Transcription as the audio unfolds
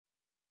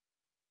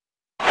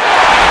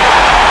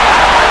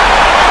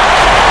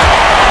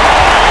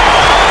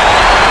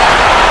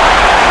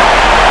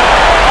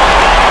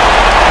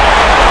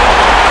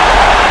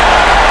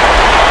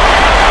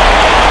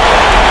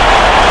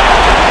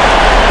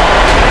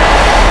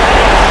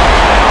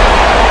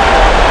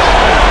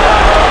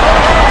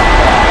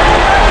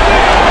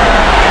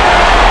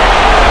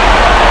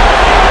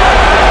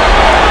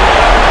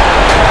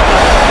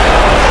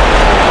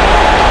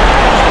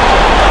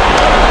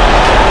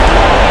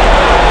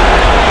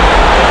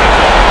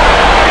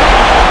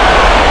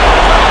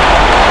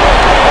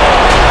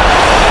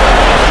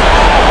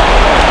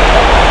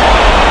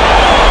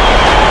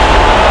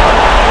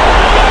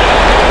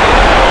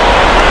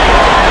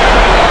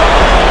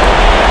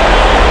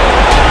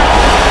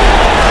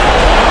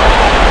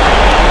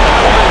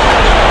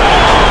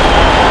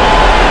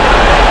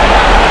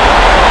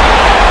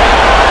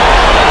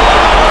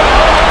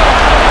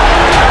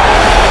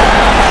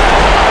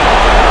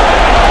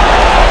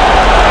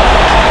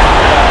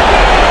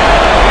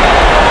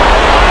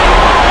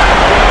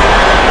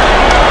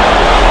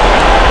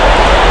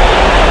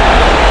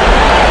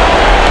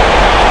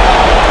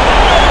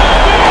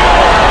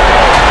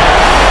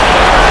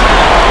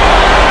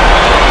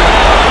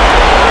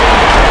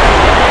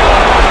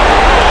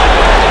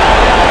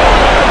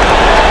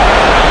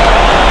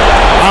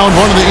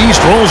in the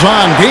East rolls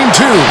on. Game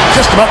 2,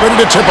 just about ready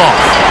to tip off.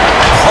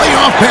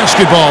 Playoff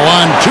basketball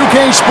on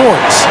 2K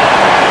Sports.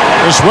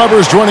 Chris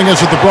Webber's joining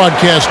us at the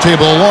broadcast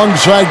table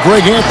alongside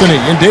Greg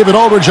Anthony and David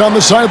Aldridge on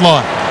the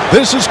sideline.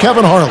 This is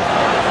Kevin Harlan.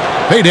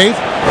 Hey, Dave.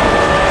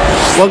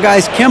 Well,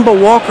 guys, Kemba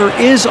Walker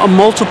is a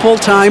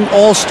multiple-time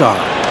All-Star.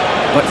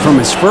 But from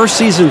his first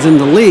seasons in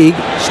the league,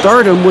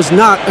 stardom was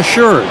not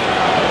assured.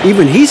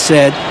 Even he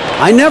said,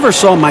 "I never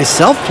saw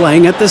myself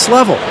playing at this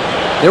level.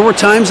 There were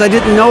times I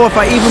didn't know if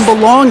I even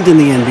belonged in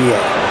the NBA.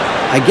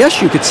 I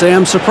guess you could say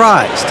I'm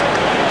surprised."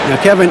 Now,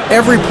 Kevin,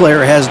 every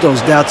player has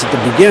those doubts at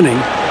the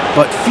beginning,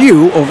 but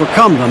few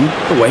overcome them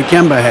the way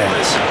Kemba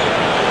has.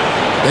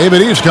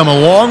 David, he's come a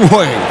long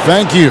way.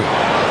 Thank you.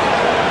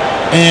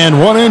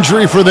 And one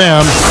injury for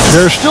them.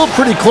 They're still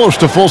pretty close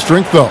to full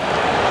strength, though.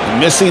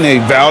 Missing a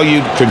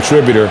valued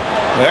contributor,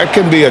 that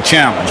can be a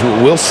challenge.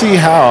 We'll see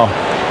how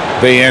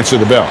they answer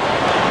the bell.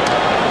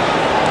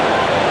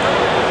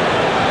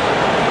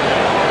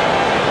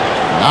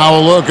 Now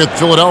a look at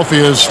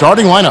Philadelphia's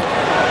starting lineup.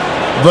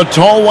 The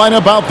tall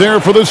lineup out there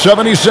for the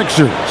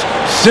 76ers.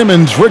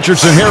 Simmons,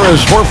 Richardson,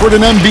 Harris, Horford,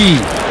 and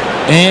Embiid.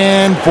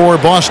 And for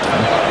Boston,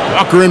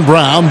 Walker and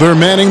Brown, they're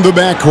manning the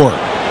backcourt.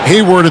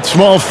 Hayward at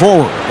small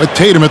forward, with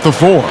Tatum at the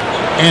 4.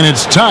 And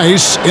it's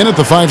Tice in at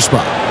the 5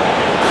 spot.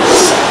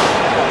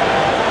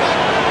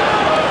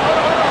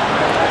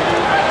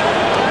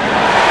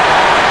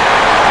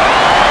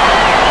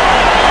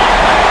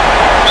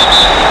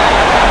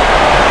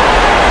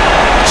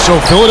 So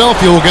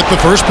Philadelphia will get the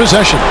first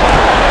possession.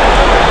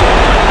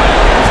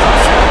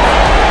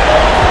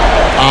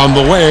 On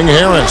the wing,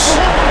 Harris.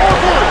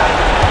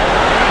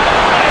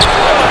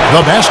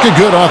 The basket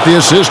good off the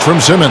assist from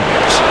Simmons.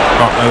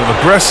 An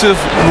aggressive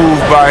move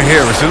by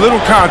Harris. A little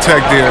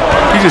contact there.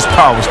 He just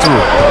powers through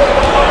it.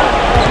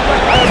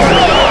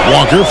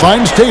 Walker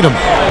finds Tatum.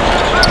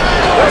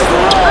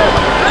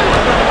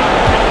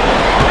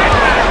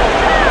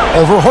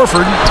 Over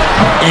Horford.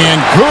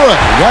 And good.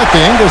 Got the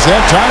angles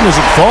that time as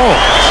it falls.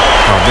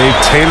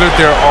 They've tailored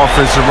their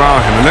offense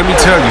around him. And let me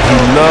tell you, he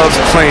loves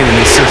playing in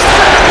this system.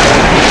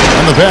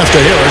 And the pass to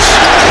Harris.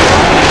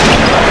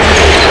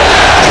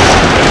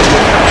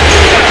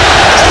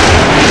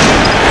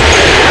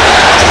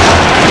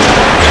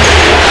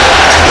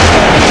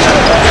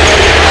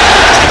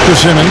 To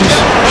Simmons.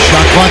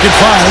 Shot clock at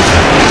 5.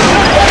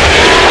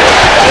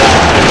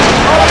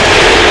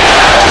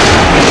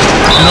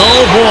 And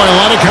oh boy, a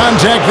lot of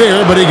contact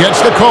there, but he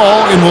gets the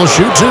call and will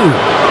shoot 2.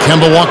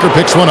 Kemba Walker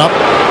picks one up.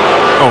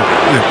 Oh,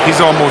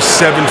 he's almost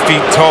 7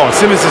 feet tall.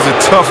 Simmons is a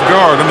tough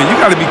guard. I mean, you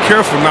got to be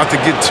careful not to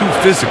get too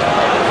physical.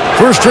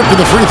 First trip to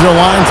the free throw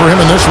line for him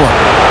in this one.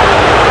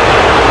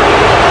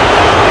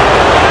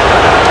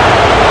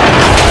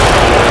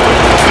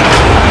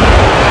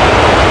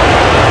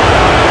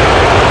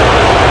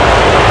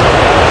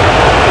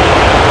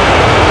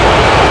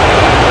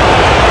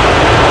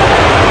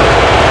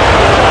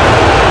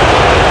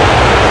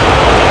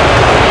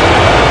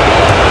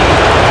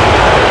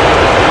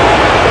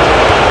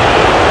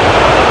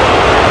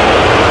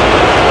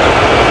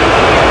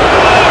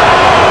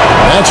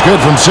 That's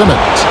good from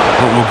Simmons.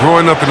 Well,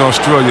 growing up in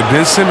Australia,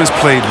 Ben Simmons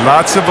played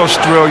lots of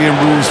Australian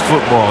rules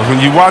football. When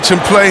you watch him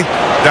play,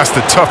 that's the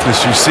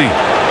toughness you see.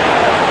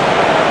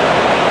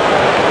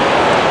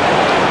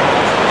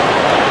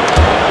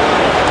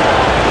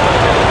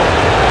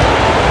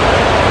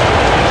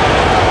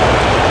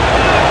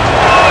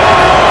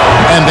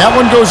 And that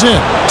one goes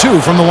in.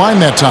 2 from the line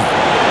that time.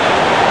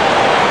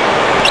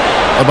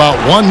 About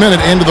 1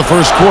 minute into the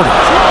first quarter.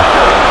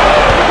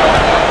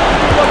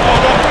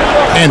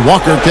 And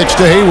Walker kicks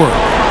to Hayward.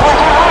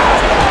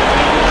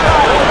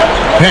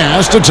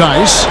 Pass to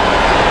Tice.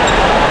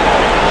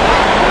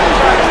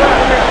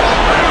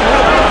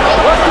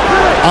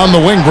 On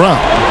the wing, Brown.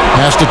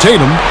 Pass to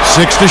Tatum.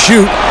 6 to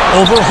shoot.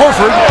 Over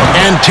Horford.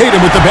 And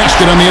Tatum with the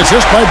basket on the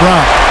assist by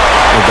Brown.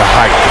 With the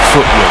height, the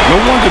footwork. No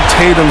wonder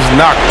Tatum's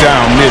knocked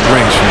down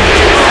mid-range from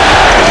him.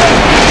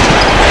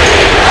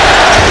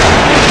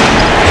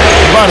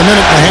 About a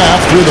minute and a half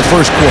through the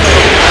first quarter.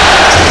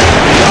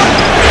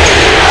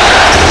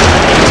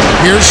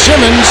 Here's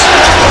Simmons.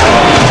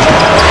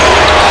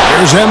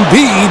 Here's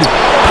Embiid.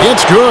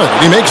 It's good.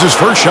 He makes his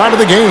first shot of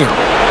the game.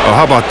 Oh,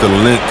 how about the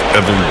length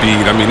of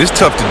Embiid? I mean, it's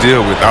tough to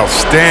deal with.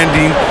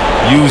 Outstanding,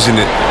 using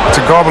it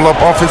to gobble up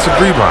offensive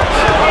rebounds.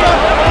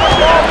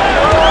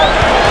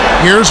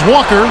 Here's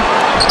Walker.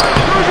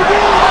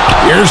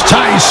 Here's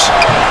Tice.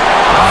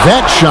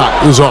 That shot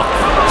is off.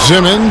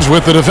 Simmons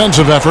with the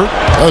defensive effort.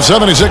 The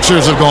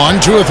 76ers have gone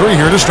 2 of 3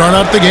 here to start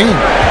out the game.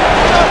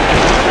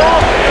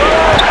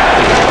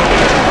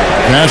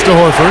 Pass to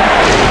Horford.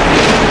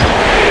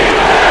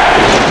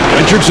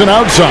 Richardson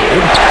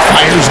outside.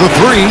 Fires the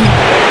 3.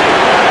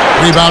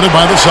 Rebounded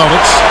by the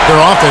Celtics.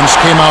 Their offense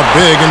came out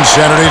big in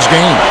Saturday's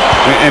game.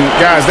 And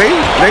guys, they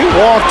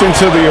walked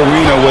into the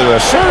arena with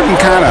a certain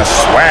kind of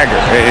swagger.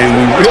 And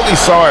we really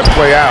saw it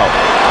play out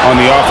on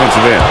the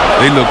offensive end.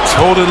 They looked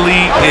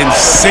totally in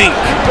sync,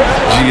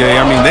 GA.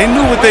 I mean, they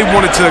knew what they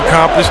wanted to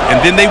accomplish,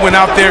 and then they went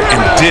out there and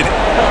did it.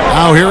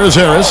 Now here is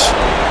Harris.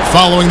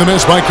 Following the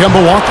miss by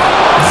Kemba Walker.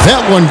 That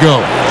one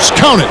goes.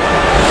 Count it.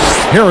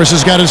 Harris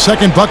has got his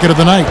second bucket of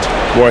the night.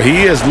 Boy,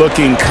 he is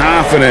looking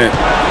confident.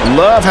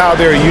 Love how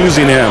they're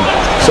using him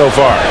so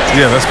far.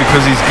 Yeah, that's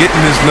because he's getting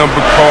his number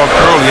called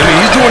early. I mean,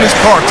 he's doing his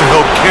part to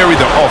help carry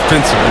the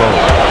offensive load.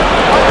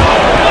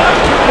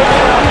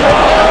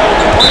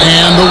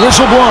 And the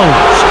whistle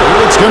blows.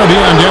 It's going to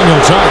be on Daniel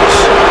Tice.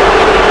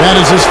 That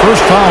is his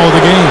first foul of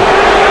the game.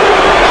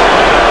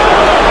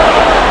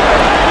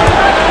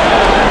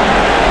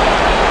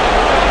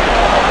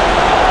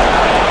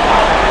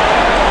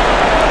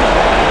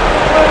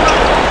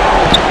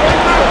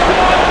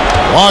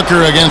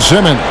 Walker against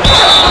Simmons.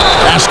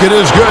 Basket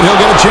is good. He'll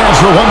get a chance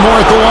for one more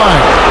at the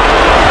line.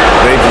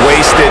 They've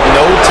wasted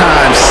no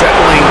time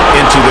settling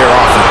into their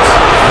offense.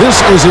 This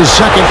is his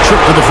second trip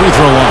to the free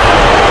throw line.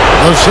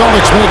 The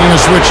Celtics making a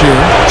switch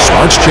here.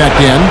 Smart's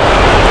checked in.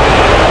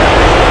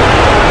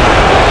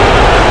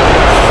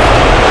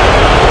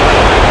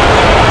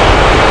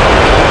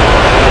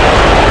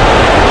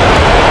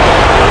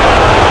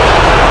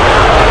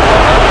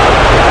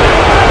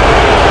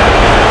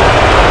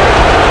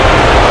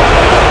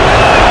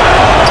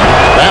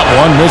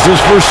 One misses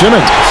for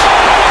Simmons.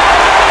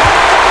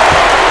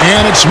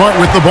 And it's Smart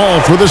with the ball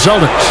for the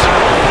Celtics.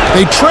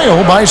 They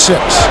trail by 6.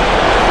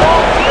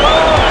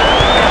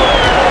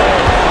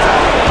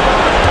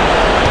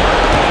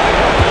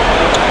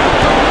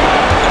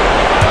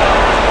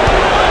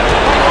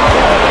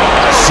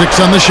 Six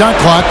on the shot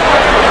clock.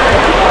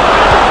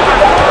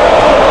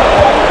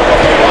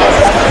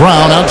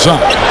 Brown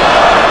outside.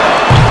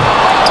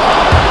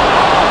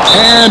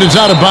 And it's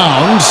out of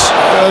bounds.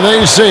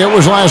 They say it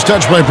was last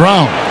touched by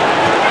Brown.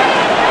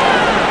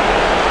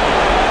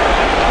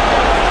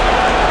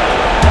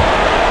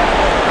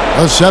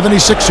 The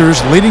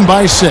 76ers leading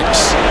by 6.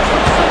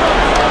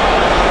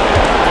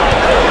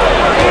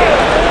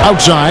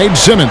 Outside,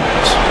 Simmons.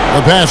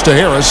 The pass to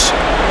Harris.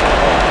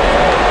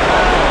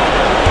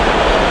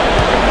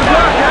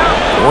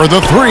 For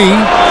the three.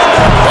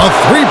 A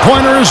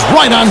three-pointer is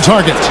right on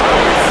target.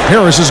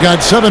 Harris has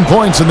got 7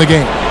 points in the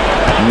game.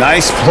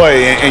 Nice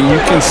play, and you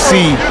can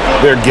see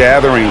they're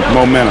gathering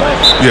momentum.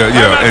 Yeah,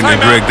 and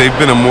Greg, they've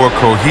been a more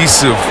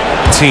cohesive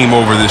team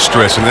over this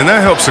stretch, and then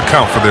that helps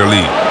account for their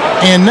lead.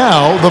 And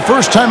now, the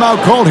first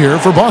timeout called here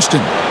for Boston.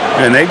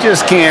 And they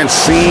just can't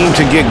seem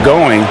to get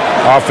going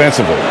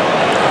offensively.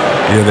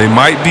 Yeah, they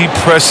might be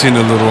pressing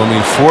a little. I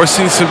mean,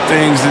 forcing some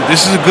things.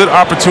 This is a good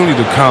opportunity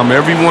to calm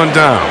everyone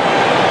down.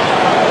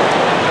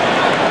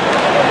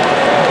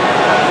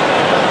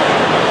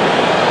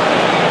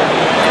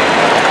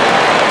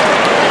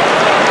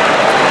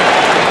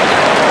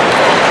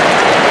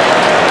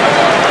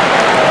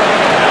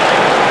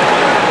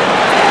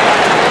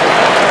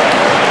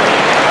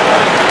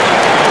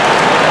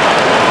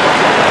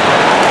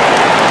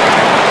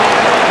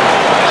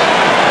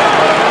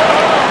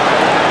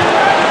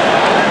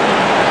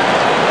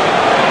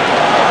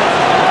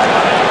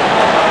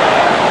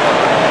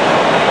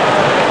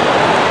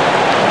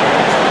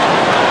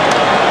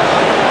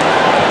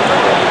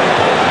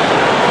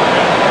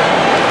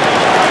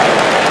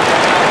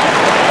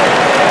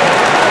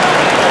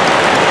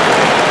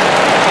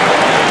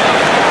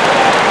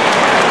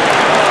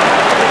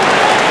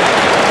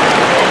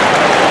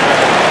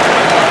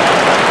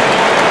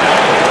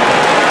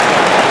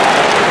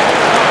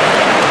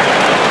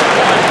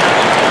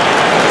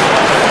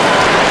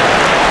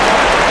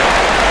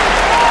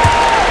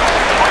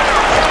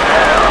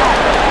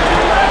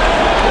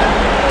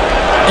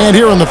 And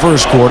here in the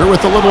first quarter,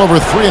 with a little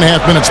over 3.5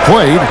 minutes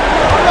played,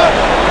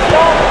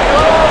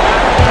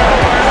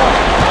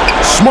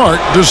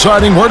 Smart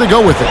deciding where to go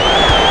with it.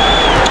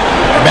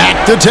 Back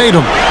to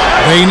Tatum.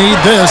 They need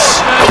this.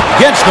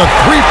 Gets the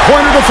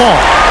three-pointer to fall.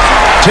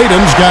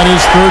 Tatum's got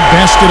his third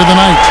basket of the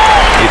night.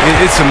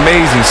 It's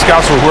amazing.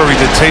 Scouts were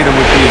worried that Tatum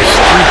would be a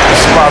streak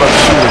spot-up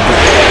shooter, but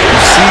you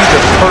see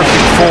the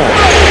perfect form.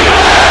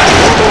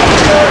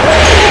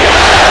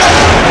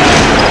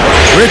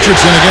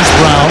 Richardson against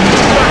Brown.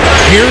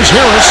 Here's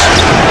Harris.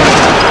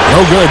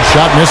 No good.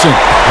 Shot missing.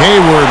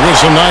 Hayward with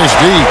some nice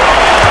D.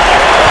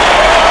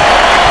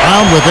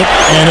 Brown with it,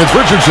 and it's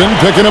Richardson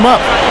picking him up.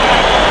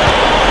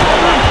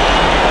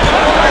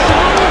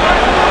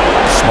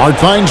 Smart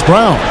finds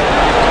Brown.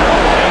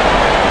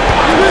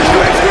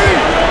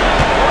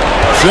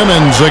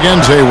 Simmons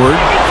against Hayward.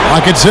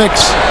 Lock at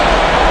 6.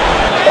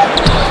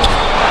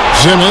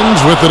 Simmons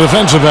with the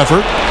defensive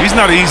effort. He's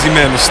not an easy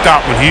man to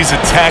stop when he's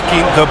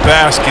attacking the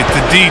basket.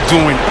 The D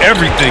doing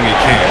everything he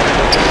can.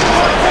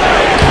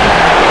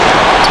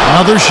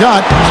 Another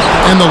shot,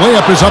 and the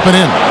layup is up and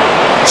in.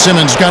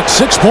 Simmons got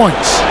 6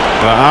 points.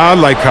 I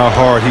like how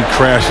hard he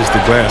crashes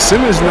the glass.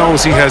 Simmons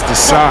knows he has the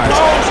size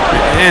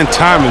and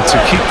timing to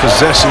keep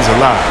possessions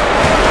alive.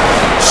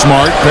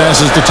 Smart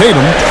passes to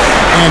Tatum,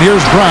 and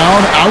here's Brown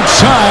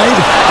outside.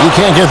 He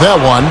can't get that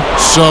one,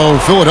 so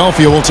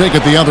Philadelphia will take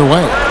it the other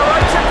way.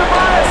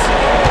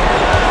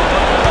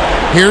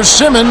 Here's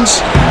Simmons.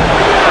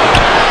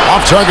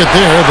 Off target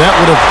there. That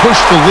would have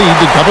pushed the lead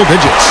to double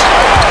digits.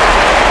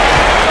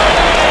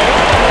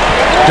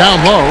 Down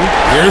low,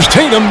 here's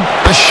Tatum.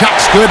 The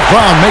shot's good.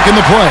 Brown making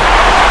the play.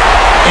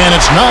 And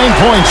it's 9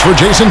 points for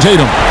Jason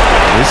Tatum.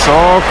 It's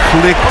all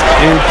clicked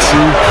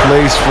into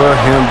place for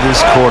him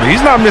this quarter.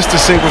 He's not missed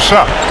a single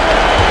shot.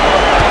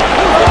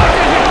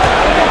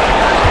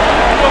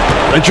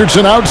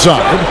 Richardson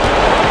outside.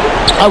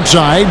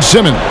 Outside,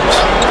 Simmons.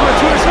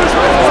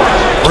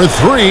 For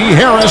three,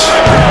 Harris.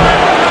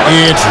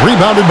 It's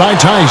rebounded by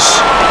Tice.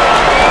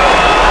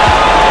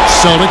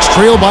 Celtics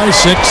trail by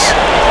 6.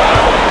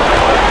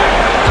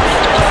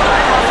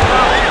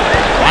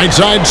 Right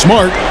side,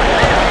 Smart.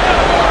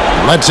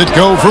 Lets it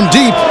go from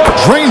deep.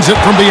 Drains it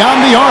from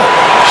beyond the arc.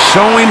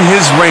 Showing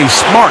his range.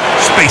 Smart.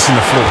 Spacing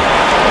the floor.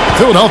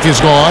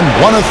 Philadelphia's gone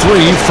 1 of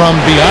 3 from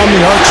beyond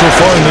the arc so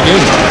far in the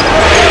game.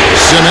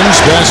 Simmons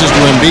passes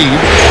to Embiid.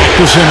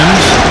 To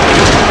Simmons.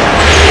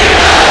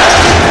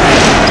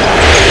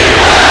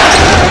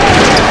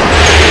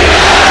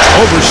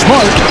 Over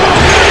Smart.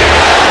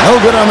 No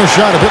good on the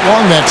shot. A bit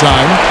long that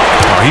time.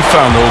 Oh, he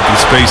found the open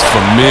space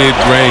from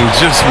mid-range.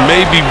 Just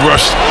maybe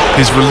rushed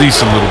his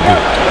release a little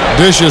bit.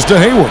 Dishes to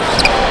Hayward.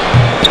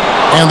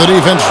 And the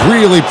defense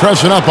really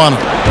pressing up on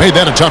him. Made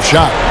that a tough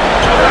shot.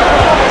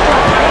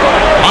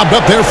 Lobbed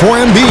up there for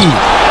Embiid.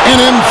 An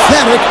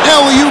emphatic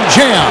alley-oop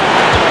jam.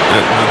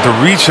 The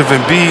reach of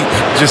Embiid,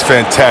 just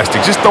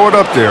fantastic. Just throw it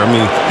up there. I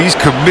mean, he's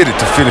committed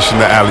to finishing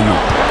the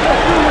alley-oop.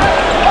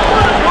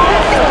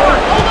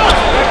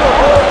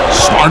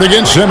 Smart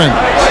against Simmons.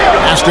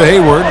 Pass to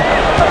Hayward.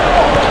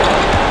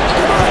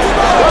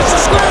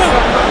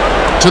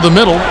 To the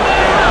middle.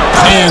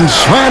 And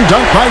slam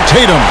dunk by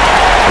Tatum.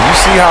 You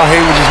see how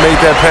Hayward just made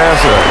that pass?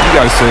 You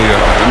got to say,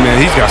 man,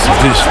 he's got some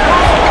vision.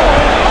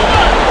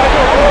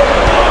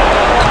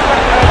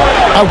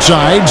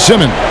 Outside,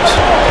 Simmons.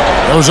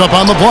 Goes up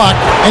on the block,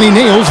 and he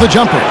nails the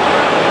jumper.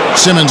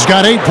 Simmons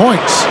got 8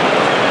 points.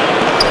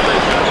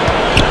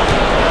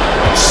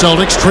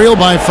 Celtics trail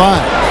by 5.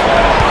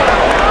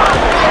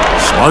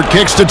 Smart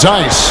kicks to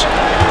Tice.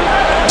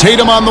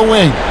 Tatum on the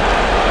wing.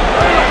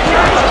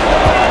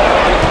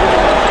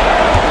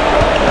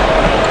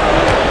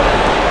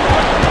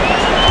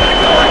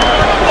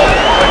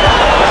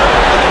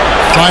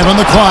 Five on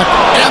the clock,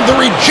 and the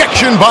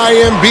rejection by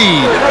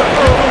Embiid.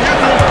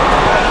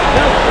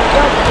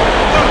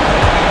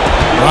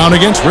 Brown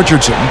against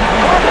Richardson.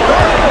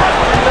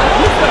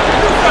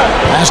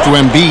 Pass to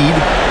Embiid.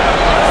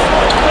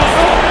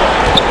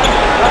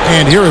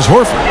 And here is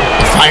Horford.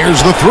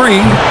 Fires the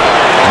three.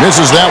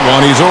 Misses that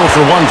one. He's 0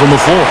 for 1 from the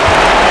floor.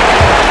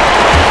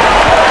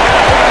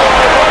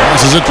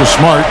 Passes it to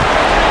Smart.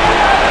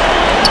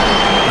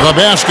 The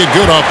basket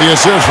good off the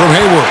assist from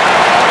Hayward.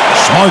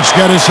 Smart's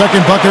got his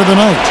second bucket of the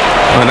night.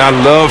 And I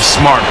love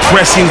Smart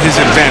pressing his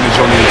advantage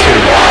on the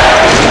interior.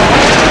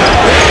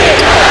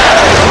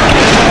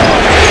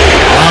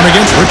 Brown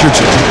against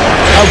Richardson.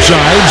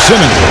 Outside,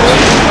 Simmons.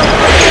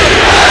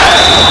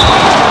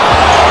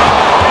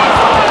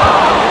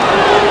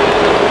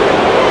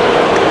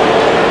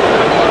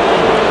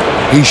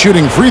 He's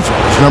shooting free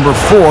throws, number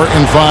 4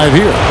 and 5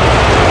 here.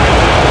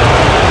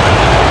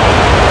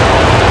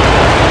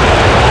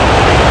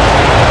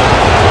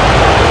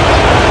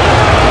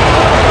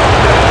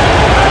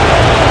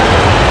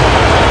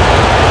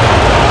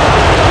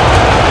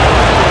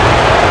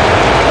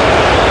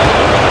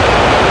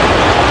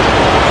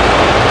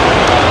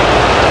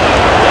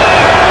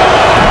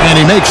 And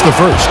he makes the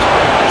first.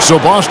 So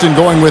Boston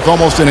going with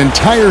almost an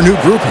entire new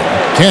grouping.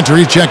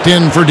 Cantor checked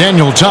in for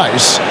Daniel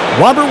Tice.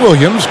 Robert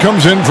Williams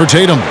comes in for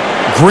Tatum.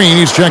 Green,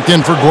 he's checked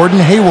in for Gordon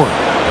Hayward.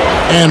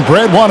 And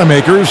Brad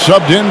Wanamaker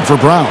subbed in for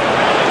Brown.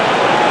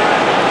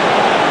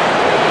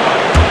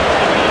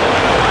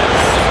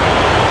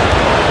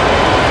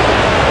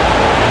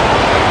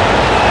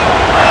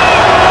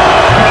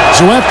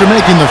 So after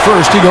making the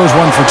first, he goes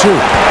 1 for 2.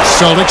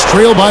 Celtics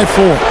trail by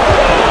 4.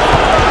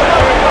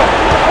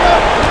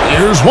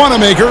 Here's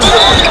Wanamaker.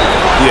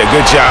 Yeah,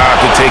 good job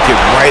to take it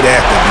right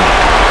at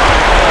the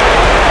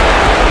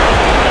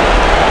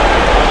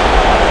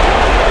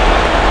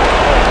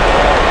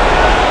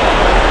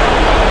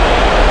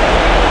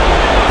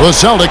The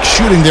Celtics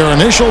shooting their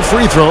initial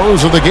free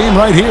throws of the game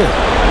right here.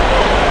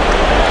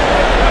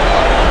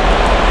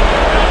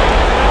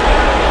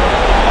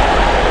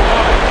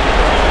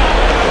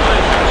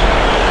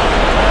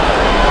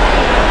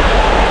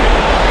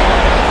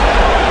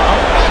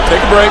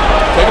 Take a break.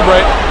 Take a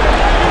break.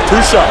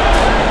 2 shots.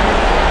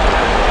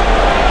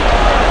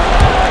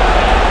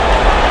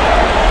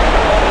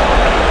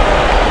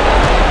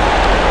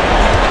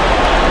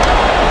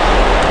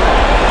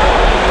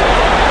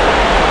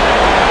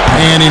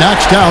 And he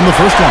knocks down the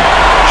first one.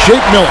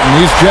 Shake Milton,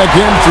 he's checked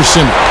in for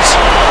Simmons.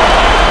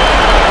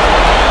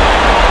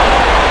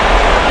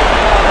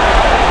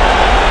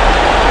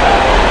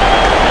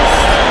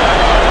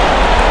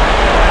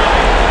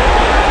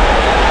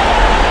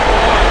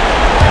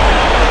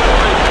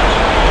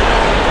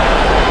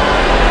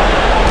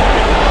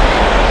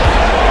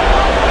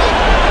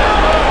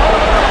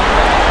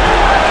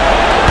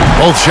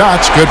 Both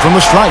shots good from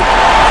the stripe.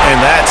 And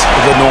that's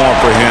the norm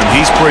for him.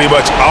 He's pretty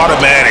much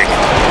automatic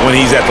when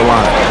he's at the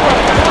line.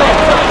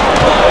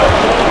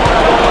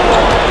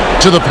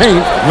 To the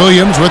paint,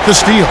 Williams with the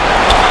steal.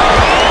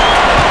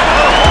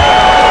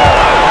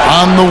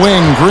 On the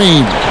wing,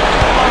 Green.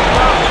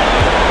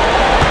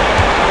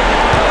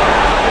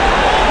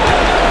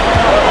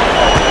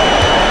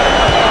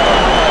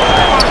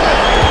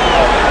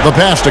 The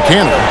pass to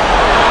Canner.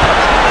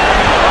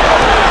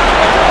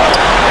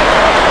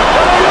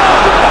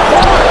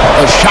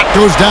 The shot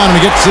goes down and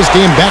he gets this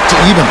game back to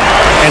even.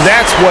 And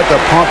that's what the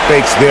pump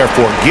fake's there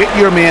for. Get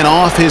your man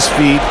off his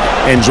feet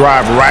and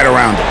drive right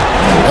around him.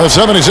 The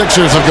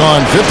 76ers have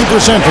gone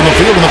 50% from the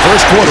field in the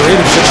first quarter, 8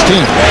 of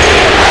 16.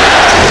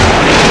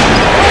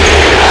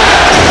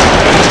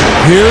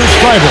 Here's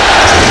Feibel.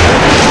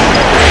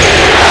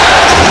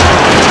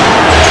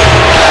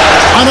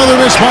 Another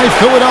miss by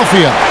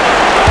Philadelphia.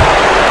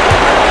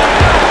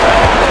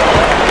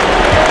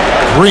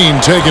 Green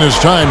taking his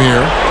time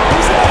here.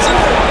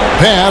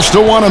 Pass to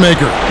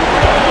Wanamaker.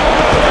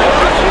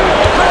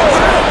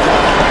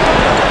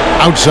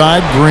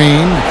 Outside,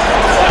 Green.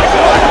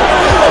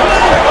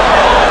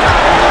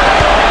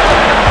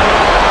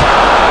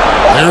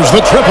 There's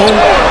the triple.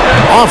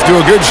 Off to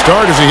a good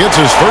start as he hits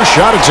his first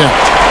shot attempt.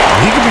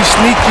 He can be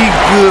sneaky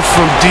good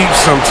from deep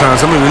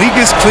sometimes. I mean, when he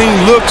gets clean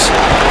looks,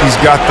 he's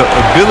got the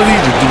ability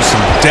to do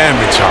some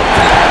damage out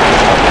there.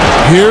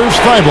 Here's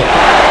Feibel.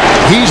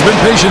 He's been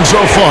patient so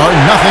far.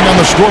 Nothing on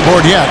the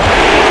scoreboard yet.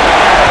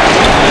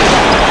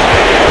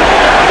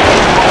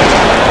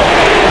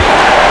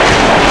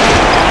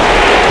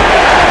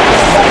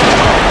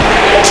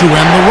 To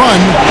end the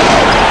run.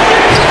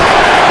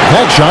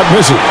 That shot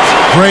misses.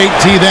 Great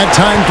tee that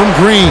time from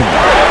Green.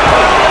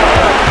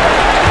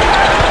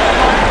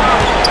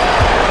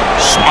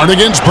 Smart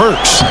against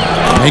Burks.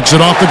 Makes it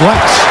off the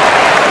glass.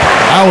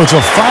 Now it's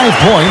a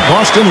 5-point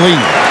Boston lead.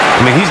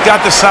 I mean, he's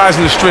got the size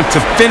and the strength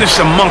to finish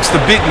amongst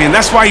the big men.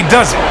 That's why he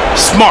does it.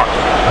 Smart.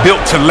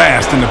 Built to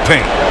last in the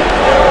paint.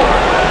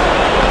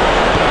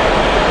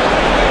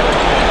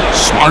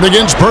 Smart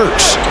against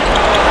Burks.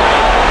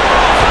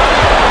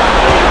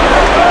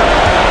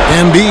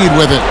 Embiid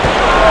with it.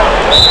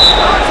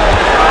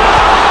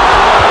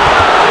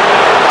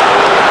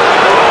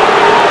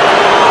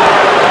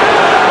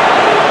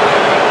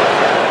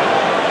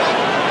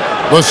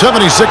 The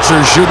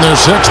 76ers shooting their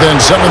 6th and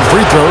 7th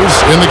free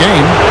throws in the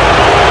game.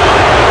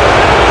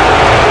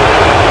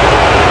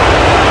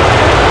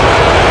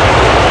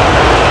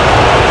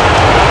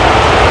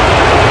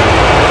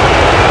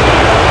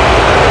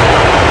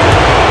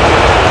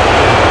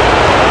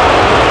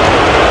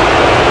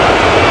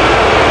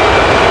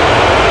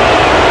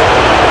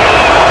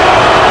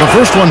 The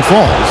first one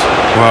falls.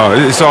 Wow,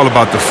 it's all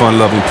about the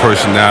fun-loving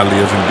personality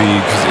of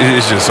Embiid because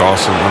it's just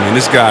awesome. I mean,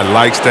 this guy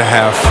likes to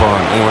have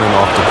fun on and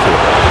off the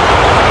court.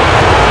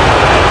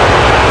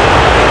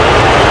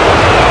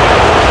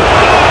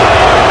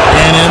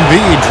 And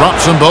Embiid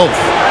drops them both.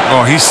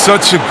 Oh, he's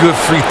such a good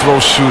free throw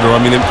shooter. I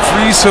mean, it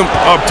frees him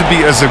up to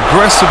be as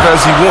aggressive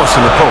as he wants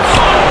in the post.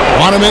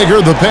 Wanamaker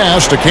the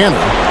pass to Canner.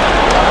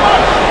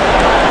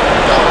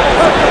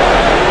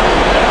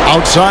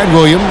 Outside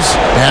Williams.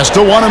 Pass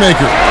to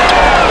Wanamaker.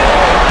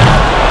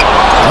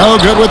 Oh,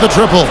 good with the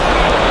triple.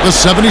 The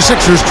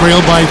 76ers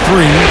trailed by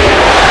 3.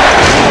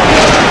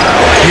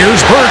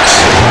 Here's Burks.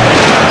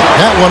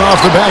 That one off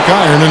the back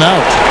iron and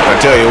out. I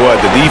tell you what,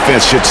 the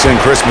defense should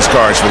send Christmas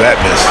cards for that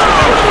miss.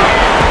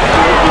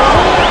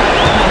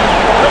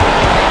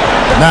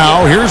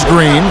 Now, here's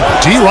Green.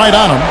 Tee right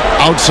on him.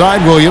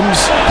 Outside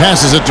Williams.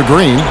 Passes it to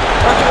Green.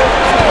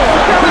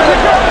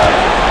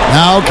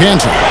 Now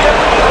Cantor.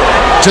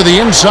 To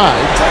the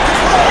inside.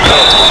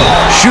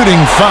 Shooting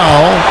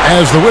foul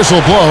as the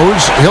whistle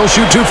blows. He'll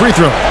shoot 2 free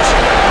throws.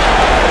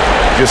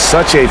 Just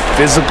such a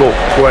physical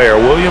player.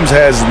 Williams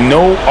has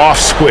no off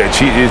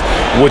switch,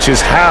 which is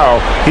how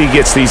he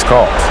gets these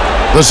calls.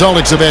 The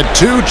Celtics have had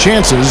 2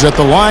 chances at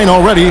the line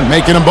already,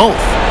 making them both.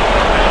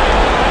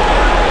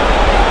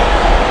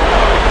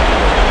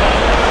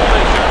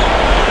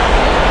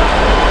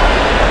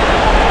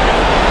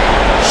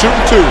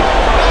 Shooting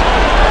 2.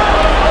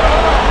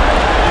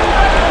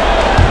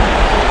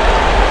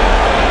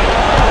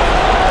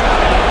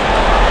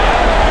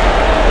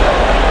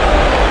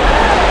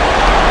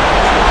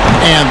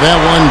 And that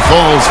one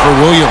falls for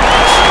Williams.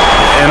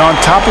 And on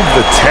top of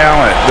the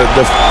talent,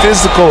 the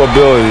physical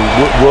ability,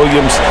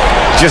 Williams,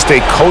 just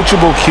a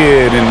coachable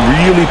kid and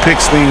really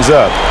picks things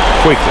up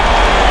quickly.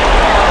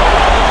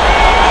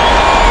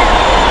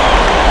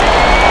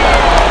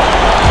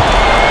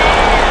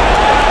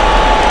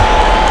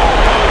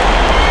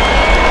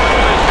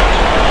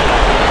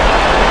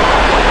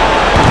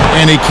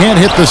 And he can't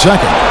hit the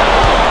second.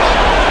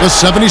 The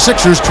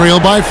 76ers trail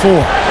by 4.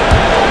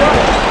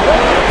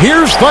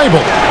 Here's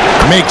Feibel.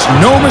 Makes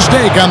no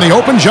mistake on the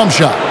open jump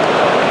shot.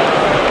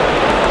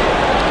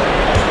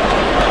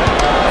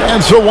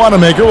 And so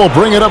Wanamaker will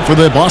bring it up for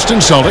the Boston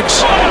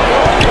Celtics.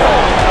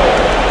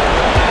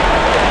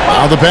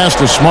 Now the pass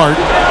to Smart.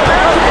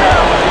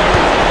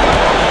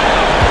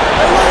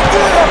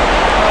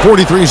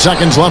 43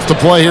 seconds left to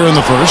play here in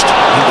the first.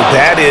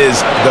 That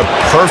is the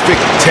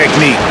perfect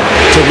technique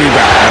to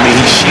rebound. I mean,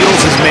 he shields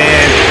his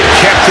man,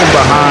 kept him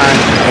behind,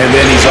 and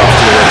then he's off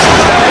to the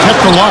races.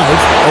 Kept alive.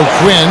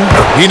 O'Quinn,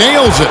 he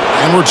nails it,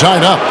 and we're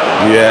tied up.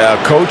 Yeah,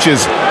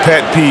 coach's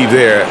pet peeve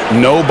there,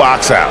 no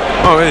box out.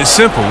 Oh, it's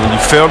simple. When you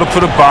fail to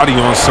put a body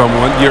on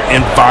someone, you're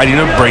inviting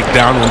a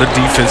breakdown on the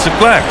defensive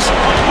glass.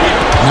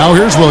 Now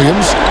here's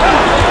Williams.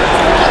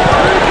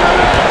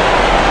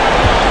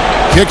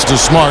 Kicks to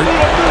Smart.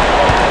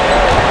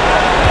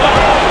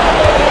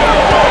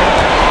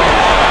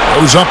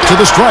 Goes up to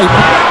the stripe,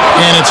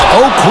 and it's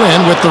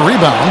O'Quinn with the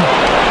rebound.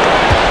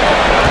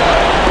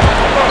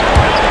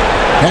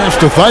 Pass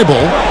to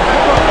Thibault.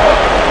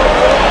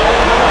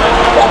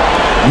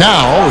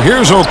 Now,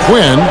 here's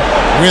O'Quinn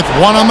with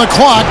 1 on the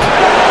clock.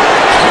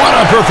 What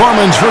a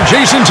performance for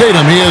Jason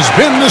Tatum. He has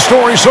been the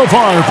story so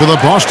far for the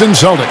Boston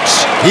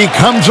Celtics. He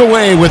comes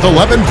away with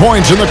 11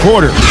 points in the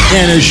quarter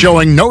and is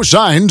showing no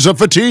signs of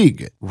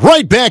fatigue.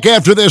 Right back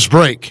after this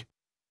break.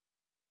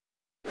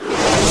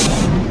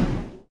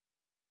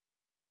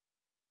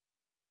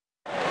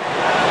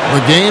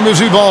 The game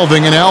is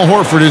evolving, and Al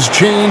Horford has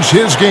changed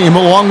his game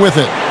along with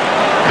it.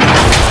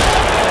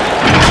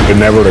 It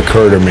never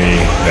occurred to me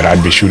that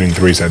I'd be shooting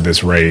threes at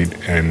this rate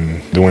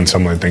and doing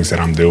some of the things that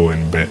I'm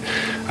doing, but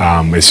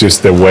it's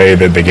just the way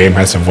that the game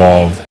has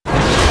evolved.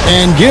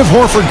 And give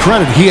Horford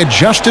credit. He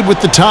adjusted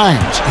with the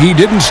times. He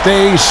didn't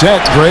stay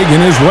set, Greg,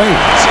 in his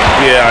ways.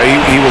 Yeah,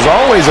 he was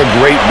always a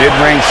great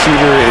mid-range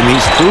shooter, and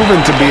he's proven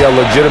to be a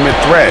legitimate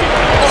threat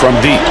from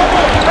deep.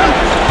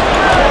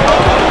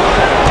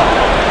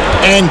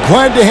 And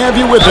glad to have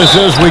you with us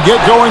as we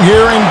get going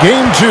here in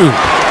Game 2.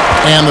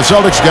 And the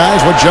Celtics guys,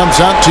 what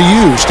jumps out to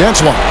you,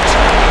 stats-wise?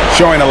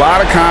 Showing a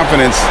lot of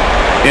confidence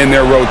in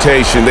their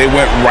rotation. They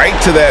went right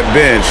to that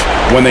bench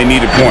when they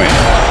needed points.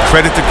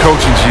 Credit to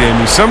coaching,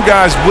 Jamie. Some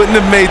guys wouldn't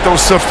have made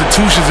those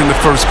substitutions in the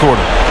first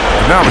quarter,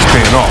 but now it's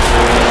paying off.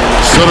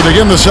 So to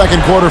begin the second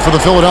quarter for the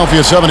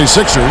Philadelphia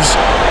 76ers,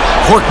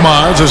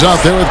 Korkmaz is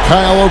out there with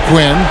Kyle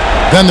O'Quinn.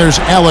 Then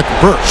there's Alec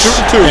Burks.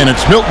 And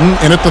it's Milton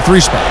in at the 3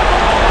 spot.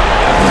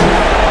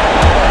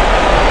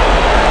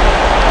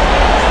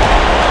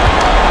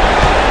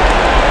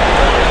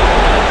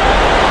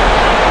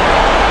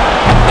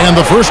 And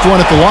the first one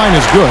at the line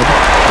is good.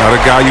 Not a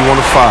guy you want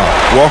to foul.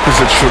 Walker's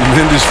a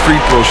tremendous free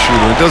throw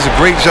shooter and does a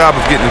great job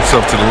of getting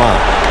himself to the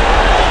line.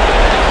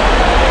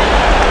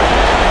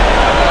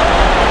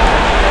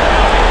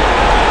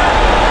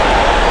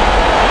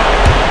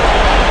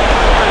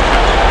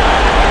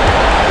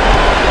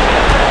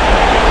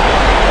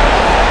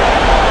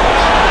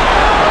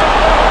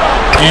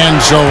 And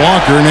so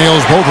Walker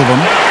nails both of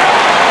them.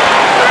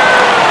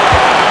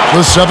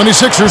 The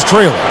 76ers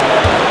trail.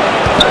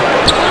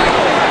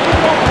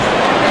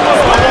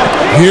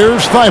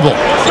 Here's Thibault.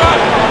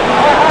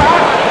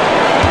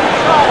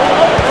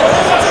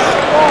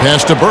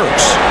 Pass to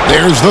Burks.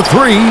 There's the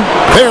 3.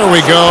 There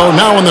we go.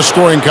 Now in the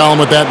scoring column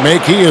with that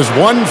make, he is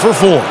 1 for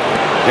 4.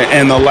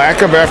 And the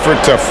lack of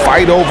effort to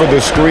fight over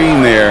the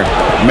screen there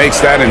makes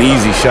that an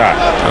easy shot.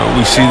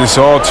 We see this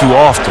all too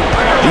often.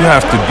 You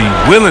have to be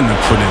willing to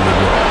put in the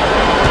work.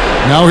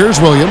 Now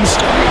here's Williams.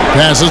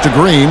 Passes to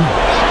Green.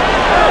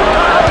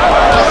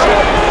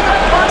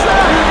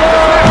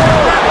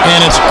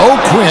 And it's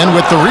O'Quinn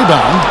with the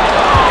rebound.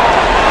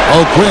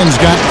 O'Quinn's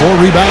got 4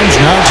 rebounds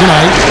now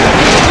tonight.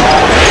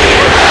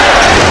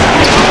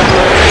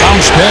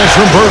 Bounce pass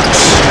from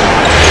Burks.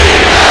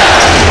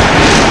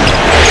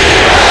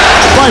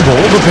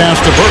 Thibault, the pass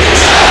to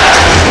Burks.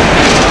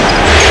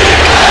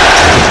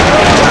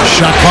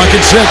 Shot clock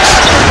at 6.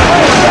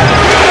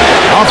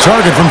 Off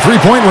target from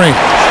 3-point range.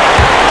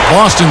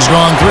 Boston's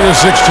gone 3 of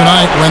 6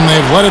 tonight when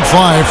they've let it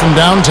fly from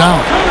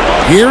downtown.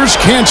 Here's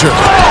Cantor,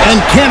 and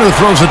Cantor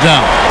throws it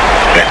down.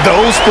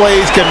 Those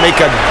plays can make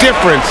a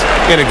difference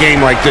in a game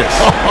like this.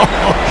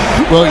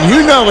 Well,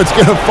 you know it's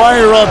going to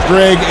fire up,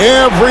 Greg,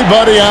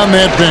 everybody on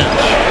that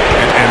bench.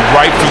 And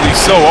rightfully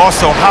so.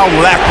 Also, how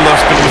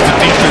lackluster was the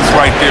defense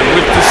right there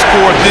with the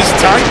score this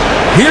tight?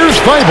 Here's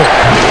Thibault.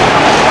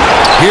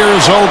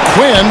 Here's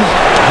O'Quinn.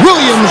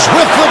 Williams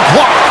with the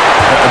block.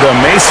 The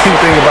amazing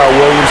thing about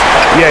Williams,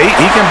 yeah,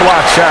 he can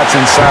block shots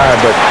inside,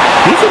 but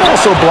he can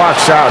also block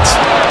shots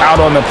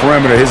out on the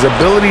perimeter. His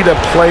ability to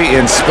play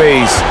in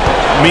space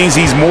means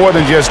he's more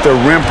than just a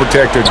rim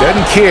protector.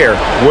 Doesn't care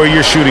where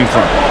you're shooting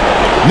from.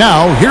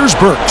 Now, here's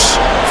Burks,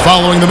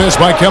 following the miss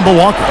by Kemba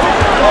Walker.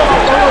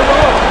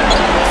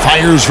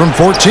 Fires from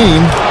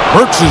 14.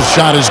 Burks'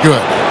 shot is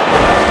good.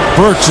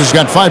 Burks has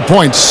got 5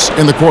 points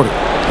in the quarter.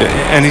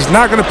 And he's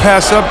not going to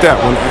pass up that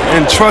one.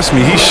 And trust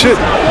me, he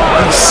shouldn't.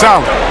 He's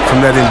solid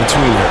from that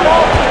in-between.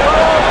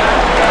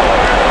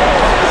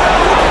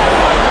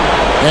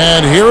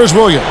 And here is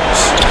Williams.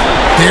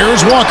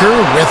 Here's Walker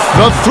with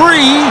the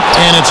 3.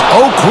 And it's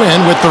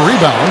O'Quinn with the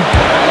rebound.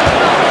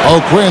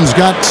 O'Quinn's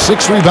got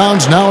 6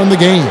 rebounds now in the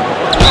game.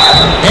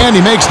 And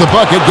he makes the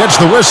bucket,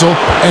 gets the whistle,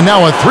 and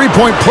now a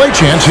 3-point play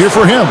chance here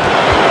for him.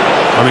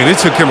 I mean,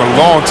 it took him a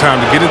long time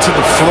to get into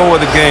the flow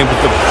of the game, but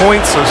the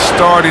points are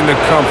starting to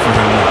come for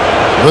him.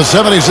 The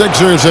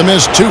 76ers have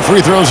missed 2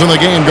 free throws in the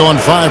game, going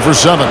 5 for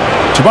 7.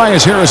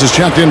 Tobias Harris is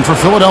checked in for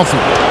Philadelphia.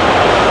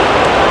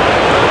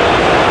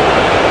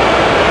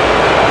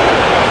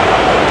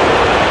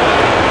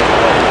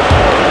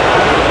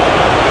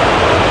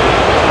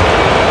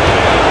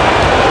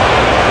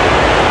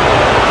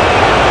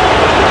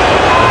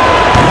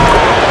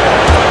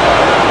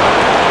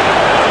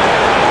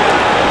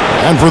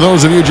 And for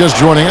those of you just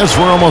joining us,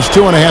 we're almost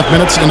 2.5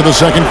 minutes into the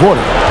second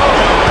quarter.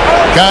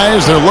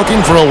 Guys, they're looking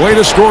for a way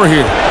to score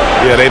here.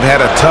 Yeah, they've had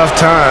a tough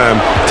time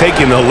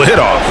taking the lid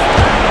off.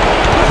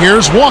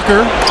 Here's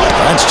Walker.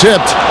 That's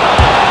tipped.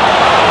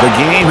 The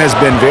game has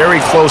been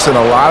very close in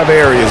a lot of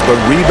areas, but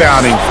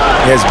rebounding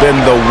has been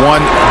the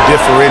one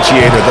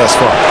differentiator thus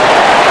far.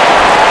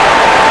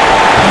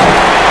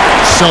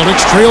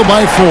 Celtics trail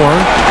by 4.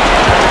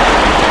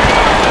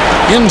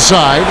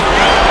 Inside.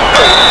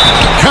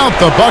 Count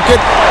the bucket,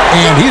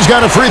 and he's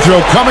got a free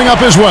throw coming up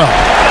as well.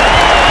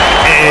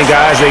 And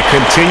guys, they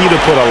continue to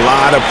put a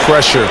lot of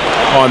pressure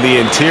on the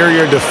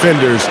interior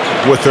defenders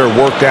with their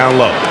work down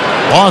low.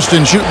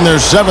 Boston shooting their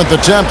 7th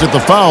attempt at the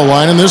foul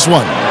line in this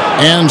one.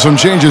 And some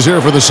changes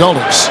here for the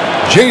Celtics.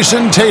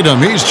 Jason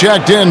Tatum, he's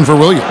checked in for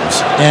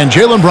Williams. And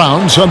Jaylen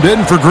Brown subbed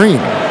in for Green.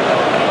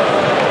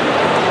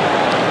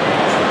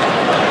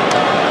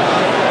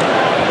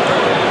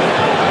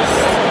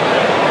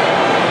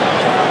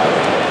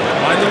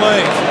 Find the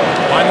lane.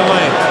 Find the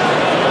lane.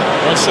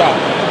 One shot.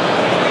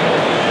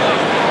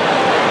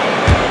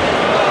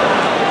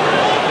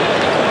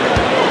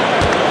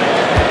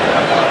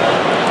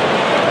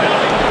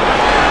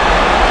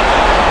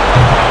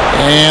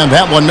 And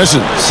that one misses.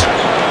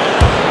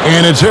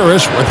 And it's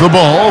Harris with the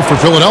ball for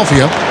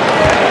Philadelphia.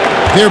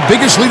 Their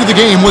biggest lead of the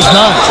game was 9.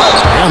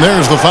 And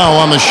there's the foul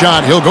on the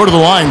shot. He'll go to the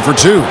line for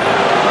 2.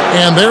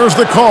 And there's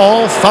the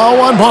call.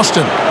 Foul on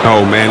Boston.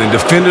 Oh, man, and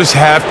defenders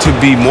have to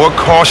be more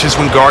cautious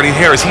when guarding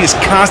Harris. He is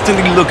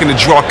constantly looking to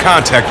draw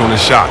contact on his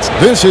shots.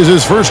 This is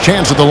his first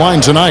chance at the line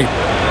tonight.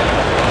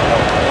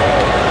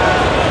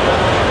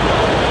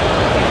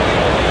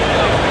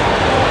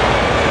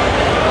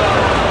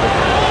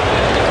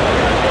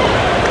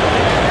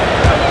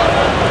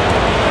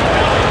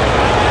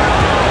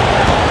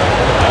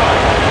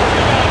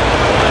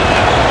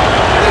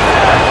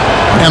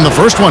 And the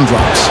first one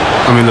drops.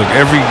 I mean, look,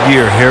 every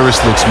year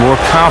Harris looks more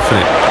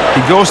confident.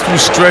 He goes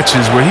through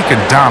stretches where he can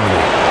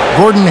dominate.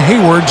 Gordon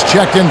Hayward's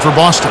checked in for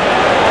Boston.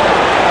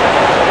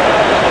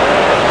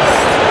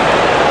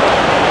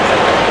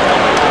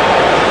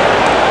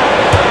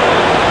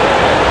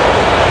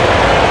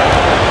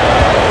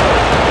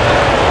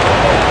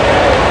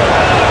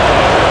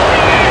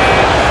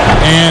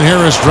 And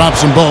Harris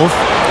drops them both.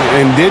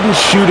 And didn't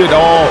shoot it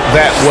all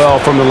that well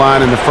from the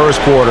line in the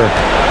first quarter.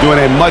 Doing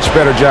a much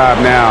better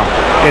job now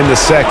in the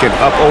second,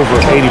 up over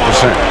 80%.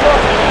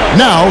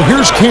 Now,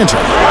 here's Cantor.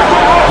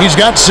 He's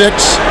got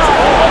 6.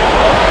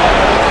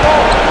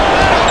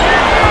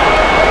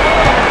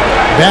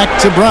 Back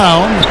to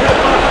Brown.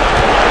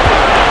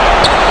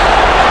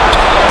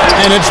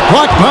 And it's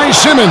blocked by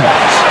Simmons.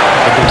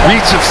 But the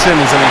reach of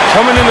Simmons, I mean,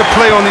 coming into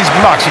play on these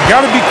blocks, you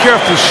got to be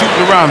careful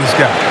shooting around this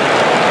guy.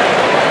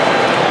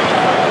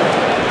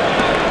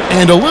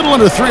 And a little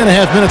under 3.5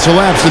 minutes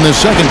elapsed in this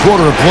second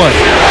quarter of play.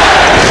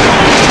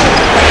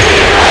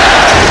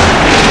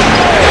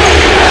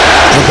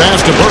 The pass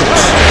to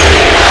Burks.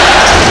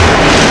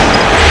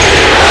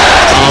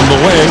 On the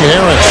wing,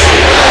 Harris.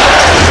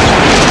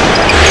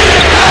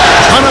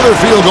 Another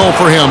field goal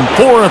for him.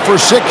 4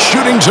 for 6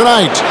 shooting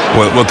tonight.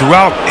 Well,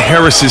 throughout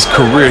Harris's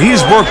career,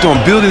 he's worked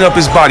on building up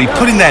his body,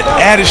 putting that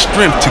added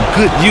strength to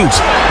good use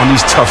on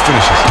these tough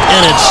finishes.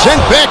 And it's sent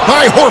back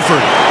by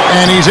Horford.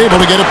 And he's able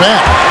to get it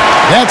back.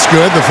 That's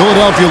good. The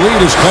Philadelphia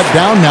lead is cut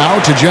down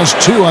now to just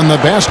 2 on the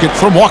basket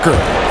from Walker.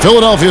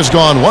 Philadelphia's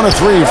gone 1 of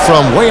 3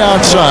 from way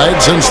outside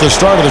since the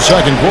start of the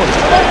second quarter.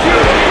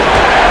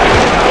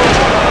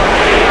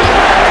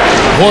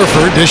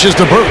 Horford dishes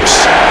to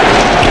Burks.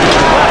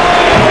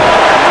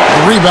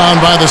 Rebound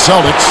by the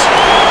Celtics.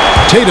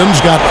 Tatum's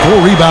got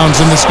 4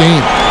 rebounds in this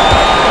game.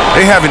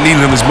 They haven't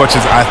needed him as much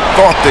as I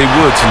thought they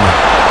would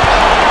tonight.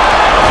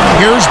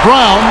 Here's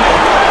Brown,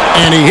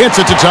 and he hits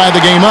it to tie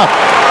the game up.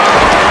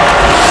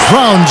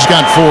 Brown's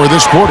got 4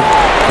 this quarter.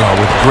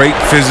 With great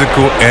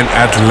physical and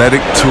athletic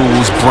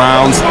tools,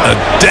 Brown's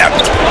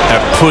adept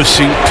at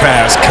pushing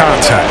past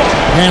contact.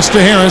 Pass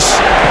to Harris.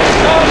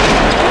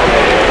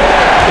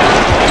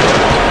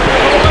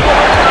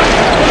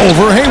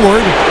 Over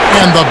Hayward,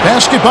 and the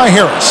basket by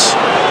Harris.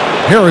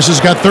 Harris has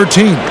got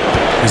 13.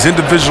 His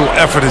individual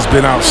effort has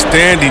been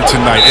outstanding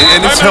tonight,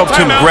 and it's helped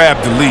him grab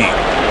the lead.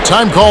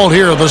 Time called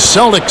here. The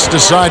Celtics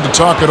decide to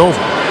talk it over.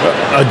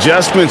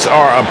 Adjustments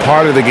are a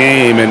part of the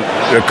game, and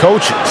the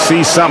coach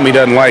sees something he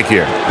doesn't like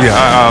here. Yeah,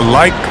 I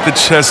like the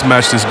chess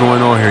match that's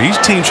going on here. Each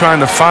team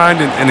trying to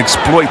find and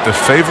exploit the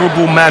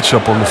favorable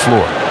matchup on the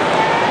floor.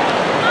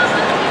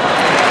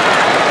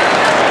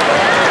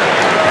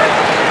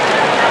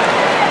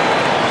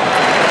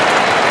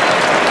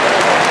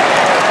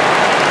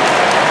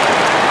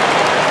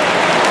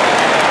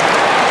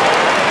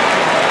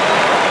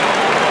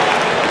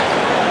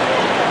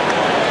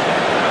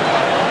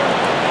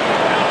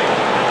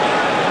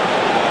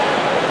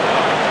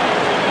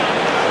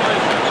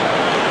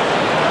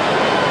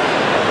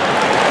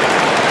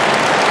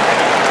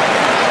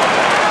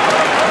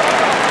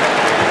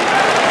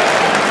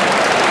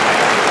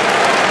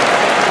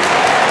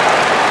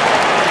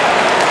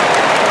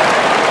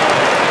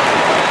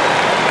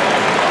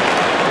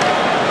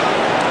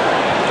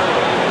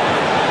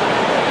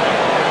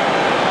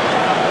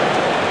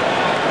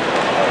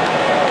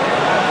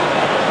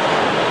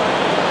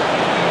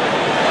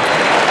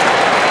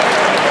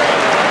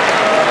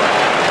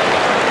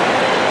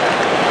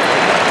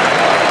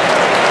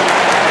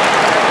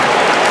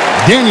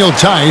 Daniel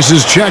Tice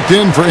is checked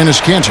in for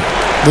Enes Kanter.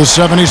 The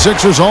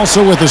 76ers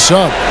also with a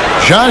sub.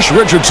 Josh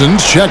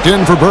Richardson's checked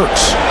in for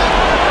Burks.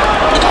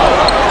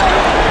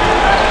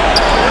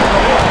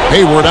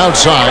 Hayward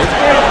outside.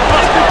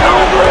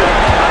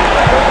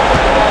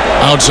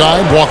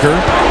 Outside, Walker.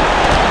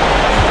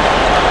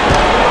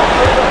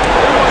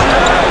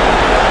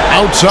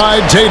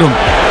 Outside, Tatum.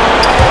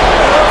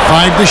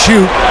 5 to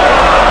shoot.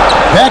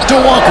 Back to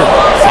Walker.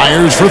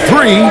 Fires for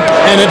 3,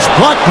 and it's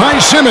blocked by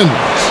Simmons.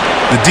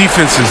 The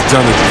defense has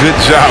done a good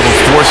job of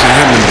forcing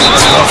him into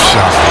tough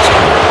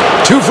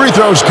shots. 2 free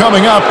throws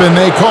coming up, and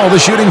they call the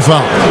shooting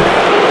foul.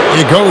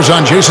 It goes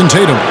on Jason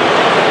Tatum.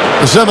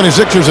 The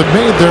 76ers have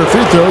made their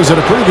free throws at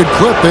a pretty good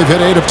clip. They've hit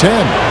 8 of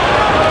 10.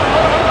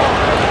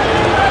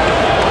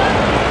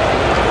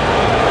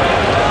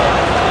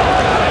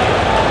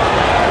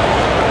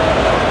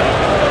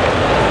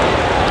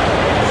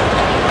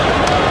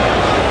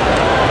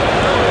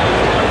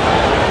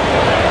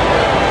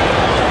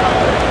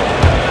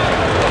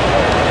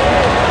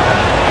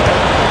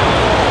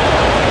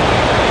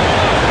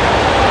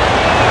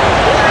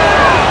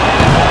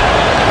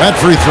 That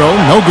free throw,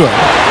 no good.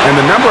 And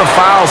the number of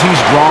fouls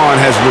he's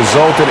drawn has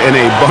resulted in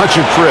a bunch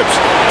of trips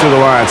to the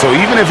line. So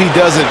even if he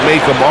doesn't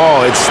make them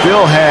all, it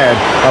still had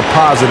a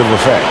positive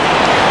effect.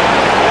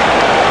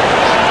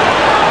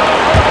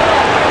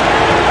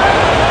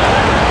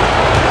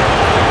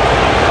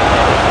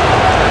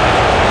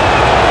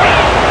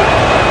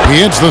 He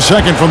hits the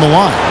second from the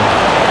line.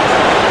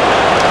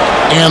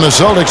 And the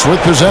Celtics with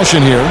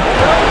possession here.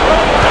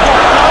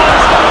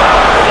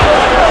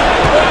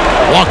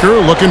 Walker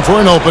looking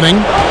for an opening.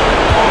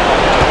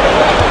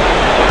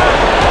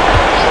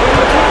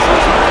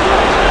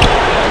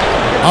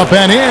 Up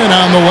and in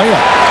on the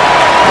layup.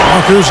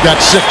 Walker's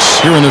got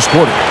 6 here in this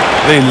quarter.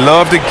 They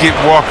love to get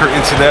Walker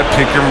into that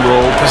pick and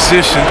roll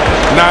position.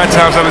 9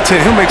 times out of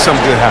 10, he'll make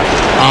something good happen.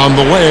 On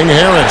the wing,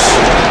 Harris.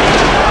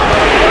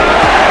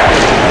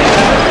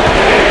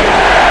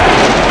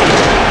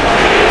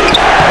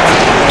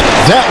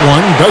 That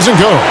one doesn't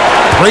go.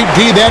 Great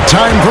D that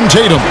time from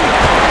Tatum.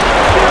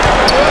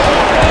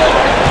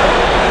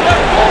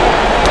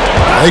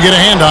 They get a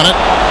hand on it.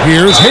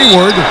 Here's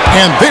Hayward,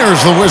 and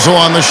there's the whistle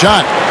on the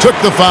shot. Took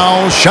the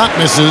foul, shot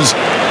misses.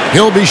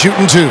 He'll be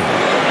shooting 2.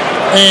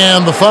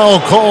 And the foul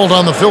called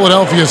on the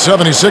Philadelphia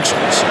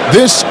 76ers.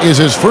 This is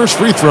his first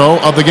free throw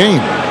of the game.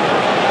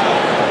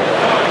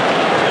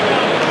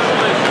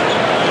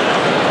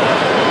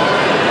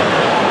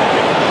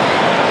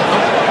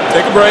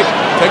 Take a break.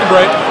 Take a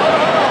break.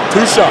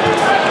 2 shots.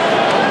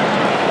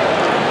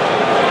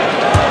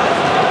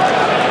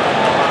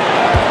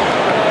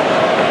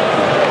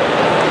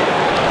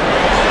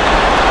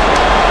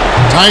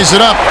 Ties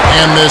it up,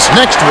 and this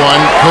next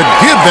one could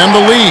give them the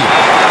lead.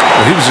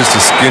 Well, he was just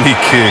a skinny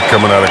kid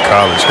coming out of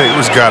college.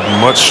 Hayward's gotten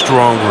much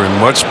stronger and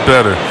much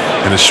better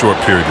in a short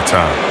period of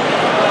time.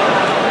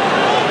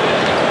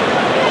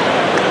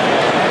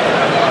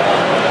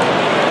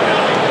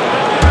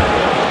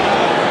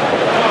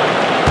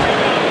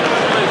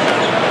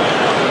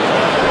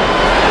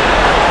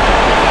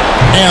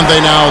 And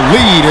they now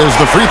lead as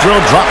the free throw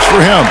drops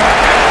for him.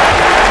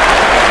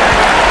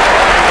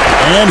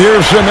 And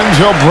here's Simmons.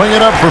 He'll bring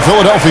it up for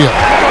Philadelphia.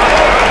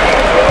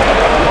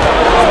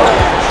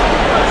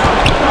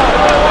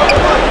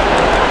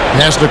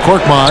 Pass to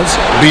Korkmaz.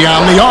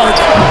 Beyond the arc.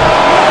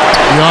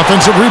 The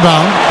offensive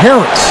rebound.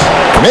 Harris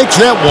makes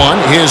that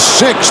one his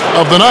 6th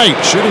of the night.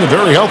 Shooting a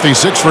very healthy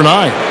 6 for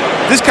 9.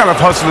 This kind of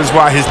hustle is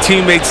why his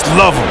teammates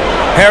love him.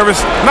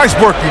 Harris, nice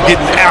work you're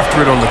getting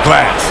after it on the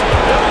glass.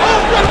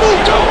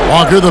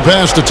 Walker the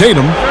pass to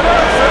Tatum.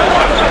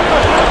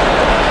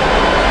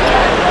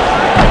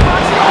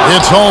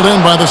 It's hauled in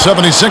by the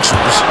 76ers.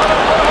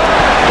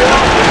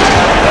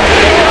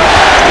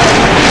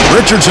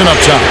 Richardson up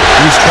top.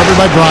 He's covered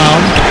by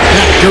Brown.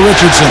 Back to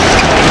Richardson.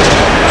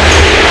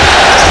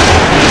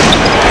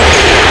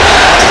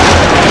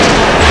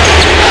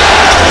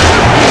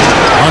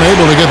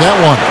 Unable to get that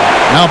one.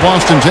 Now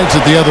Boston takes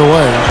it the other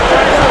way.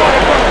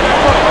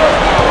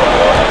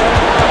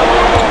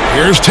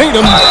 Here's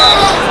Tatum.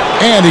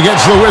 And he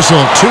gets the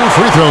whistle. 2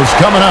 free throws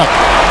coming up.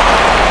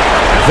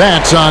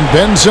 That's on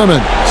Ben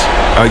Simmons.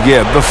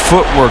 Yeah, the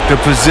footwork, the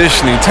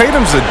positioning.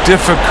 Tatum's a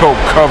difficult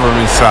cover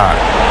inside.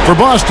 For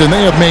Boston,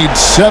 they have made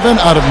 7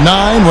 out of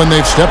 9 when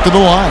they've stepped to the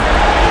line.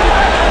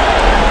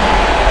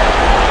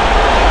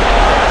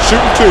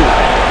 Shooting 2.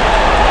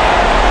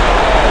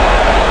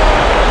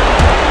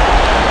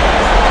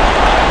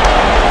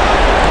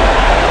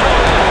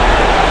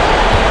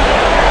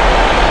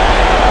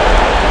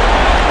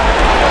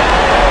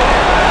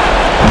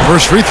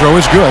 First free throw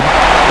is good.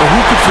 Well,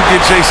 who could forget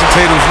Jason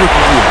Tatum's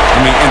rookie year?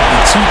 I mean, in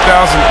the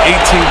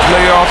 2018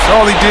 playoffs,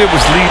 all he did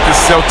was lead the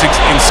Celtics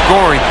in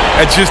scoring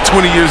at just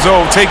 20 years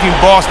old, taking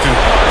Boston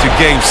to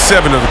Game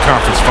 7 of the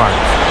conference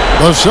finals.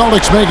 The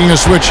Celtics making a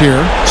switch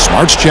here.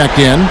 Smart's checked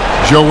in.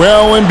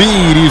 Joel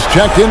Embiid, he's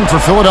checked in for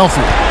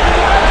Philadelphia.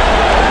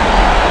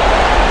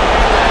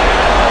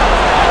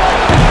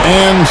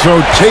 And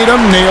so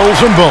Tatum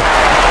nails them both.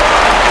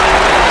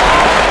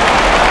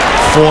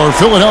 For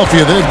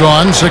Philadelphia, they've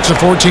gone 6 of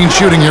 14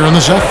 shooting here in the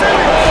second.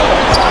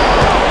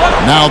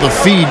 Now the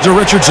feed to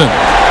Richardson.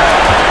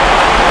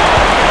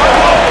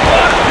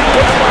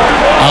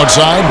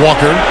 Outside,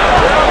 Walker.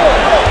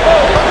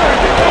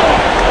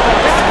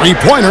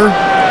 Three-pointer.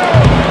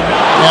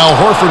 Al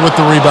Horford with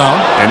the rebound.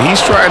 And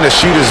he's trying to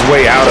shoot his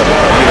way out of it.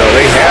 You know,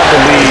 they have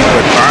the lead,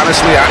 but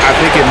honestly, I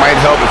think it might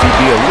help if he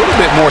be a little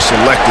bit more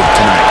selective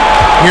tonight.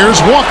 Here's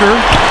Walker.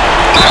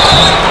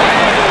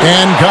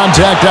 And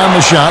contact on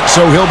the shot,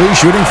 so he'll be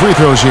shooting free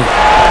throws here.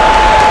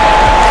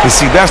 You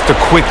see, that's the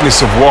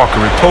quickness of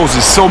Walker. It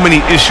poses so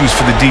many issues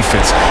for the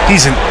defense.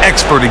 He's an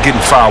expert at getting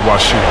fouled while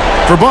shooting.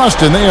 For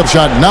Boston, they have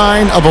shot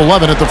 9 of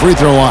 11 at the free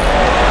throw line.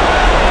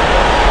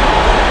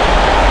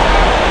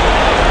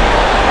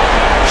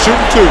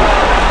 Shooting 2.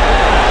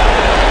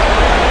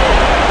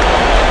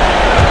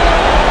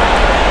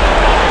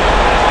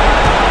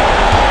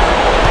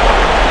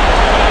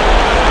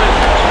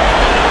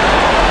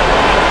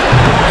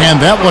 And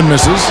that one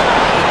misses.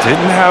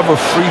 Didn't have a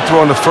free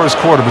throw in the first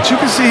quarter, but you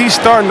can see he's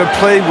starting to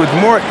play with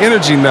more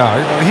energy now.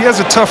 He has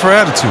a tougher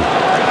attitude.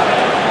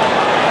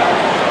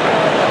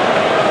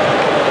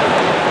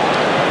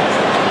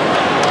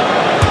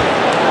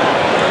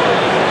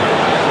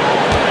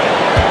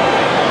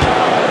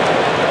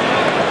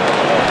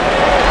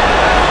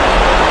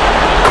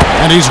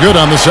 And he's good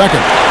on the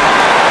second.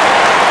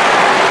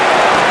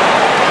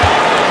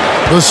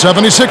 The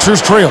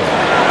 76ers trail.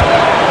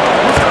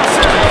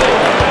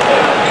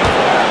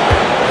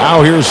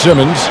 Now here's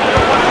Simmons.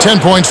 10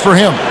 points for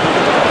him.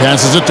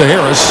 Passes it to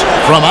Harris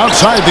from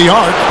outside the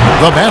arc.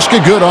 The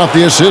basket good off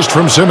the assist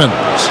from Simmons.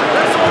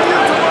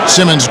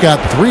 Simmons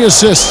got 3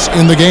 assists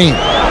in the game.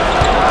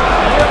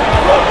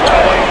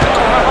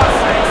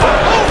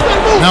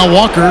 Now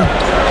Walker,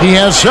 he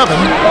has 7.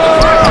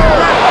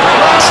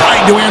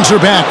 Trying to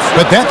answer back,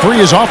 but that 3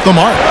 is off the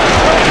mark.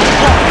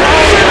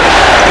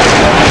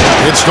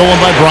 It's stolen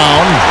by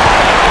Brown.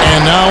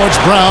 And now it's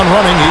Brown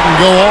running. He can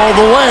go all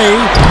the way.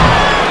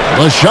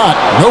 The shot,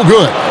 no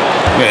good.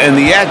 And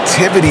the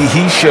activity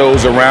he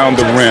shows around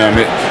the rim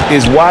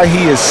is why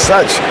he is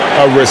such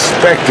a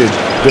respected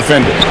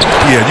defender.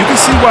 Yeah, you can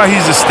see why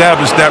he's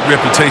established that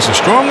reputation.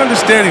 Strong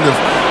understanding of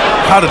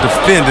how to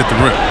defend at the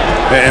rim.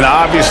 And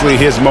obviously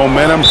his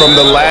momentum from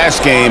the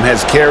last game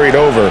has carried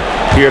over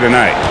here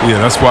tonight. Yeah,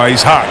 that's why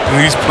he's hot. And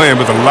he's playing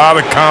with a lot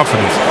of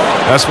confidence.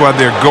 That's why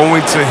they're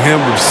going to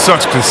him with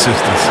such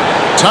consistency.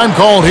 Time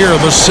called here.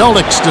 The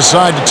Celtics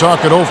decide to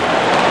talk it over.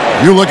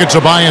 You look at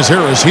Tobias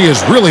Harris. He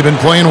has really been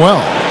playing well.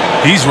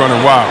 He's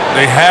running wild.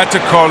 They had to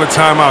call a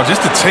timeout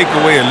just to take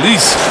away at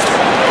least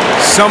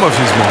some of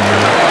his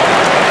momentum.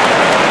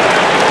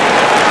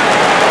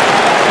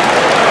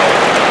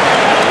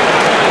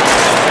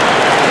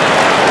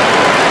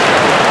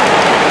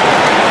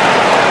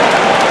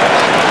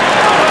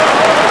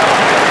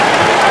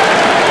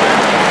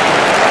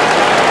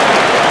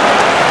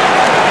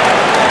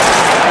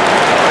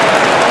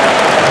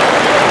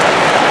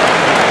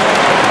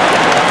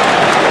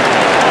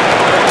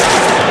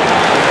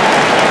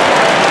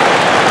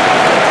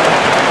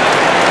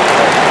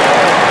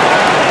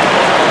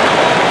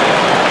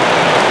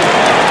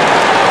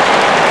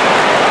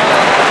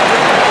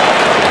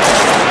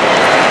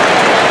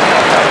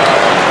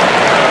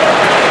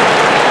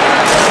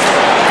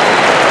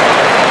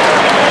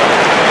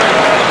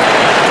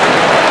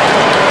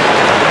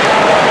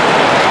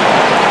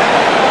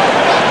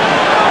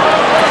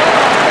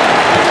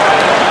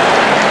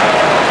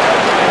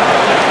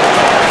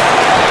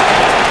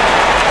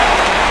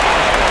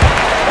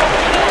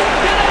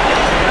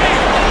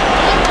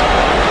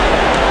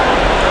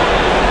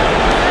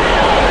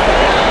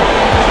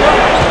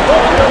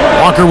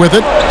 Walker with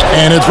it,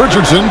 and it's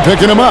Richardson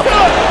picking him up.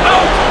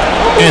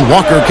 And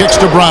Walker kicks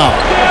to Brown.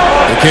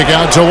 The kick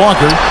out to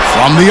Walker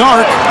from the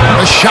arc.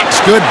 The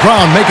shot's good.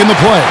 Brown making the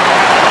play.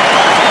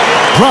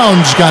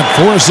 Brown's got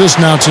 4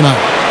 assists now tonight.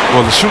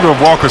 Well, the shooter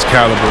of Walker's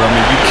caliber, I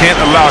mean, you can't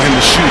allow him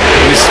to shoot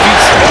when his feet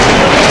set.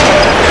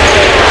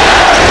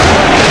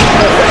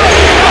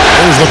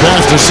 There's the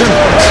pass to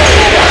Simmons.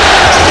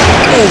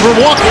 Over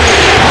Walker.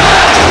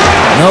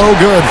 No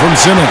good from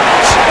Simmons.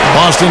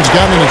 Boston's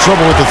gotten into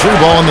trouble with the 3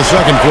 ball in the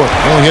second quarter,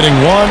 only hitting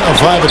 1 of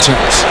 5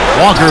 attempts.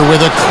 Walker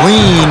with a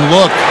clean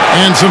look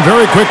and some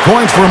very quick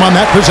points for him on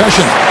that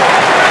possession.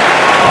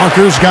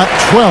 Walker's got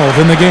 12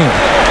 in the game.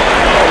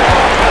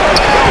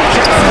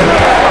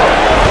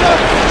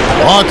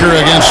 Walker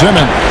against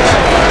Simmons.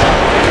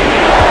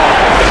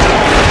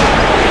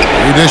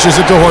 He dishes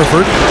it to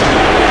Horford.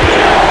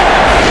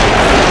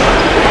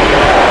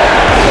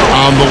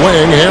 On the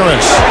wing,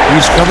 Harris.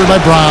 He's covered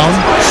by Brown.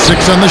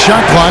 6 on the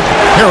shot clock.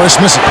 Harris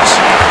misses.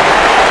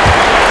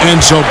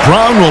 And so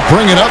Brown will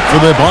bring it up for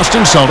the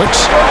Boston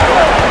Celtics.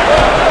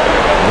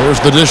 There's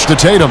the dish to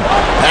Tatum.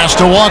 Pass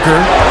to Walker.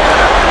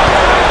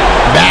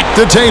 Back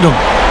to Tatum.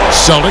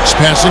 Celtics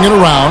passing it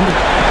around.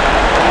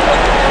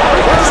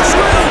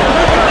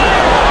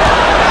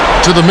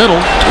 To the middle.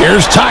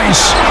 Here's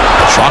Tice.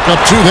 Chalk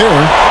up 2 there.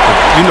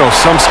 You know,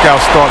 some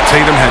scouts thought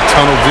Tatum had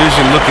tunnel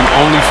vision looking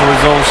only for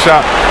his own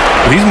shot.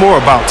 but he's more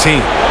about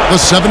team. The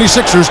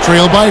 76ers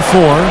trail by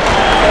 4.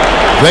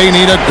 They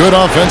need a good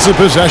offensive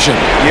possession.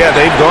 Yeah,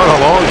 they've gone a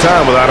long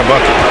time without a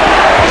bucket.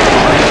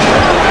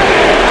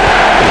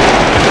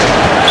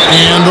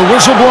 And the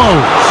whistle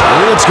blows.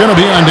 It's going to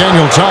be on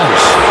Daniel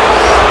Tice.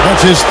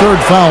 That's his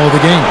 3rd foul of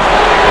the game.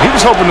 He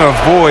was hoping to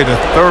avoid a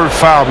 3rd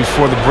foul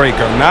before the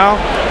breakup. Now,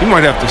 he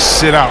might have to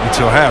sit out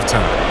until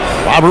halftime.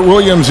 Robert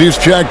Williams is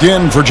checked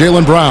in for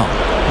Jaylen Brown.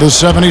 The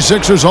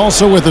 76ers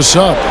also with a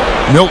sub.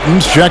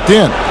 Milton's checked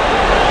in.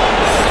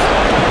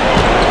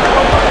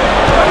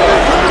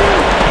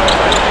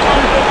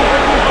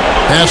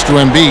 Pass to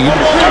Embiid.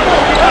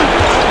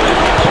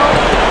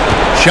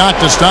 Shot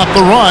to stop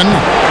the run.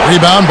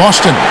 Rebound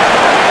Boston.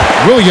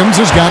 Williams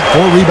has got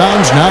 4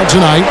 rebounds now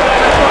tonight.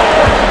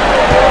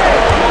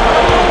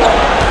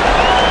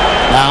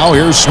 Now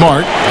here's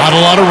Smart. Not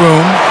a lot of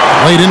room.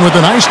 Laid in with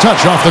a nice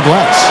touch off the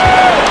glass.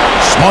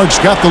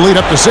 Smart's got the lead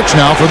up to 6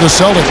 now for the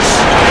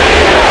Celtics.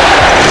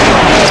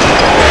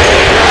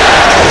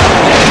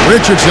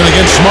 Richardson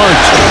against Smart.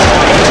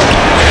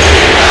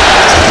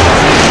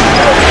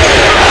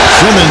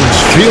 Simmons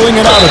feeling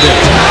it out a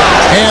bit.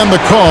 And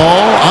the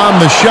call on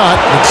the shot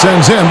that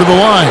sends him to the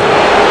line.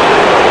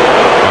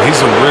 He's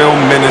a real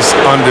menace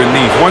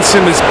underneath. Once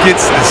Simmons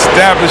gets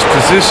established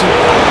position,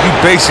 you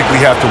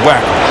basically have to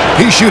whack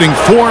him. He's shooting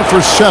 4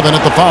 for 7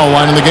 at the foul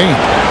line in the game.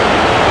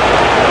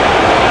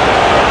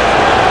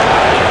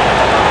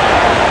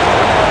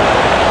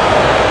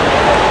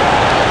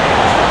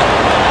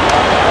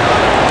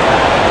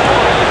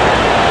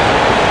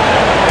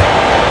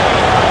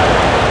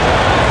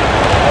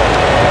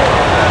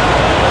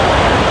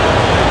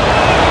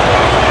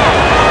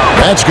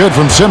 That's good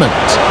from Simmons.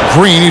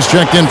 Green, he's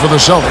checked in for the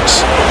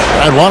Celtics.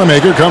 Brad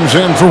Wanamaker comes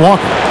in for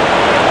Walker.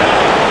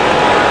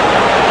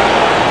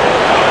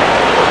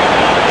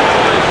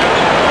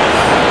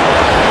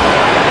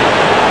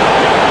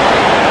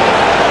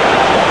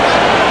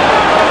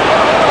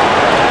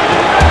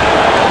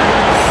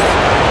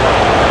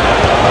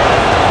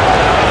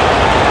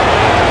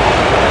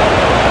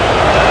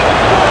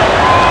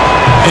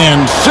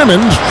 And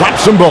Simmons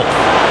drops them both.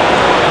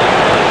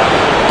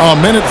 A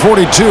minute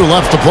 42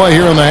 left to play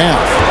here in the half.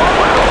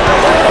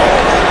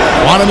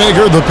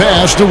 Wanamaker the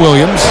pass to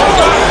Williams.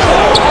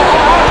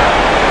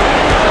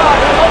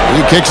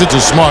 He kicks it to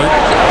Smart.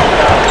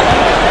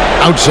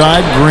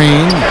 Outside,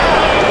 Green.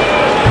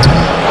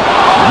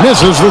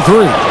 Misses the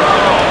 3.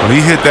 Well,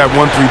 he hit that 1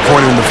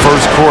 3-pointer in the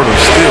first quarter.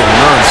 Still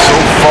none so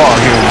far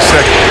here in the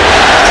second.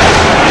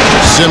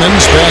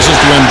 Simmons passes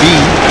to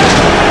Embiid.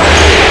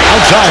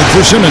 Outside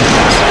for Simmons.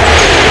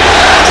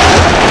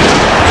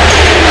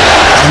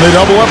 And they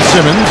double up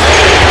Simmons.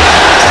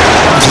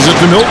 Passes it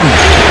to Milton.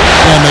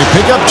 And they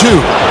pick up 2.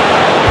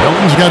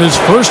 Milton's got his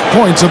first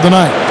points of the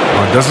night.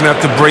 Well, doesn't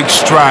have to break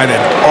stride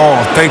at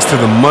all thanks to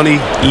the money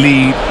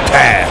lead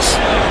pass.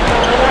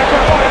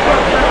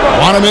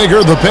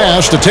 Wanamaker the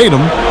pass to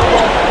Tatum.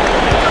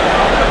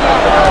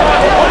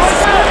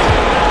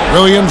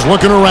 Williams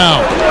looking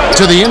around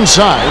to the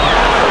inside.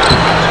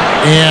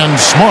 And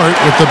Smart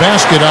with the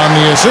basket on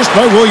the assist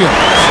by Williams.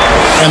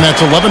 And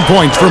that's 11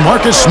 points for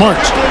Marcus Smart.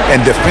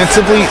 And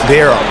defensively, they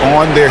are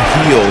on their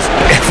heels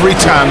every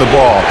time the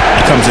ball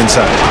comes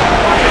inside.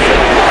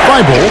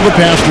 Thibault, the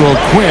pass to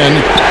O'Quinn.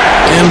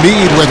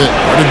 Embiid with it,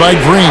 guarded by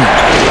Green.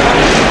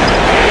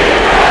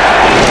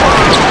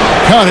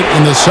 Count it,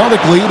 and the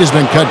Celtic lead has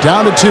been cut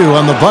down to 2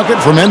 on the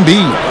bucket from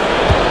Embiid.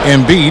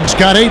 Embiid's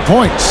got 8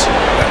 points.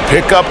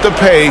 Pick up the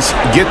pace,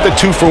 get the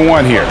 2 for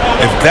 1 here.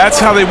 If that's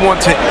how they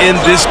want to end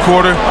this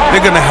quarter,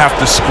 they're going to have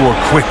to score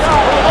quickly.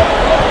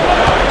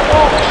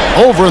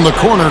 Over in the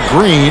corner,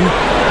 Green.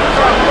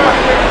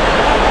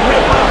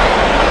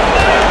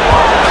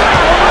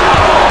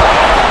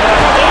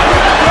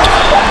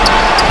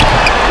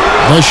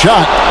 The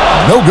shot,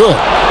 no good.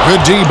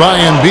 Good D by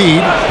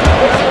Embiid.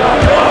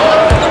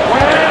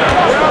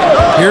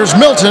 Here's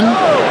Milton.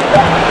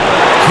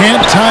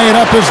 Can't tie it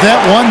up as that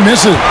one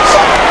misses.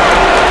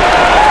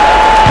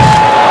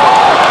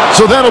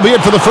 So that'll be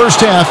it for the first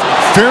half.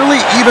 Fairly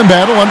even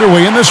battle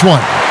underway in this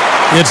one.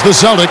 It's the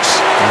Celtics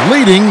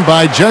leading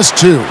by just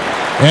 2.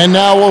 And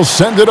now we'll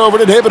send it over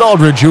to David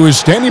Aldridge, who is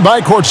standing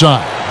by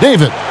courtside.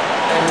 David.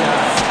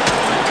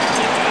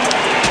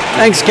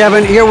 Thanks,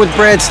 Kevin. Here with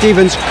Brad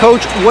Stevens.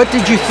 Coach, what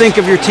did you think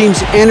of your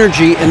team's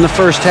energy in the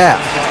first half?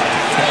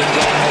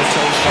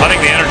 I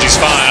think the energy's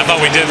fine. I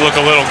thought we did look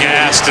a little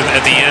gassed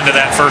at the end of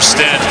that first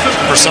stint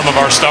for some of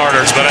our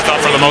starters, but I thought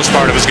for the most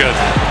part it was good.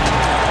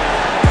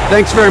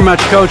 Thanks very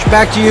much, Coach.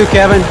 Back to you,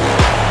 Kevin.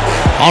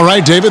 All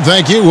right, David,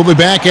 thank you. We'll be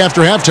back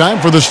after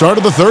halftime for the start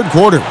of the third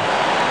quarter.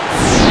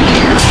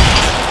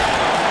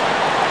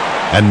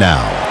 And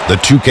now, the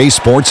 2K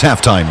Sports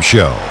Halftime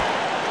Show.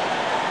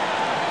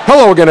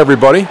 Hello again,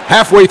 everybody.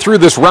 Halfway through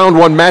this round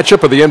 1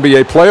 matchup of the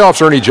NBA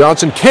playoffs, Ernie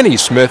Johnson, Kenny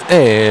Smith,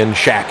 and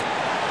Shaq.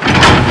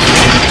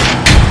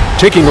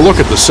 Taking a look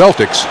at the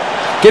Celtics,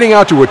 getting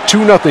out to a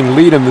 2-0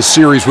 lead in the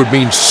series would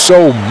mean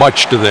so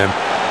much to them.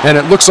 And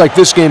it looks like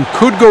this game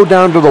could go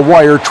down to the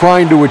wire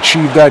trying to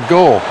achieve that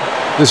goal.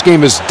 This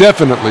game is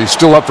definitely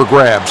still up for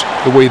grabs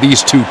the way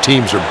these two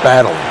teams are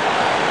battling.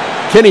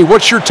 Kenny,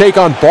 what's your take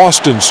on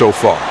Boston so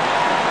far?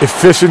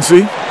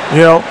 Efficiency.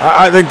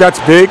 I think that's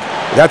big.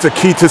 That's a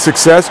key to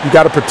success. You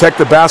got to protect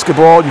the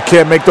basketball. You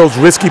can't make those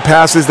risky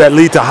passes that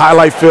lead to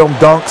highlight film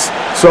dunks.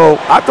 So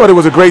I thought it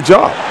was a great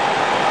job.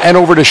 And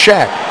over to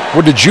Shaq.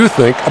 What did you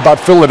think about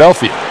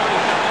Philadelphia?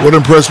 What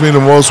impressed me the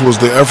most was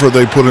the effort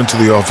they put into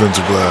the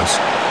offensive glass.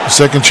 The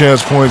second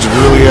chance points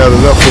really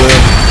added up for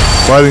them.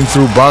 Fighting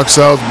through box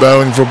outs,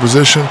 battling for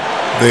position,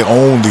 they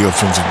owned the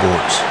offensive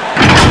boards.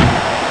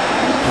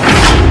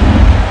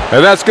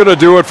 And that's going to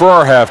do it for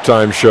our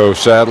halftime show,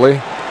 sadly.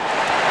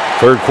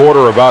 Third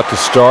quarter about to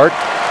start.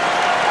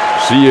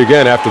 See you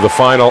again after the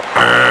final.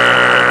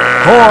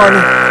 Horn.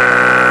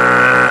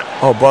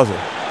 Oh, buzzer.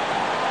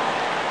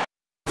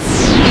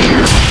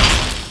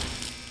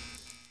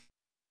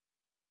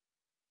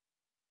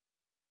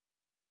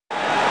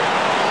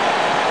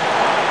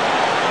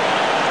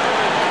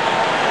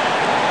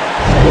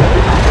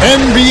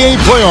 NBA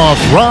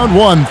playoffs, round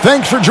one.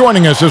 Thanks for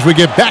joining us as we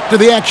get back to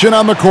the action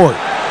on the court.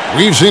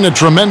 We've seen a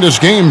tremendous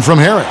game from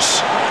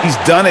Harris. He's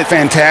done a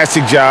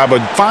fantastic job of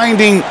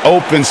finding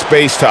open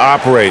space to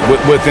operate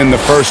within the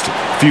first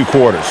few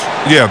quarters.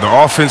 Yeah, the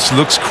offense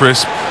looks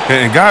crisp,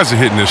 and guys are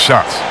hitting their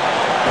shots.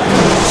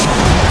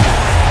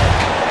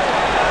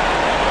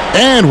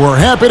 And we're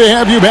happy to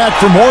have you back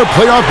for more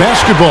playoff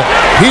basketball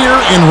here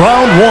in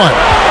round one.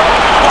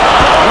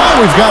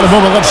 Now we've got a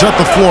moment. Let's set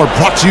the floor.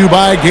 Brought to you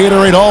by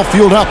Gatorade, all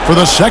fueled up for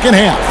the second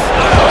half.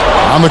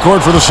 On the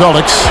court for the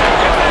Celtics,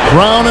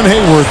 Brown and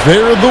Hayward,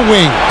 they're the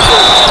wing.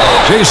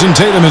 Jason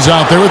Tatum is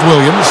out there with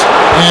Williams,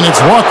 and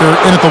it's Walker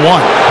in at the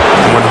one.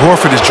 When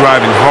Horford is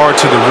driving hard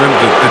to the rim,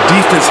 the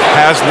defense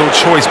has no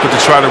choice but to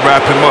try to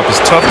wrap him up. It's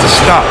tough to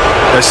stop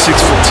that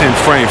 6'10"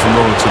 frame from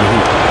rolling to the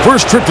hoop.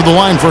 First trip to the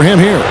line for him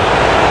here.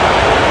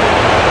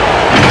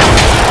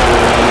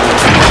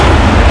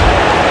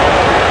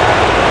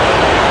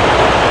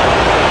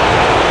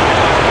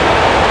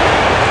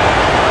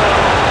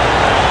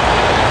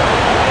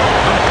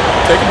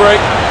 Take a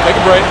break. Take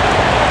a break.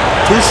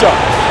 2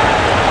 shots.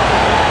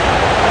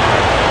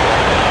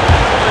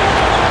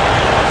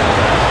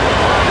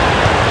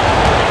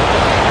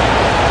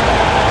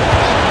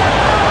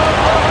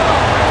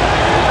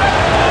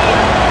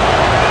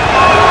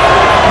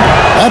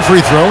 That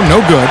free throw,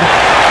 no good.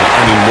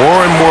 I mean,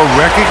 more and more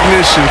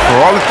recognition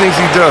for all the things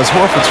he does.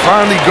 Horford's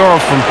finally gone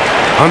from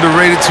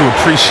underrated to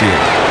appreciated.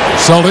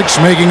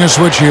 Celtics making a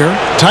switch here.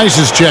 Tice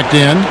is checked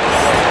in.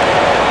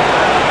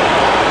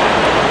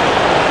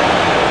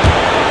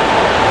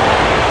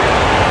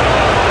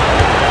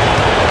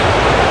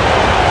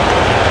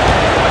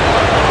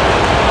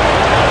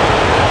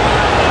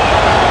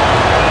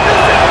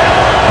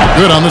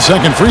 Good on the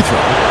second free throw.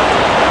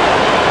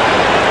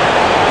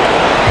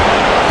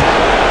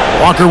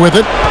 Walker with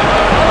it.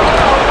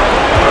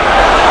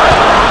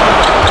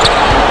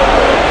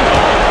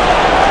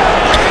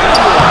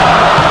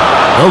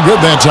 No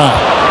good that time.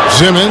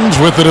 Simmons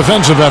with the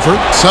defensive effort.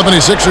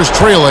 76ers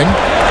trailing.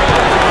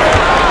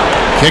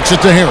 Kicks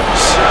it to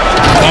Harris.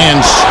 And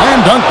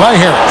slam dunk by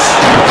Harris.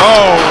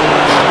 Oh,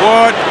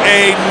 what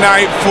a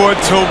night for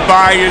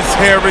Tobias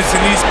Harris,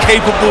 and he's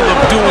capable of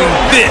doing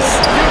this.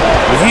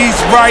 When he's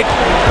right,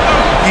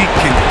 he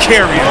can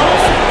carry it.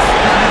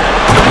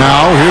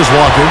 Now, here's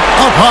Walker.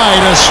 Up high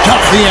to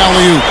stuff the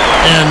alley-oop.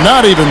 And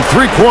not even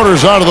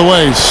 3/4 out of the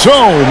way.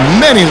 So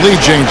many lead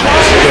changes.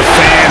 The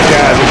fan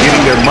guys are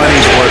getting their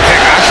money's worth.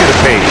 Heck, I should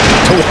have paid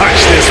to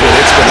watch this one.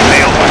 It's going to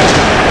nail me.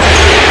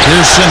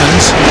 Here's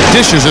Simmons.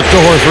 Dishes it to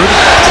Horford.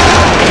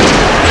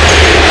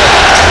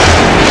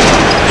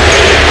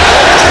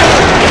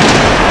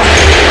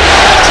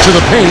 To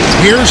the paint.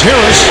 Here's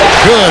Harris.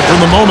 Good from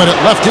the moment it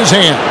left his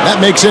hand. That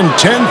makes him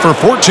 10 for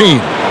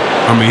 14.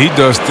 I mean, he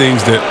does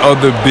things that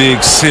other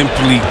bigs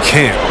simply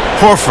can't.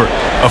 Horford,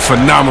 a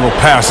phenomenal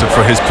passer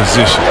for his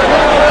position.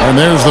 And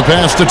there's the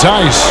pass to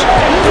Tice.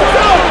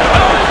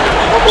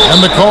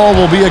 And the call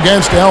will be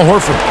against Al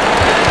Horford.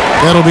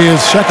 That'll be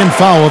his second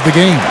foul of the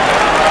game.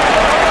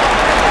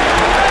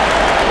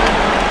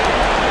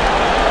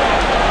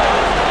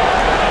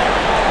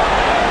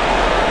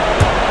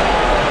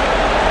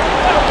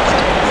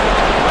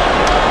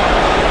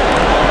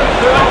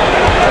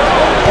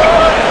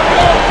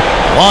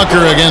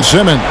 Walker against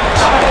Simmons.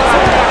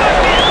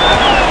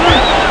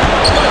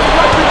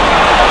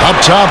 Up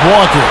top,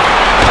 Walker.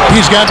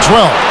 He's got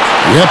 12.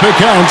 Yep, it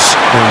counts.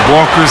 And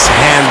Walker's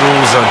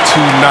handles are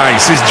too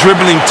nice. His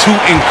dribbling too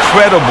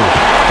incredible.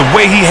 The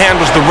way he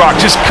handles the rock,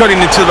 just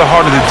cutting into the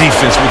heart of the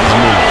defense with his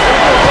move.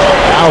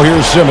 Now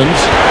here's Simmons.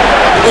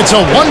 It's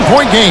a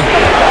one-point game.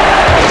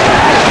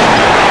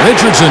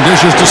 Richardson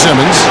dishes to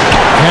Simmons.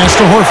 Pass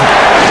to Horford.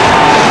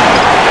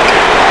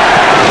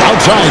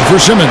 Outside for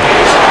Simmons.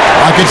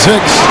 Lock at 6.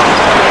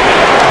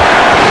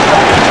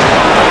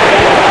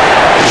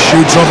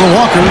 Shoots over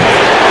Walker.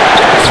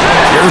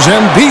 Here's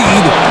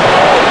Embiid.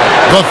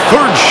 The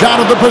third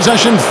shot of the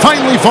possession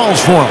finally falls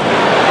for him.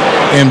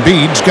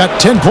 Embiid's got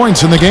 10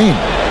 points in the game.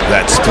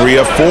 That's 3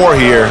 of 4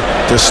 here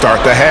to start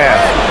the half.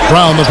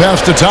 Brown the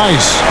pass to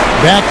Tice.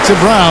 Back to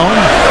Brown.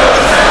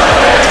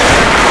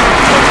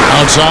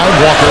 Outside,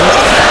 Walker.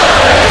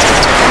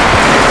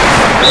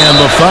 And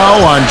the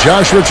foul on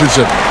Josh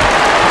Richardson.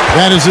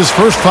 That is his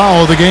first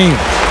foul of the game.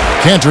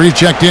 Cantor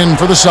checked in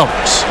for the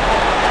Celtics.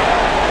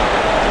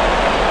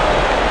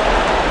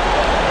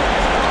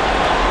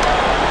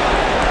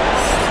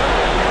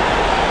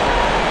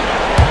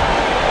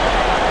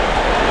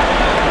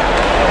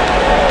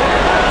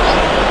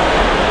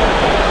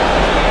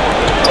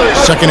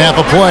 Second half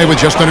of play with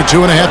just under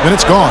 2.5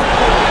 minutes gone.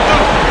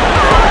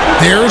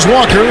 There's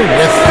Walker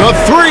with the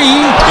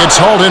three. It's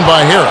hauled in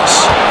by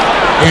Harris.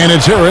 And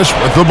it's Harris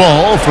with the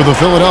ball for the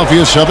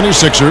Philadelphia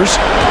 76ers.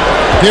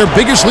 Their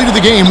biggest lead of the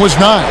game was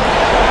 9.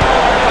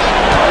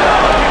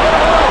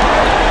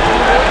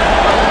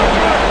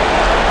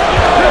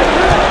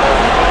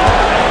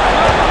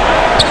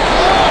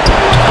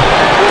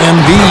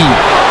 Embiid.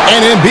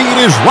 And Embiid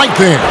is right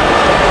there.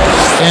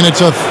 And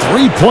it's a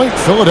 3-point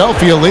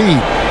Philadelphia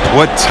lead.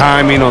 What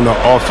timing on the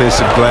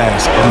offensive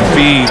glass.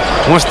 Embiid,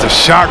 once the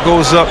shot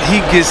goes up, he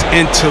gets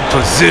into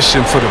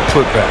position for the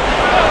putback.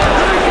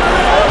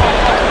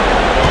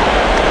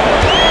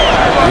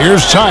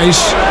 Here's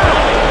Tice.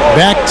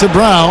 Back to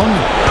Brown.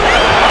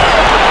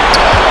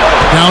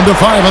 Down to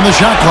 5 on the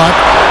shot clock.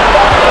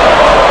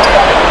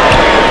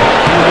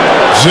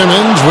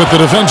 Simmons with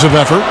the defensive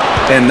effort.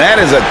 And that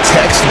is a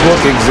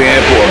textbook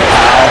example of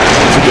how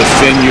to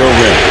defend your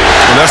rim.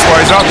 And that's why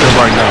he's out there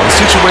right now. In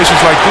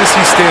situations like this,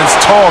 he stands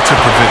tall to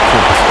prevent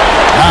points.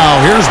 Now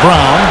here's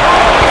Brown.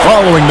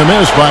 Following the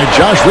miss by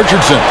Josh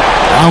Richardson.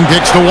 Brown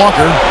kicks to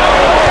Walker.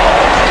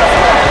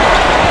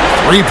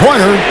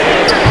 Three-pointer.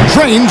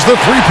 Drains the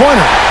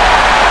three-pointer.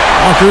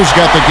 Walker's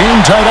got the game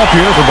tied up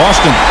here for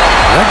Boston.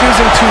 That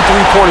gives him 2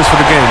 3-pointers for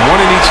the game, 1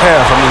 in each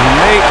half. I mean, he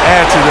may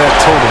add to that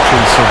total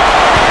pretty soon.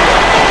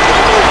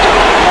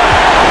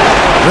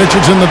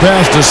 Richardson the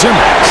pass to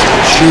Simmons.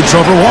 Shoots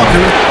over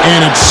Walker.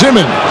 And it's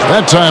Simmons.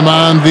 That time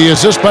on the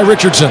assist by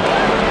Richardson.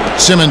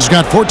 Simmons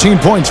got 14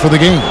 points for the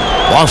game.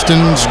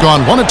 Boston's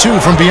gone 1 of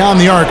 2 from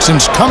beyond the arc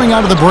since coming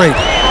out of the break.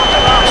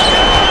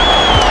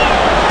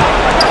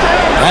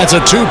 That's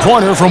a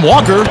 2-pointer from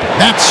Walker.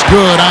 That's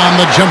good on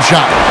the jump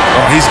shot.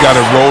 Oh, he's got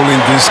it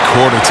rolling this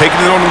quarter, taking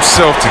it on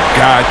himself to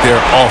guide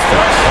their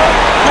offense.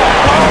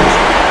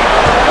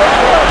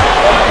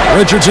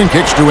 Richardson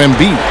kicks to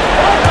Embiid.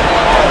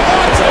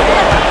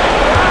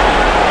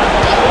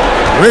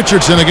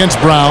 Richardson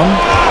against Brown.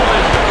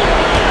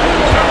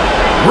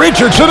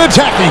 Richardson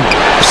attacking.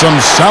 Some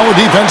solid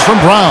defense from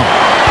Brown.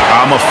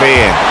 I'm a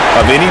fan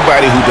of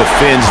anybody who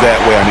defends that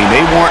way. I mean,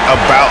 they weren't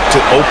about to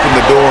open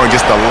the door and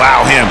just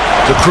allow him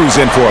to cruise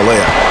in for a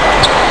layup.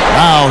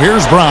 Now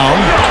here's Brown.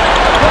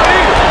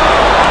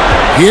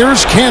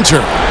 Here's Cantor.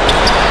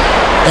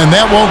 And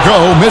that won't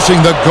go, missing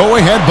the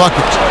go-ahead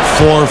bucket.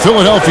 For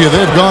Philadelphia,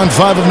 they've gone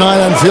 5 of 9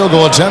 on field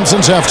goal attempts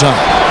since halftime.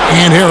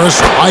 And Harris,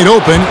 wide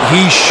open,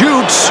 he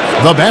shoots.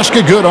 The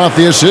basket good off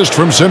the assist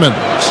from Simmons.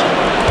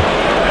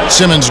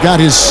 Simmons got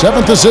his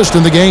 7th assist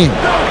in the game.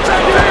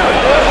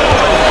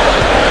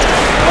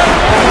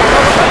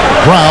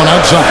 Brown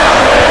outside.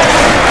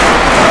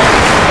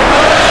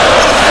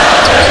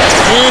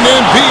 And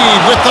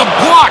Embiid with the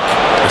block.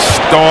 A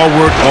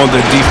stalwart on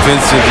the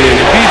defensive end.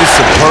 Embiid is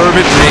superb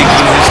at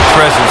making his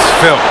presence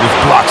felt with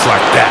blocks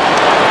like that.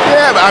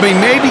 Yeah, I mean,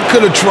 maybe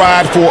could have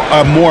tried for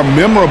a more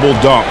memorable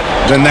dunk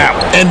than that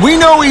one. And we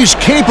know he's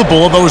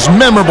capable of those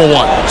memorable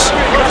ones.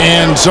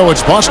 And so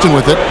it's Boston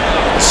with it.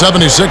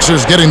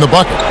 76ers getting the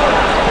bucket.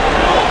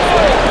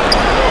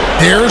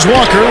 Here's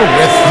Walker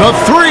with the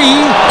three.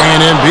 And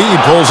Embiid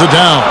pulls it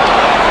down.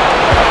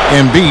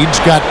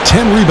 Embiid's got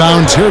 10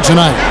 rebounds here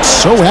tonight.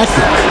 So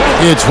active.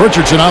 It's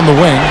Richardson on the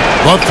wing.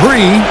 The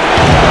three.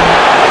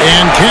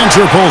 And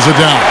Cantor pulls it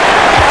down.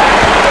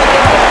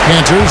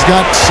 Cantor's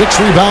got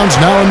 6 rebounds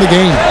now in the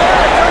game.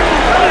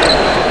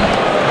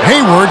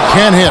 Hayward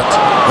can't hit.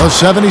 The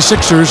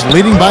 76ers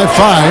leading by 5.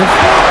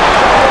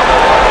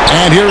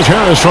 And here's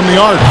Harris from the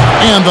arc.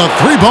 And the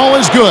 3 ball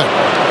is good.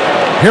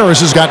 Harris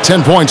has got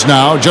 10 points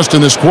now just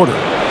in this quarter.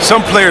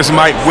 Some players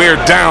might wear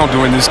down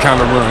during this kind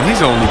of run.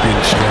 He's only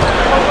been strong.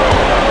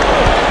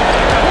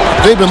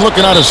 They've been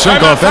looking out of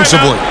sync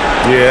offensively.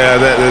 Yeah,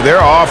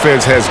 their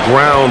offense has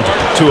ground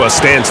to a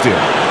standstill.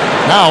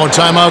 Now a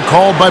timeout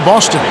called by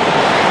Boston.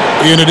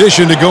 In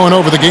addition to going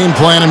over the game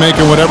plan and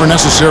making whatever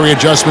necessary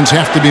adjustments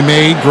have to be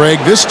made, Greg,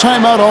 this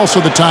timeout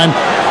also the time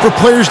for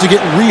players to get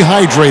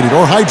rehydrated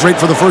or hydrate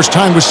for the first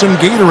time with some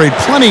Gatorade.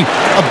 Plenty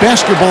of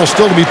basketball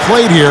still to be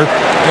played here,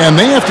 and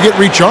they have to get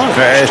recharged.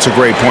 That's a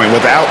great point.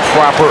 Without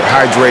proper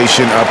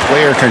hydration, a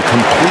player can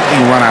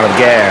completely run out of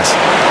gas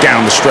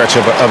down the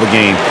stretch of a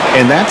game.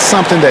 And that's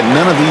something that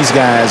none of these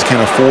guys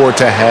can afford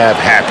to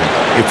have happen.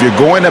 If you're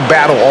going to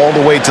battle all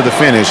the way to the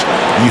finish,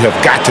 you have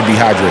got to be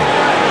hydrated.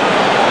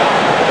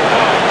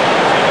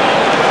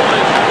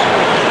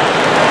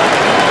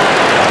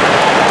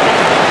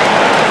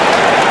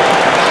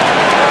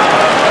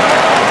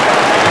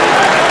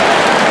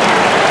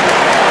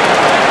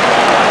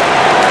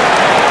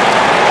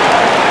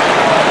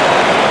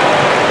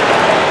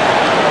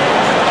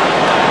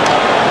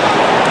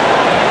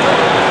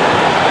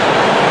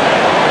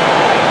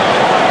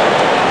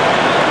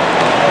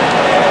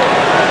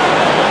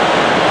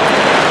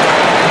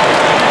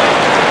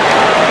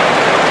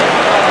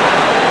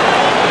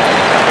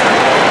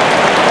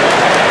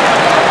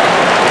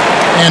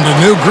 And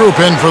a new group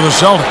in for the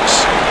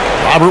Celtics.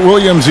 Robert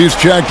Williams, he's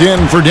checked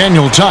in for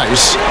Daniel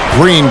Tice.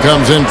 Green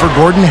comes in for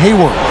Gordon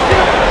Hayward.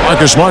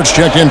 Marcus Smart's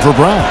checked in for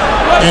Brown.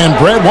 And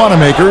Brad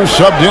Wanamaker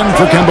subbed in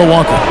for Kemba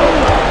Walker.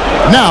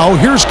 Now,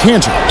 here's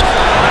Cantor.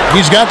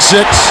 He's got 6,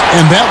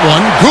 and that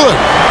one, good.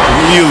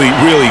 Really,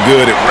 really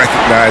good at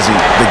recognizing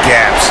the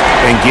gaps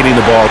and getting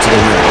the ball to the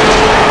rim.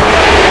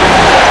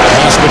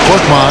 Pass to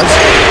Korkmaz.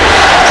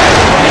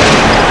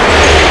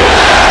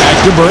 Back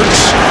to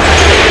Burks.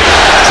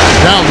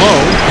 Down low.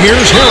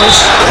 Here's Harris.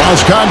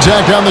 Lost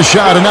contact on the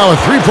shot, and now a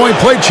three-point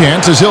play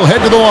chance as he'll head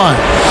to the line.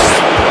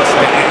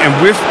 And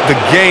with the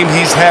game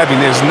he's having,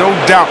 there's no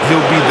doubt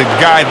he'll be the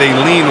guy they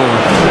lean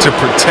on to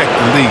protect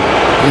the lead.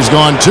 He's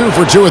gone 2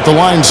 for 2 at the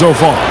line so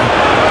far.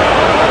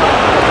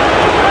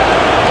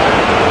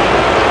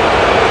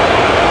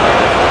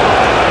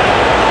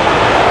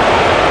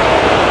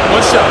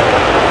 One shot.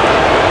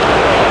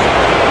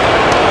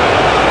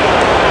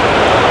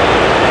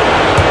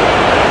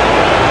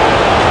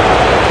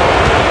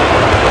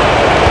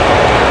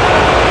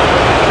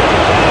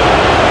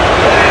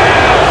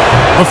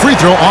 A free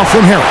throw off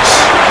from Harris.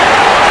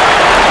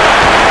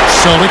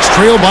 Celtics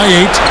trail by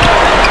 8.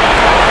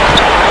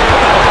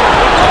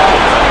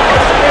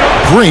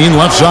 Green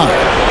left side.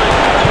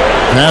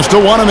 Pass to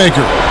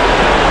Wanamaker.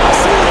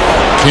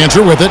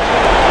 Cantor with it.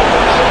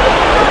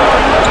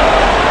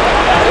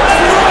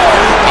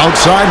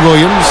 Outside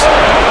Williams.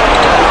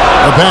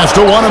 A pass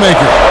to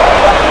Wanamaker.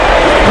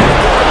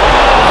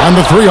 And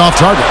the 3 off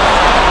target.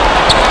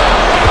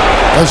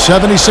 The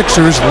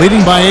 76ers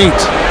leading by 8.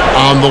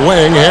 On the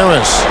wing,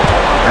 Harris.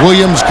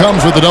 Williams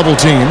comes with the double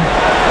team.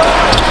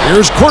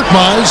 Here's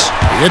Korkmaz.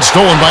 It's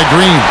stolen by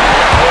Green.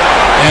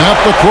 And up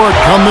the court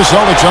come the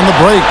Celtics on the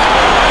break.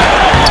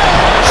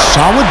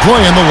 Solid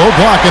play in the low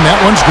block, and that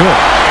one's good.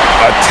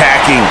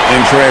 Attacking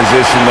in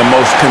transition, the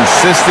most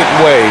consistent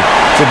way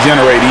to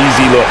generate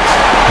easy looks.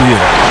 Yeah,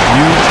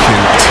 you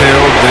can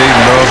tell they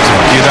love to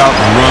get out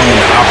and run when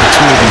the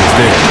opportunity is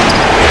there.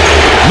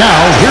 Now,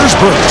 here's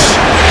Burks.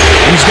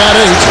 He's got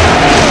 8.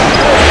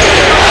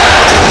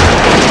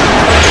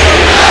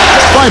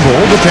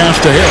 Thibault, the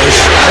pass to Harris.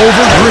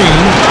 Over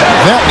Green.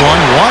 That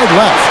one wide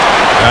left.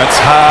 That's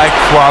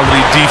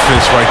high-quality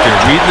defense right there.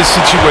 Reading the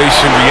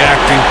situation,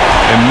 reacting,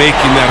 and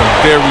making that a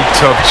very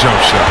tough jump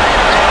shot.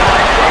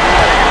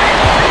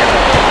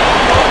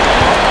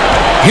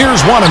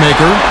 Here's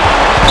Wanamaker.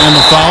 And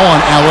the foul on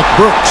Alec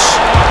Burks.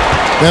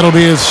 That'll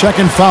be his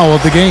 2nd foul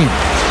of the game.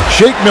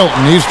 Shake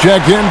Milton, he's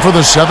checked in for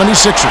the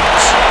 76ers.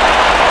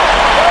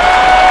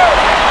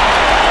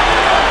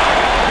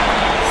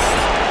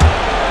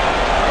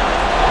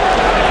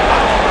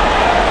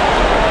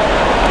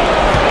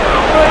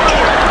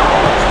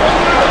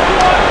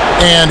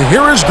 And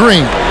here is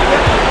Green.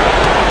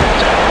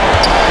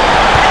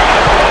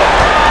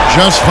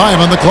 Just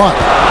 5 on the clock.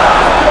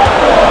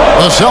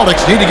 The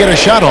Celtics need to get a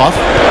shot off.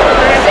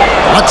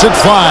 Lets it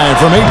fly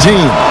from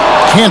 18.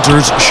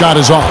 Cantor's shot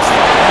is off.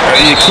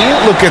 You can't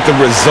look at the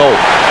result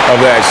of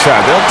that shot.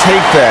 They'll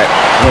take that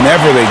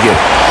whenever they get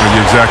it.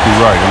 You're exactly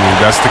right. I mean,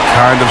 that's the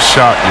kind of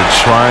shot you're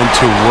trying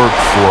to work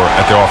for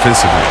at the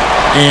offensive end.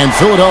 And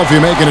Philadelphia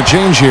making a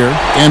change here.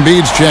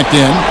 Embiid's checked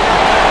in.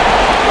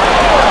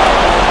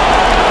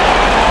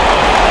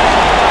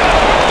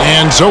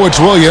 And so it's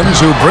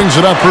Williams who brings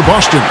it up for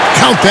Boston.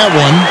 Count that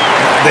one.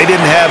 They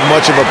didn't have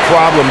much of a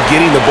problem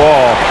getting the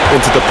ball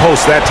into the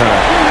post that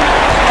time.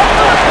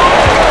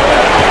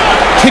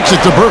 Kicks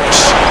it to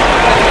Burks.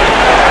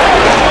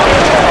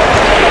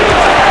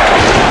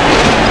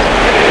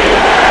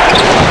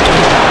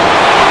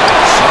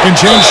 Second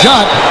chance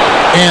shot.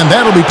 And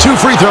that'll be 2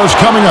 free throws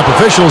coming up.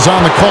 Officials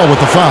on the call with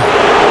the foul.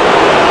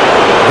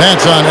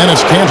 That's on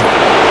Enes Kanter.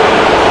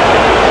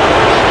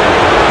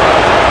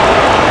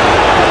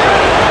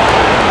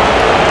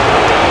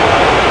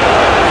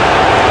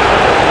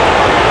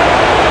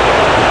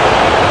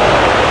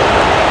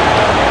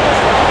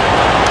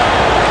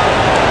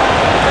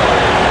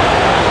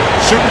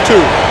 Shooting 2.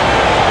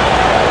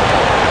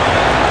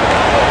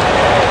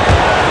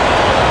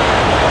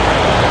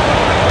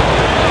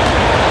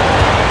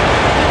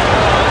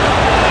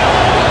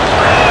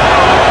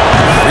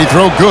 Free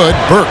throw good.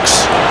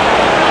 Burks.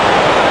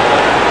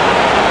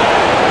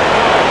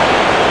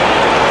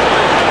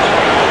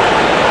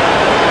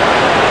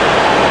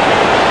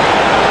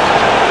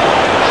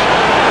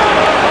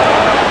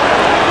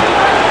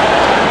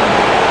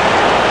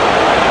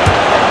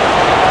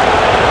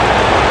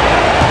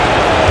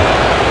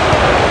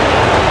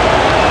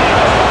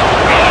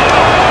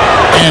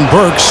 And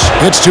Burks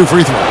hits 2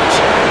 free throws.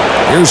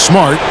 Here's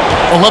Smart,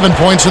 11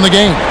 points in the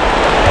game.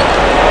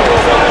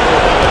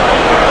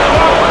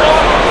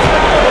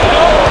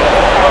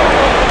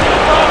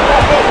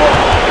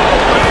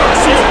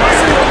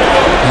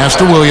 Pass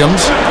to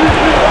Williams.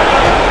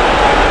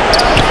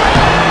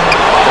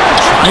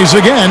 Tries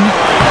again.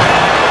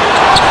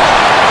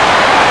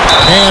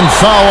 And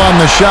foul on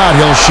the shot.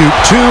 He'll shoot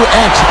 2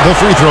 at the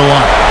free throw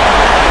line.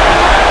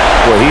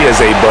 Well, he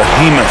is a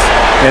behemoth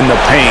in the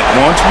paint.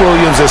 Once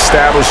Williams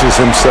establishes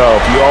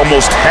himself, you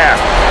almost have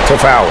to to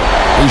foul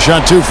him. He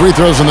shot 2 free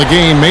throws in the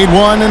game, made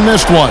 1 and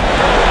missed 1.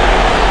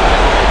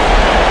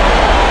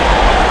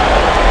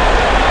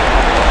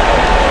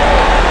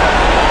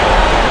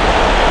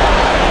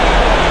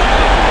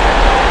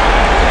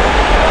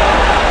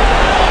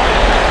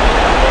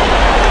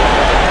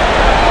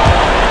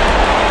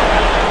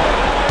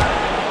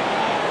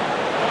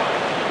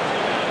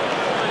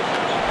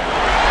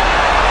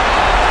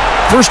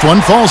 First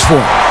one falls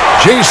for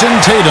Jason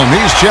Tatum.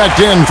 He's checked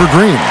in for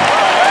Green.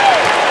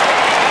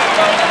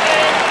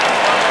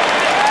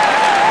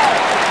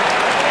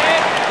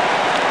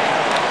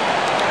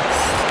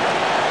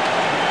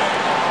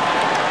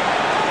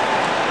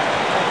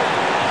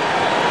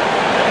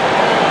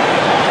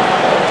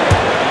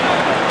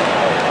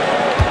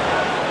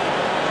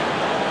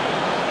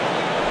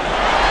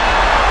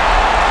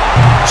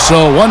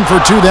 So 1 for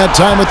 2 that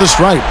time at the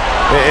stripe.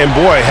 And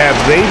boy, have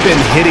they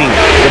been hitting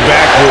the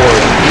backboard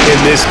in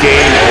this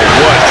game or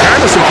what?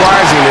 Kind of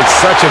surprising it's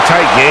such a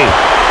tight game.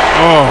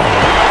 Oh,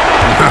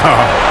 no.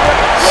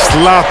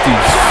 Sloppy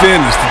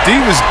finish. The D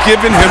was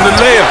giving him the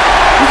layup.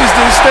 He just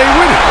didn't stay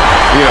with it.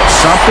 You know,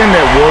 something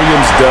that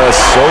Williams does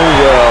so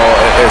well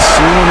as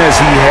soon as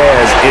he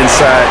has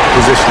inside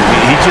position,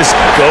 he just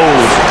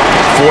goes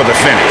for the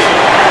finish.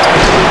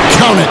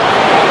 Count it.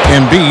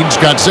 Embiid's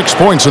got 6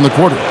 points in the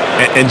quarter.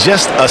 And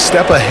just a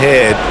step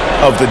ahead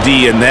of the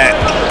D in that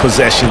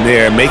possession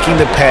there, making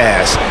the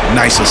pass.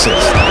 Nice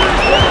assist.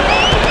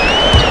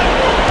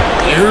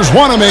 Here's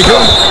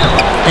Wanamaker.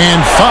 And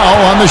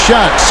foul on the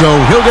shot, so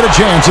he'll get a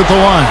chance at the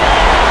line.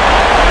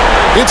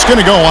 It's going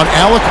to go on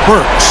Alec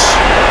Burks.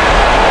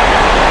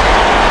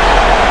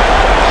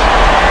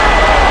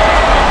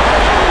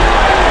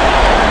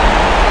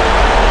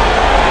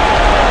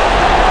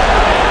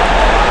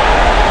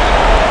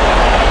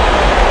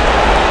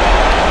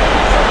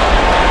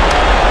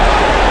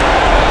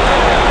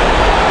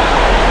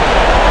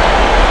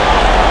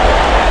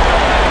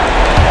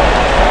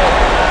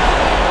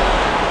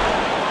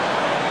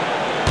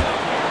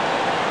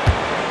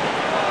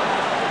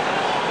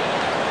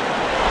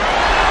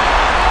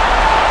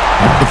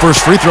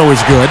 First free throw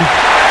is good.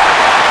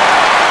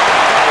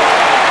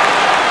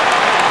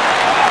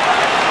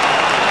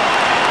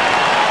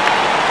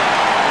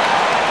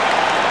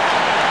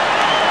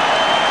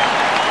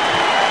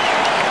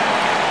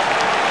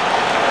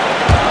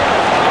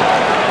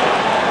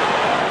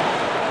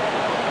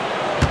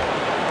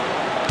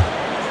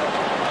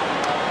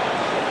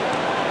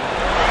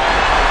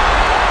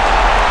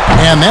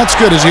 And that's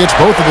good as he hits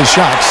both of his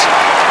shots.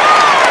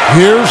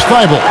 Here's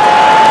Thibault.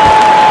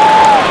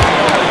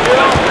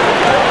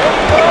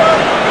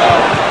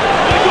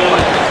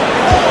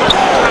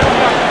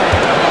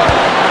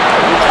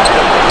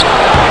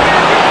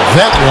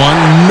 That one,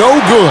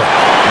 no good.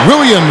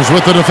 Williams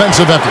with the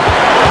defensive effort.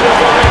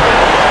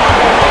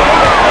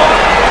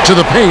 To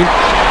the paint.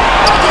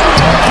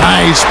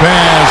 Nice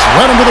pass.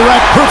 Right into the rack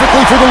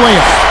perfectly for the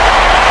layup.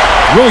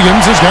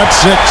 Williams has got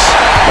 6.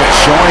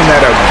 Showing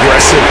that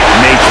aggressive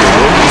nature.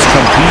 Williams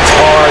competes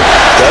hard,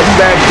 doesn't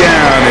back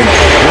down, and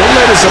won't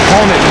let his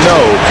opponent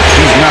know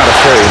he's not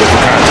afraid of the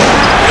contact.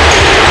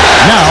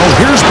 Now,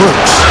 here's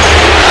Brooks.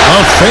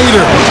 A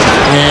fader.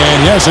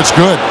 And yes, it's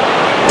good.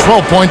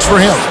 12 points for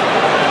him.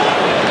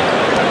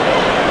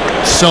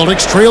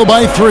 Celtics trail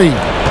by 3.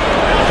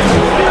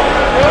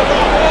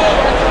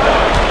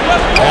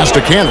 Pass to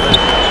Cannon.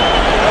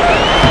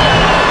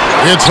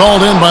 It's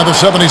hauled in by the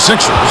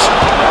 76ers.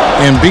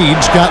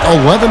 Embiid's got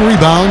 11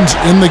 rebounds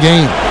in the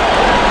game.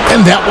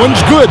 And that one's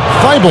good.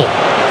 Thibault.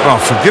 Oh,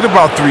 forget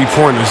about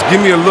three-pointers. Give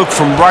me a look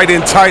from right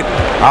in tight.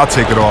 I'll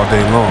take it all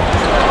day long.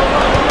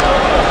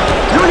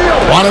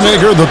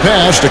 Wanamaker the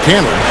pass to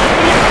Cannon.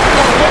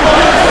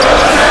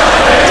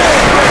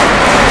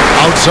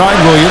 Outside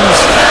Williams.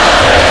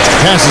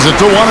 Passes it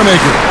to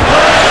Wanamaker.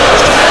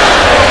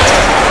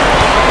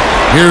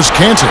 Here's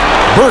Cantor.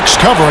 Burks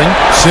covering.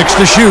 6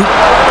 to shoot.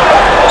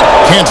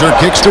 Cantor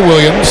kicks to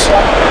Williams.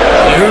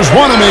 Here's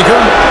Wanamaker.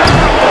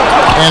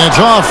 And it's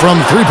off from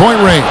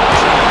three-point range.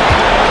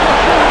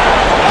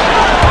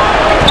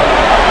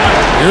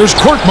 Here's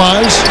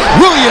Korkmaz.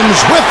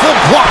 Williams with the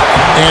block.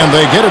 And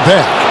they get it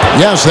back.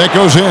 Yes, that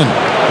goes in.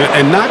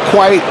 And not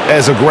quite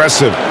as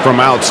aggressive from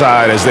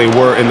outside as they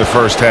were in the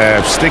first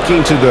half.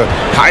 Sticking to the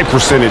high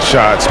percentage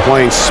shots,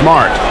 playing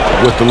smart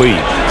with the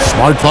lead.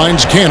 Smart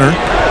finds Cantor.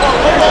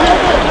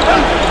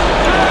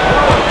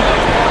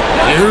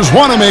 Here's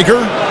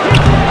Wanamaker.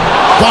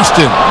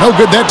 Boston, no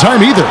good that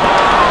time either.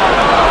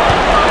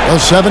 The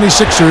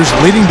 76ers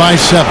leading by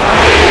 7.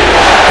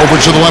 Over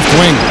to the left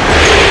wing.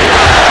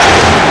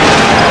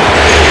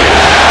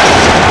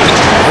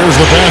 Here's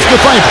the pass to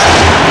Thibault.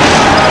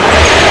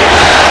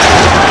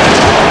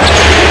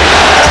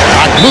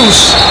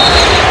 Loose.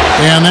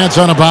 And that's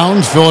out of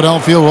bounds.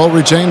 Philadelphia will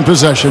retain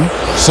possession.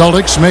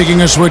 Celtics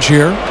making a switch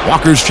here.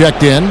 Walker's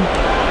checked in.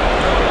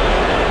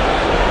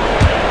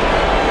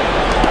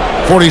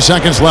 40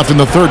 seconds left in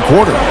the third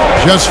quarter.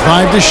 Just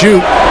 5 to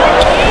shoot.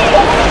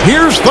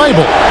 Here's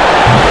Thibault.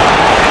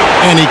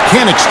 And he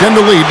can't extend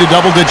the lead to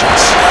double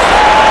digits.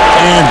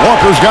 And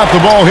Walker's got the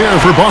ball here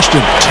for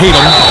Boston.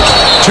 Tatum.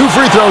 2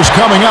 free throws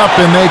coming up,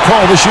 and they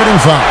call the shooting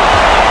foul.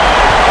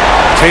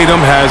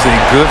 Tatum has a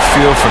good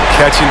feel for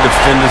catching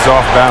defenders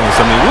off balance.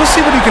 I mean, we'll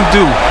see what he can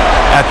do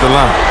at the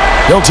line.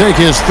 He'll take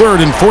his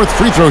 3rd and 4th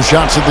free throw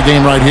shots at the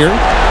game right here.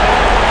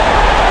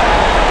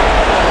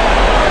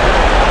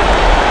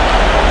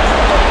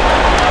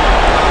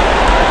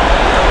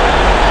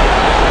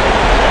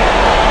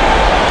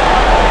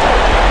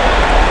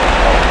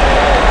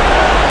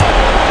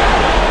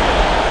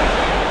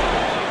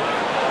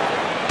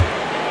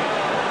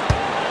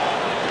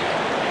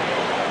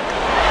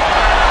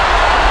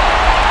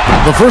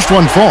 The first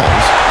one falls.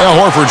 Al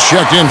Horford's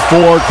checked in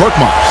for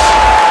Korkmaz.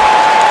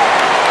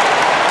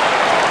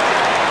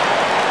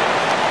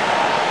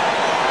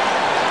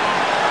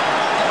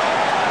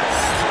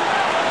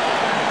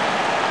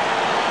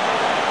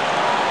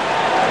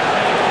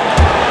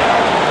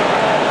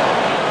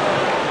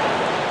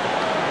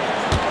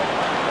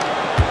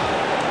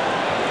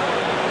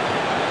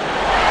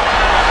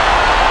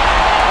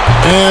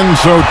 And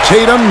so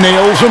Tatum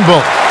nails them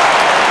both.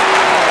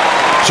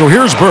 So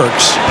here's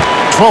Burks.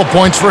 12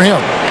 points for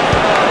him.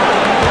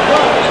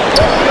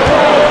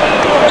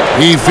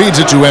 He feeds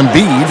it to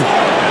Embiid.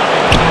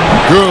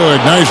 Good,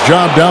 nice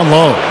job down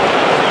low.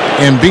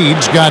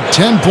 Embiid's got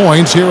 10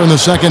 points here in the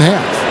second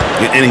half.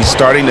 And he's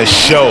starting to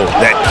show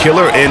that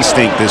killer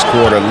instinct this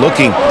quarter,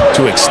 looking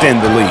to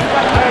extend the lead.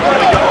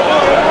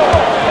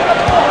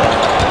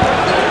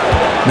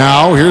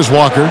 Now, here's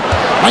Walker.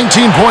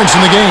 19 points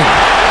in the game.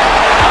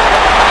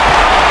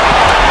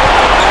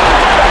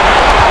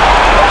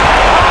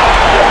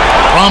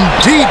 From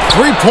deep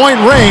three-point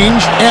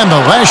range, and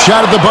the last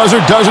shot at the buzzer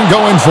doesn't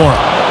go in for him.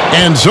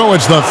 And so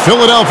it's the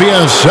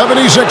Philadelphia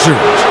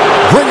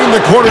 76ers bringing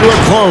the quarter to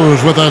a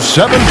close with a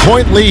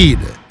 7-point lead.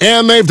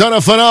 And they've done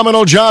a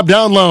phenomenal job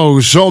down low,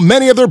 so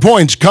many of their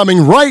points coming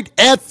right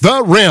at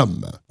the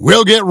rim.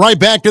 We'll get right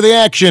back to the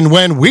action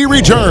when we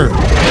return.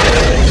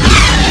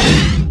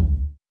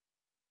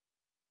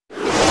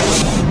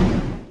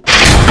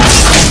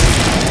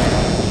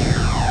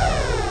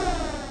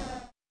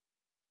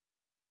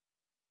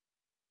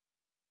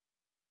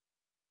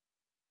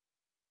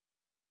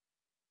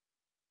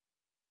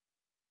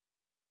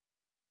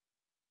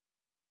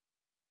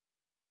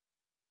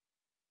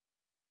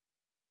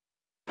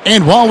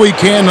 And while we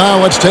can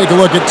now, let's take a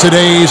look at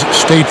today's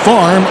State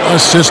Farm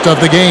assist of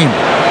the game.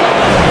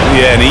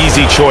 Yeah, an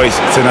easy choice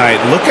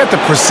tonight. Look at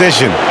the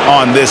precision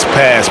on this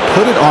pass.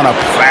 Put it on a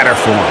platter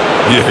for him.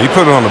 Yeah, he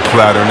put it on a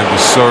platter, and it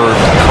was served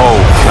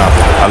cold. Now,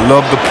 I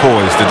love the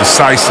poise, the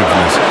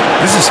decisiveness.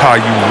 This is how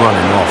you run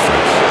an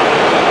offense.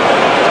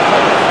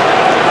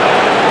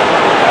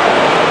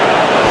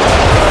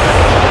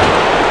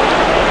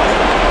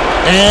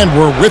 And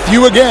we're with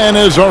you again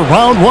as our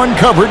round one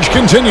coverage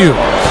continues.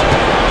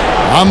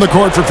 On the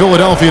court for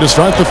Philadelphia to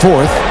start the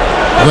fourth,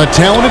 the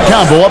talented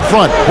combo up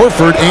front,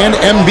 Horford and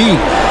Embiid.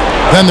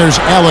 Then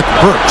there's Alec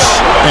Burks,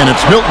 and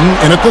it's Milton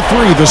in at the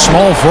 3, the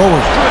small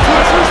forward.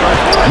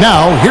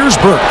 Now, here's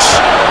Burks.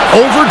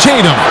 Over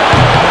Tatum.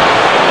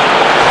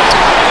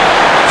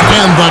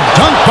 And the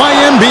dunk by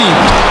Embiid.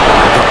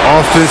 The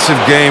offensive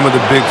game of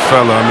the big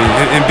fella. I mean,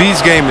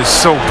 Embiid's game is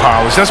so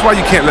polished. That's why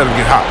you can't let him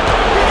get hot.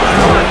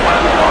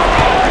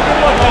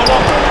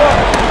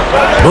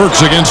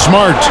 Burks against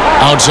Smart.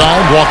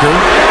 Outside, Walker.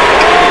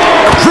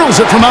 Drills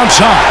it from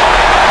outside.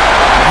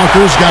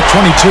 Walker's got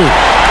 22.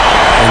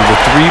 And the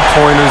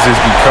three-pointers is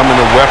becoming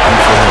a weapon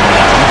for him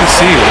now. You can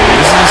see it.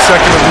 This is the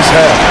second of his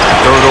half.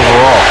 3rd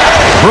overall.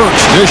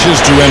 Burks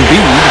dishes to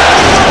Embiid.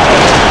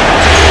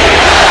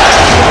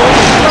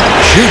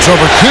 Shoots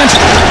over Kent.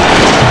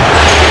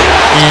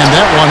 And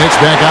that one hits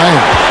back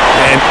iron.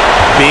 And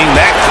being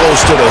that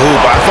close to the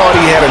hoop, I thought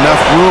he had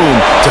enough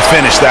room to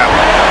finish that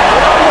one.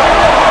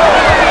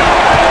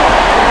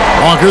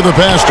 Walker the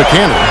pass to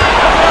Cannon.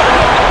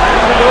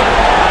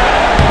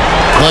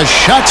 The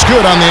shot's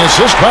good on the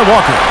assist by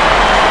Walker.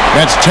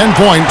 That's 10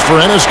 points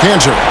for Enes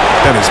Kanter.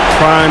 That is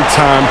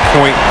prime-time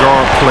point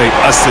guard play.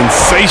 A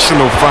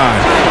sensational find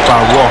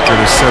by Walker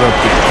to set up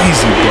the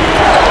easy bucket.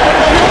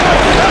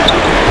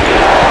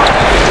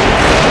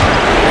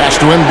 Pass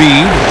to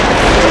Embiid.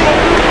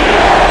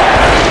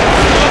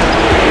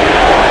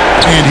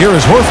 And here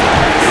is Horford.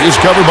 He's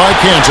covered by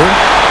Kanter.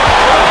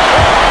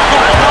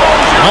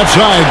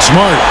 Outside,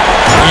 Smart.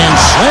 And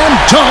slam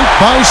dunk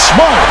by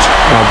Smart.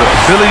 Now, the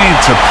ability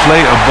to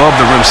play above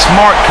the rim,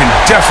 Smart can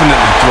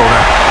definitely throw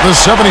that. The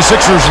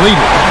 76ers lead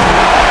it.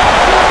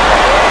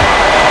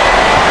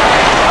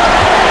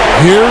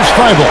 Here's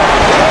Feibel.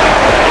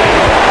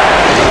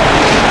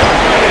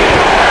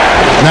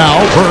 Now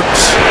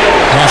Burks.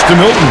 Pass to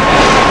Milton.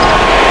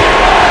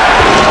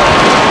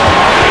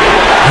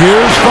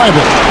 Here's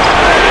Feibel.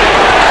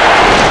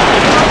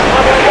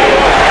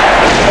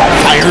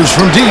 Fires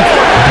from deep.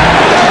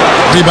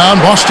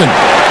 Rebound Boston.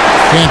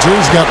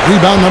 Kanter's got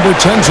rebound number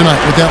 10 tonight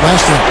with that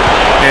last one.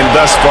 And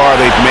thus far,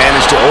 they've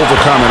managed to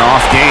overcome an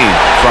off game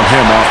from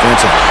him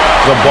offensively.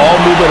 The ball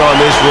movement on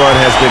this run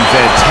has been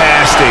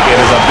fantastic and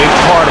is a big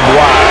part of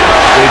why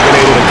they've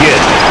been able to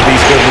get these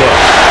good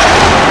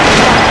looks.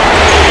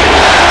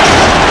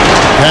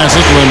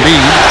 Passes to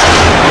Embiid.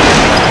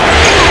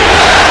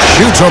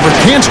 Shoots over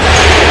Cantor.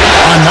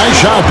 A nice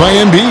shot by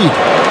Embiid.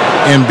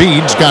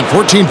 Embiid's got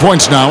 14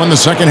 points now in the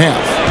second half.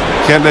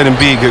 Can't let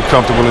Embiid get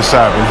comfortable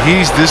inside. When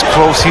he's this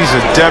close, he's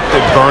adept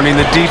at burning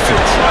the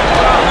defense.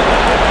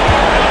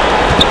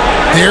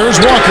 There's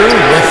Walker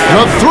with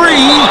the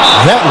three.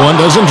 That one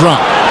doesn't drop.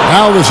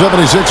 Now the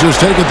 76ers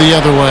take it the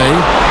other way.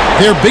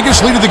 Their biggest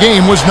lead of the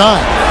game was 9.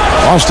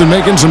 Boston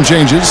making some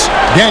changes.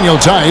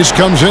 Daniel Tice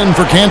comes in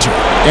for Cantor.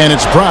 And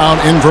it's Brown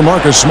in for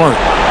Marcus Smart.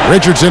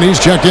 Richardson, he's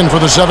checked in for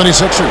the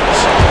 76ers.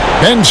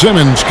 Ben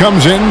Simmons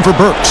comes in for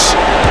Burks.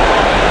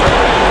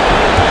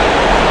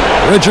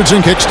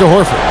 Richardson kicks to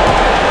Horford.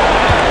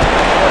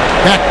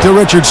 Back to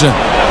Richardson.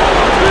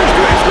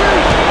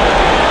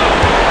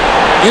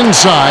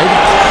 Inside.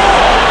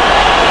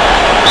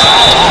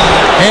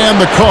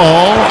 And the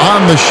call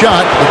on the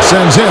shot that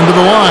sends him to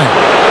the line.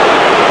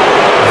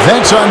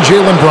 That's on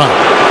Jaylen Brown.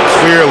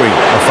 Clearly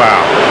a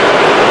foul.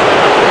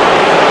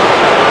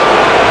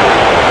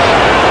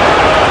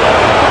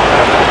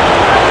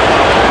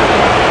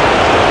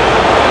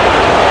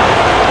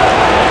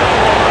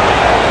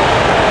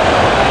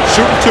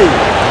 Shoot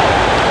 2.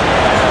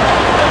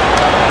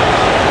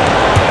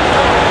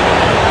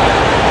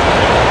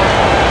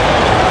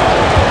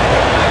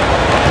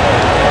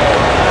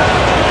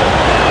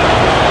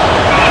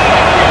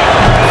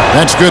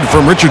 That's good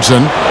from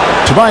Richardson.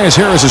 Tobias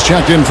Harris is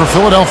checked in for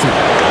Philadelphia.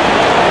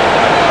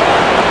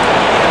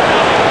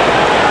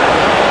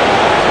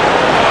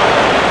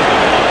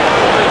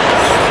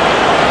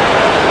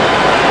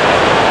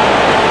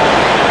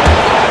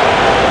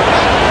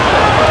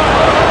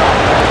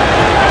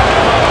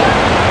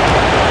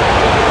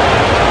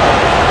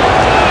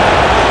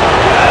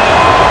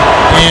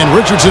 And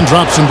Richardson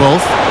drops them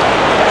both.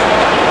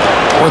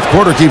 Fourth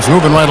quarter keeps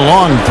moving right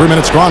along. 3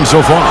 minutes gone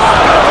so far.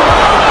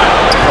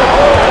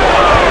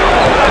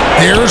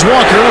 Here's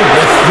Walker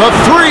with the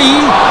three.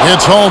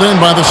 It's hauled in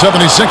by the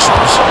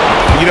 76ers.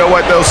 You know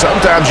what, though?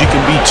 Sometimes you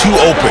can be too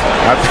open.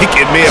 I think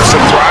it may have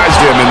surprised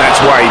him, and that's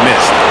why he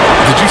missed.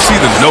 Did you see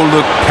the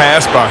no-look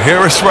pass by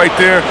Harris right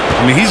there?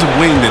 I mean, he's a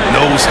wing that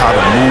knows how to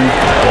move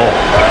the ball.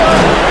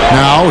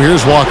 Now,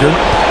 here's Walker.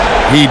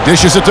 He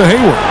dishes it to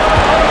Hayward.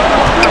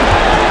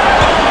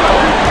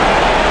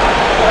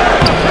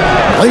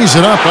 Lays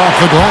it up off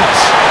the glass.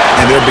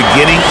 And they're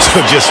beginning to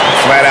just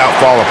flat out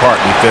fall apart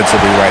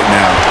defensively right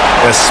now,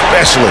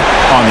 especially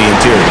on the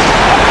interior.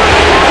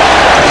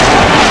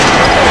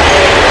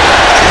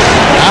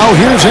 Now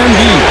here's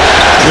Embiid,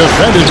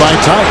 defended by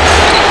Tice.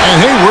 And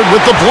Hayward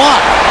with the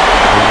block.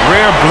 A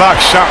rare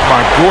block shot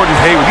by Gordon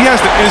Hayward. He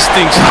has the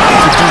instincts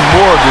to do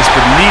more of this,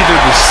 but neither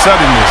the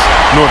suddenness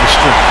nor the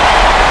strength.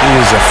 He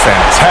is a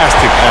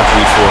fantastic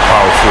athlete for a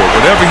power forward.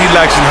 Whatever he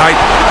lacks in height,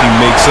 he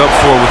makes up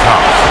for with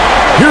hops.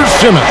 Here's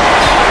Simmons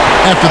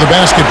after the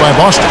basket by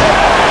Boston.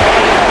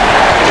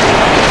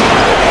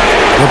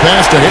 The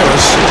pass to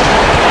Harris.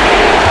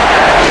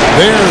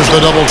 There's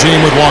the double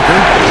team with Walker.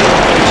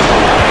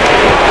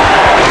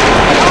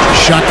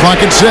 Shot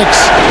clock at 6.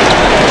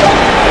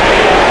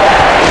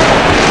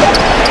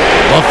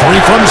 A three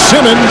from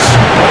Simmons.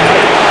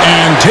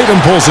 And Tatum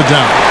pulls it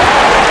down.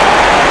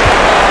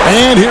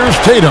 And here's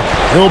Tatum.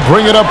 He'll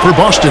bring it up for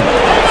Boston.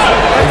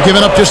 They've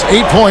given up just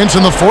 8 points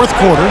in the fourth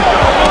quarter.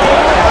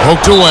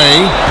 Poked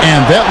away,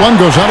 and that one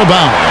goes out of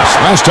bounds.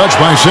 Last touch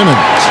by Simmons.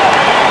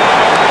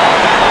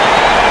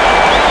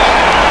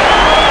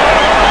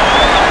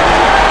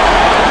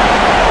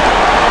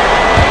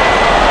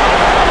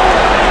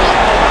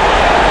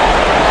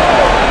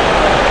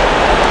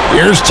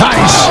 Here's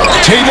Tice.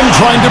 Tatum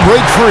trying to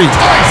break free.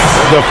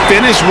 The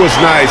finish was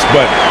nice,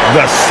 but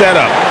the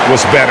setup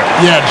was better.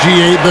 Yeah,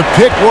 G8, the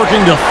pick working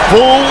to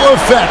full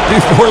effect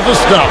before the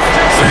stuff.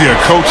 So yeah,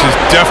 coach is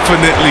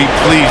definitely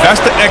pleased.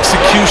 That's the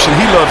execution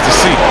he loves to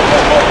see.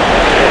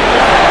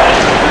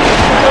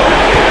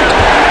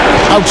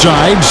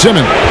 Outside,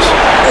 Simmons.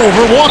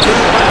 Over Walker.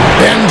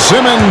 Ben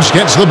Simmons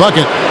gets the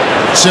bucket.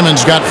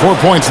 Simmons got 4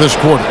 points this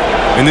quarter.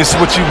 And this is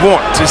what you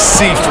want to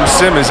see from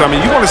Simmons. I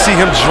mean, you want to see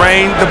him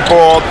drain the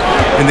ball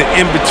in the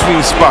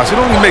in-between spots. It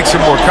only makes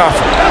him more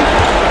confident.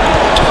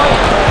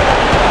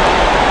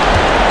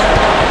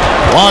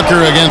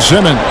 Walker against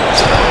Simmons.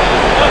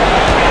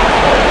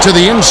 To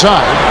the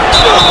inside.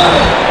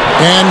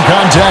 And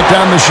contact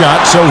on the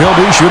shot, so he'll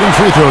be shooting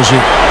free throws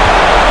here.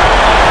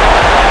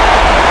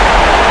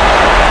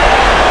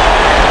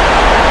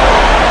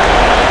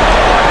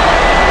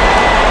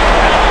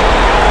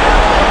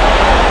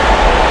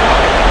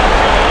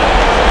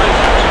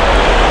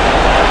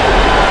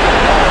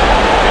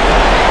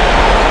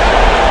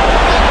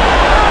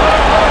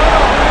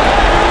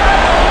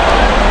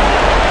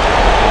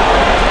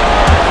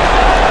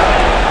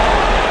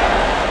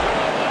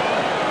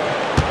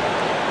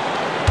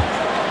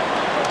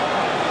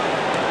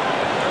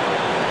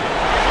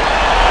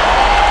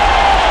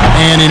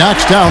 And he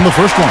knocks down the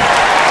first one.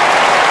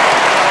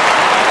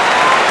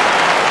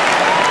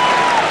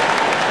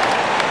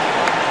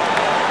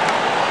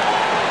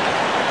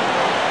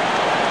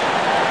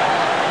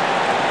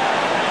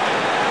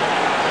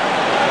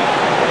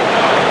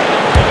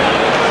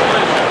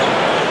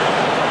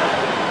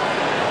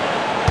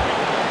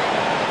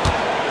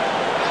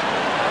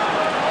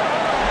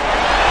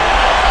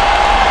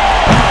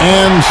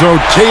 And so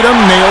Tatum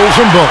nails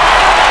them both.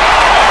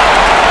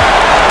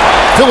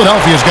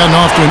 Philadelphia's gotten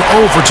off to an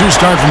 0 for 2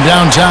 start from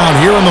downtown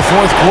here in the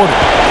fourth quarter.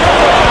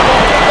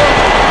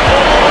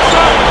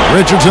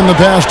 Richardson the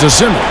pass to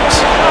Simmons.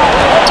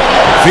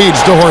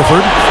 Feeds to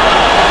Horford.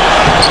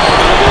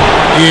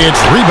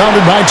 It's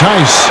rebounded by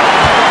Tice.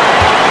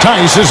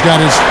 Tice has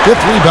got his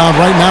 5th rebound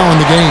right now in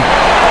the game.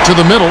 To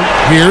the middle,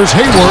 here's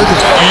Hayward,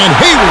 and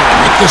Hayward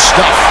with the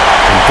stuff.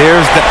 And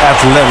there's the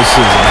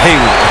athleticism.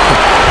 Hayward,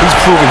 he's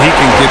proven he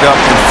can get up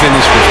and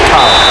finish with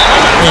power.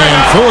 And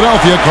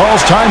Philadelphia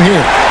calls time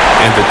here.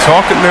 And the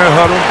talk in their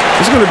huddle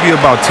is going to be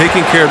about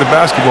taking care of the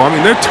basketball. I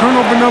mean, their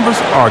turnover numbers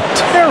are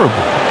terrible.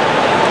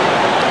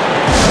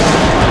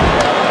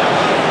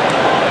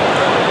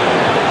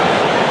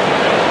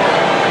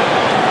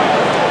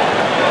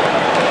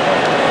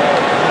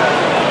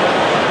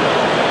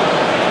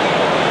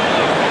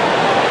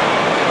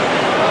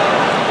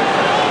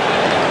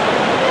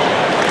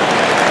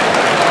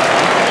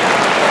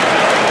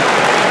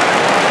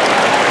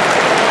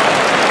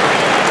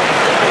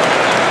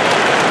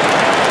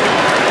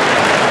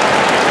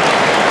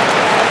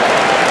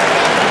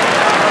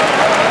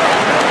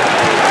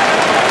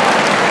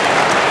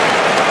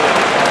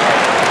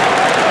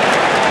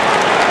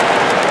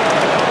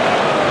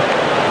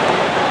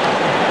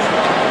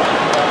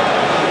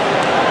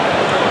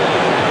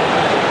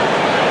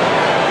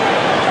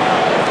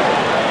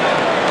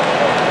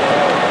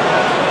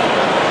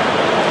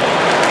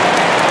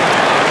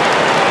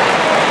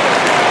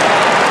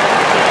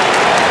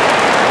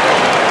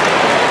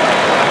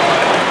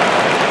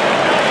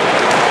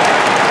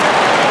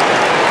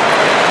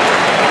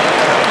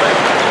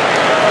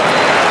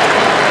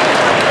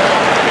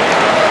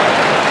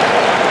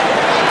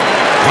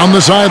 On the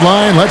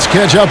sideline, let's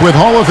catch up with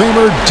Hall of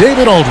Famer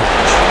David Aldridge.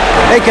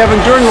 Hey, Kevin,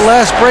 during the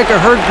last break, I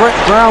heard Brett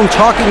Brown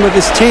talking with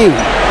his team.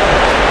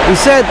 He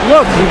said,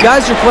 look, you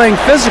guys are playing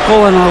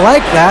physical, and I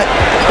like that,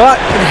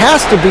 but it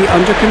has to be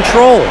under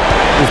control.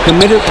 We've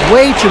committed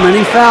way too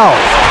many fouls.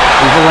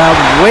 We've allowed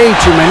way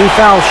too many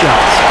foul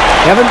shots.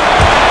 Kevin?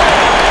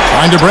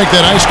 Trying to break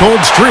that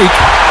ice-cold streak,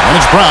 and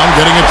it's Brown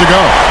getting it to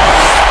go.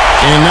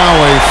 And now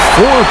a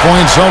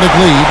 4-point Celtic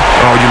lead.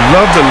 Oh, you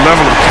love the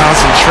level of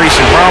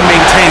concentration Brown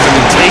maintains. I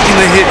mean, taking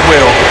the hit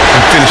well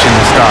and finishing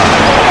the style.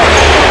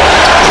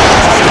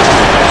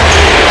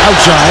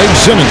 Outside,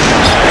 Simmons.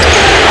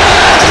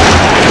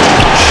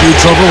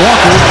 Shoots over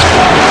Walker.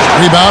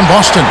 Rebound,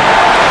 Boston.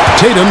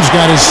 Tatum's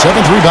got his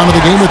 7th rebound of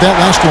the game with that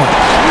last one.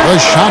 The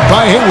shot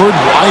by Hayward,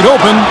 wide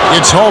open.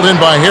 It's hauled in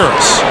by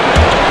Harris.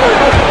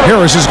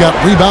 Harris has got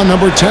rebound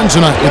number 10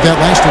 tonight with that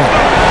last one.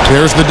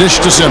 There's the dish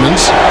to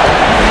Simmons.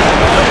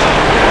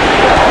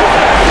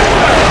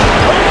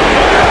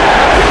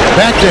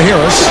 Back to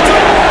Harris.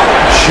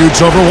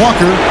 Shoots over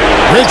Walker.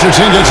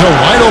 Richardson gets a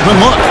wide open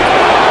look.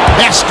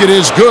 Basket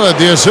is good.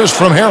 The assist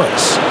from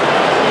Harris.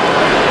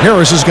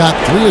 Harris has got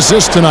 3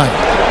 assists tonight.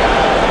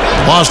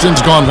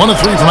 Boston's gone 1 of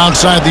 3 from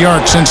outside the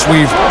arc since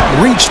we've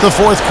reached the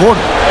fourth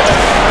quarter.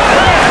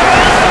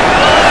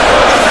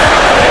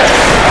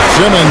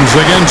 Simmons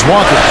against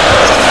Walker.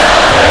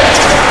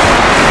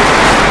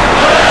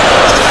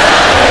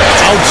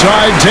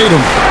 Outside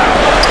Tatum.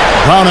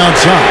 Brown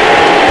outside.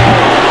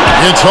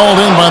 It's hauled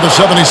in by the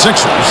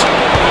 76ers.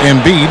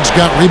 Embiid's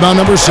got rebound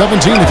number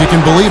 17, if you can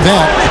believe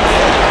that.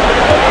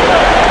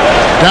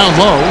 Down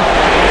low.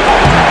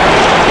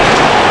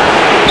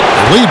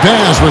 Lead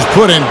pass was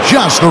put in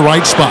just the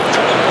right spot.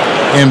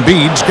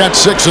 Embiid's got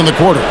 6 in the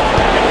quarter.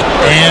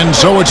 And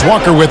so it's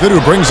Walker with it,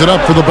 who brings it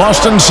up for the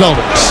Boston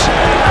Celtics.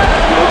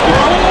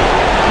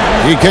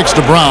 He kicks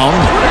to Brown.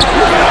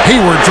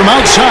 Hayward from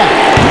outside.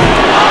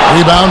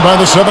 Rebound by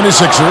the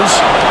 76ers.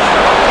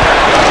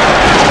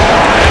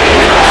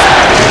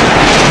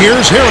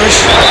 Here's Harris.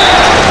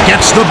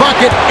 Gets the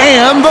bucket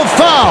and the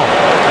foul.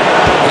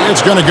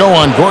 It's going to go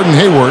on Gordon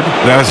Hayward.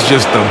 That's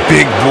just the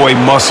big boy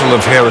muscle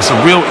of Harris.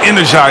 A real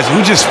energizer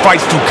who just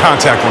fights through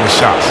contact on the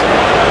shots.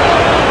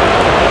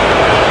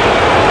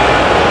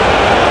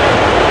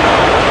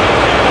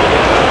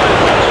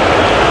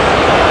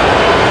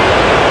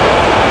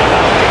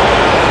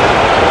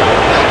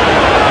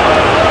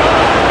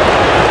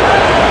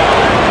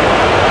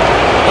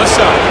 What's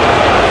up?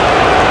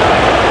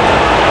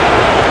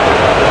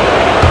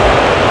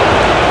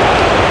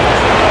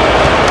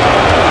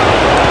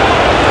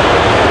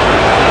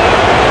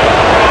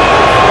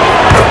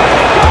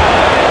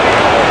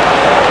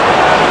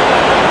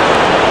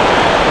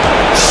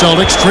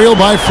 Celtics trail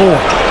by 4.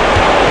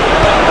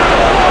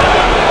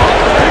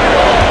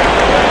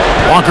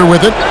 Walker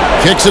with it.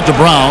 Kicks it to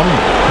Brown.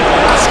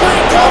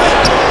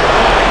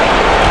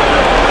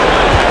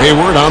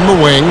 Hayward on the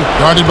wing.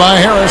 Guarded by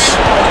Harris.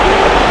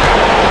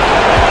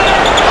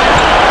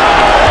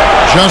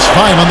 Just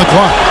 5 on the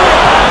clock.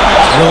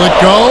 Will it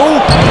go?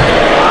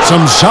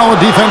 Some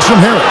solid defense from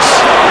Harris.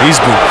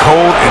 He's been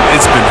cold and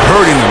it's been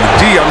hurting him.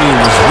 D, I mean,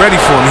 was ready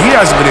for him. He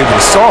hasn't been able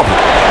to solve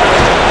it.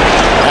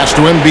 Pass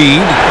to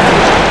Embiid.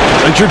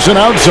 Richardson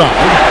outside.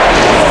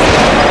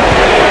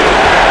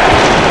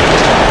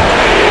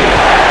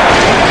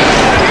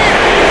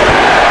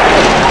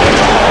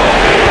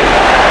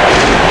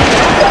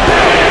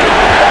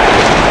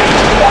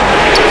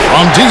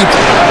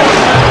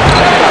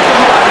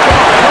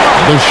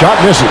 The shot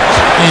misses,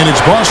 and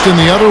it's Boston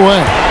the other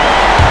way.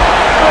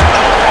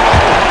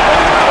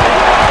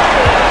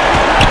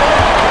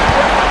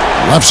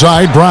 Left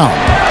side, Brown.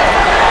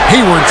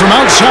 Hayward from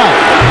outside.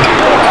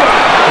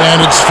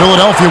 And it's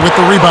Philadelphia with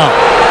the rebound.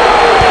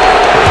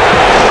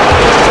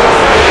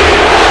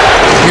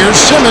 Here's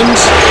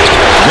Simmons.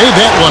 Made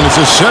that one. It's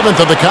his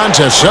 7th of the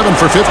contest. 7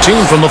 for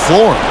 15 from the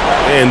floor.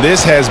 And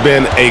this has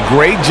been a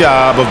great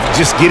job of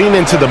just getting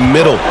into the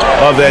middle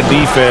of that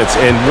defense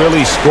and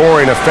really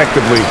scoring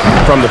effectively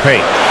from the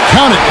paint.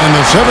 Count it, and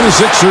the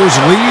 76ers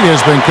lead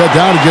has been cut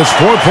down to just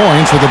 4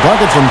 points with a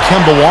bucket from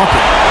Kemba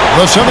Walker.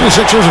 The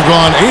 76ers have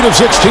gone 8 of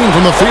 16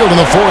 from the field in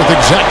the fourth,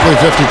 exactly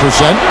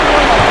 50%.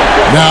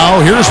 Now,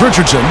 here's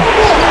Richardson.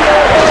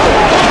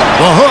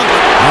 The hook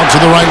out to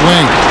the right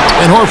wing.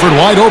 And Horford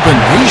wide open.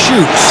 He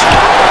shoots.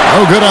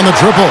 No good on the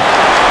triple.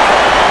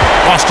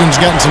 Boston's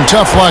gotten some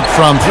tough luck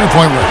from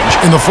three-point range.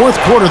 In the fourth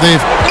quarter,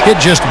 they've hit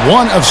just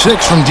 1 of 6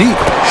 from deep.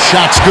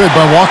 Shots good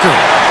by Walker.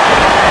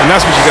 And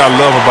that's what you got to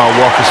love about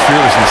Walker's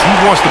fearlessness. He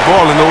wants the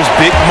ball in those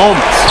big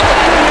moments.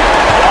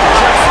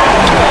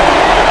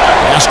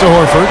 Pass to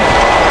Horford.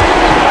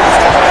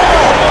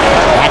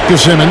 Back to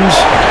Simmons.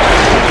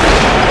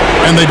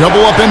 And they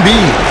double up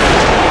Embiid.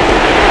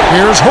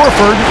 Here's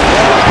Horford.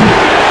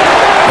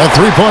 A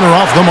three-pointer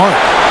off the mark.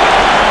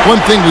 One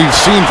thing we've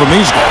seen from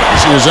these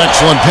guys is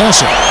excellent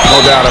passing.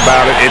 No doubt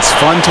about it. It's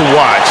fun to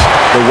watch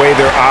the way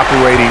they're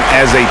operating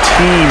as a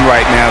team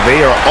right now.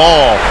 They are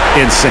all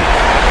in sync.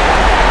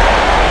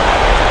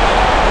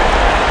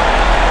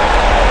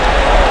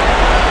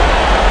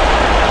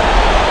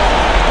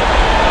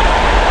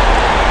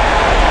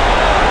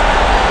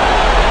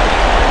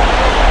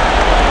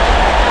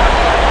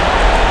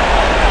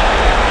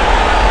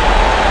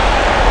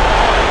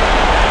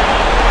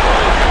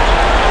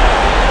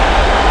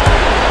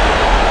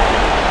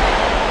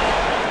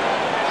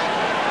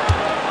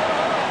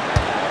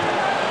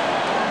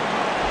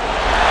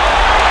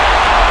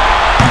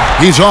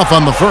 He's off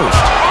on the first.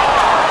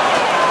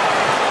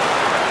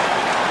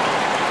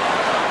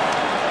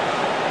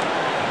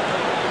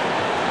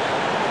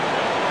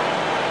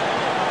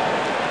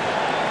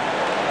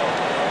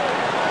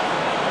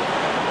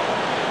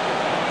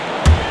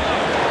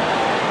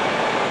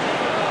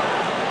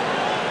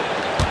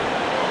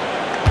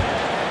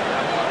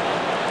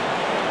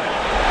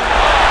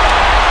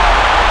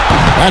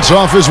 That's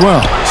off as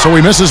well, so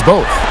he misses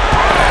both.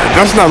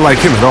 That's not like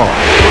him at all.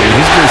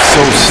 He's been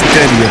so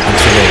steady up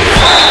until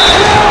today.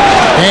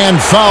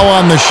 And foul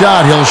on the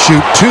shot. He'll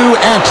shoot 2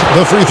 at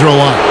the free throw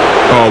line.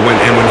 Oh, when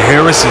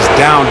Harris is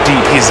down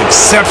deep, he's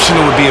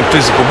exceptional at being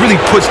physical. Really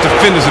puts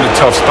defenders in a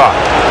tough spot.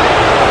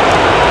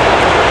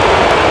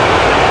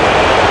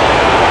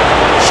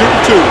 Shoot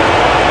 2.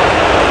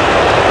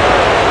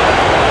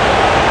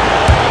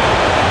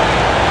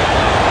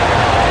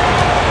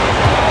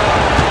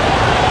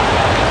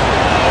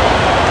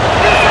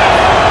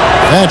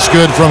 That's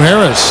good from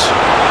Harris.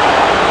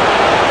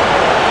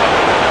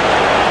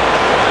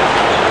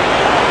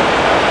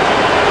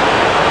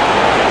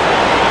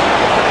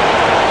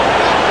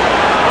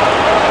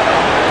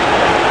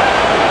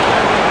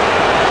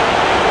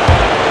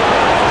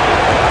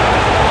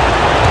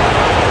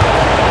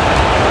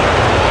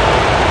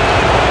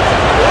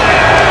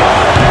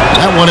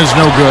 That one is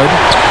no good.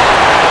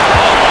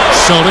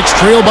 Celtics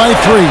trail by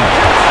 3.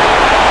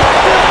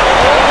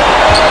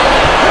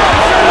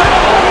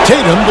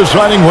 Tatum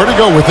deciding where to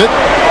go with it.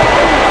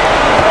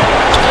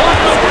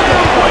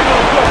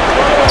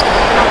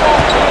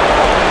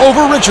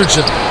 Over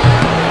Richardson.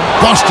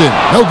 Boston,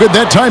 no good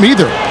that time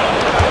either.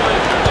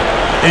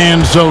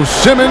 And so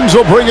Simmons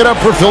will bring it up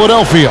for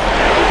Philadelphia.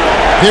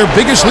 Their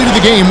biggest lead of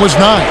the game was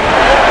 9.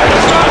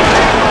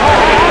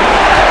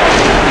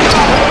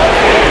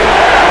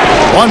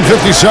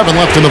 .157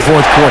 left in the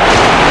fourth quarter.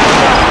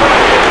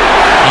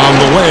 On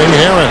the way,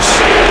 Harris.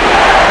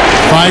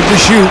 5 to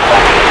shoot.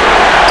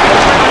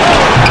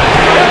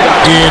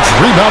 It's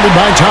rebounded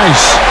by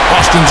Tice.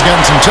 Boston's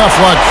gotten some tough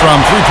luck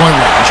from three-point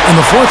range. In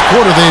the fourth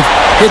quarter, they've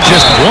hit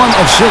just 1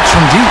 of 6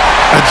 from deep.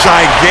 A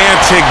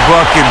gigantic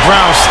bucket.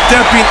 Brown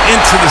stepping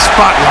into the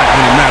spotlight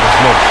when it matters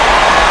most.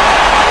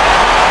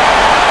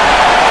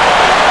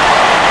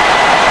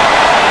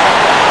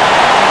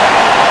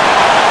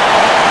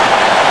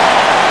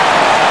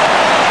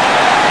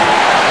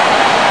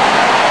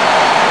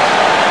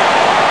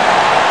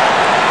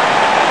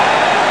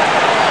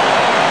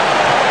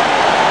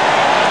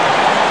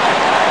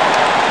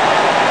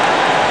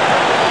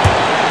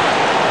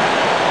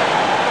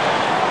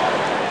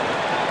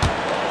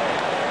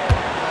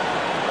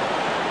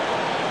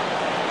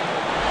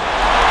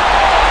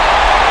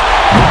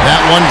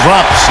 One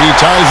drops. He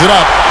ties it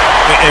up.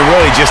 And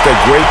really just a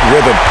great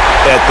rhythm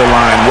at the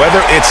line, whether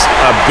it's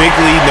a big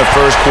lead in the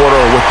first quarter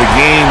or with the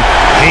game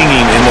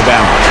hanging in the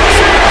balance.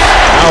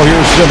 Now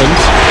here's Simmons.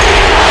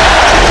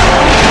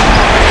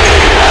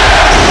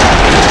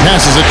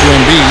 Passes it to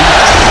Embiid.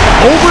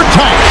 Over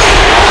Tice.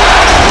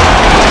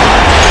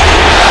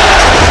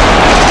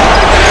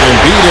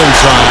 Embiid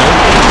inside.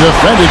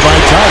 Defended by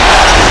Tice.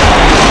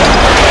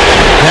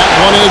 That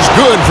one is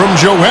good from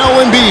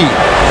Joel Embiid.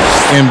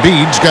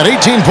 Embiid's got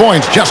 18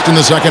 points just in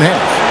the second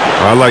half.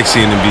 I like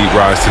seeing Embiid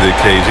rise to the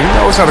occasion. He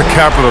knows how to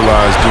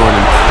capitalize during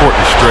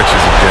important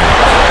stretches of games.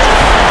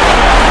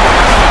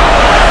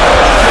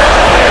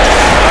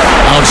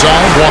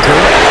 Outside, Walker.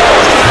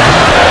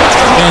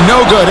 And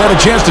no good. Had a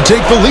chance to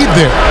take the lead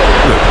there.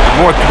 Look, the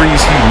more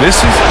threes he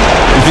misses,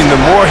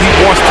 the more he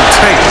wants to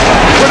take.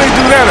 Where they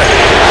do that at?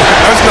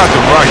 That's not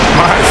the right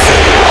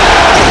mindset.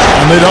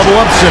 And they double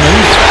up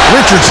Simmons.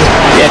 Richardson.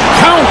 It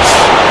counts.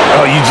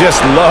 Oh, you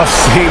just love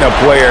seeing a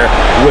player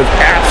with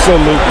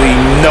absolutely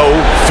no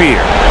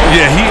fear.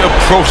 Yeah, he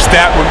approached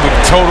that one with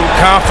total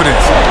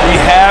confidence. He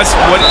has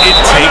what it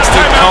takes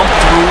to come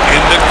through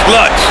in the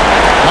clutch.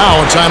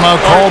 Now a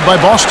timeout called by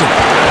Boston.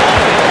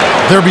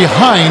 They're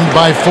behind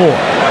by 4.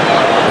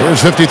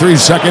 There's 53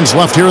 seconds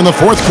left here in the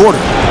fourth quarter.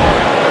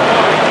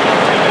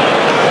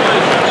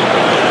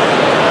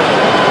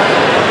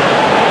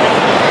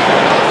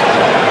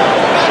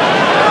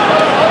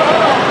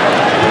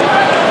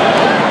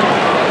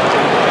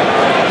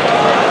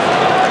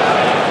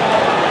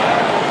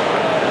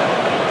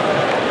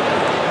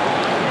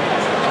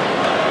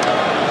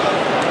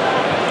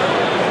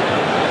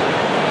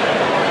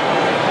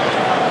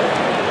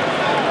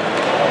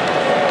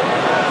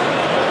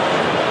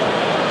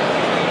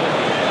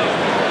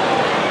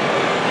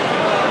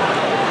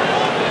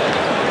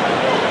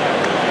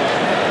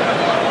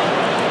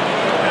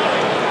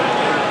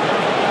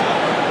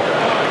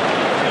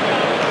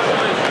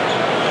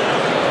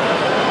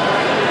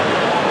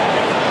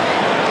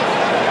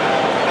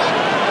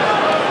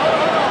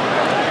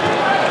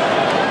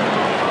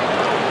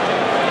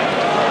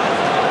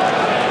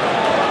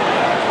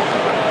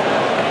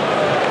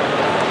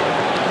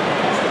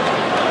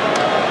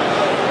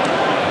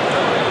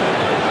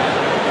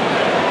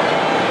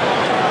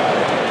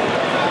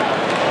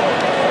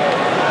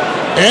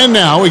 And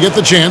now we get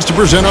the chance to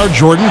present our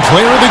Jordan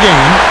Player of the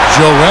Game,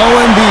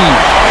 Joel Embiid.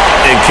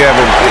 And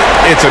Kevin,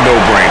 it's a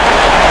no-brainer.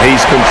 He's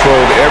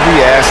controlled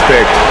every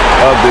aspect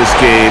of this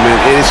game, and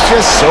it's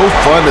just so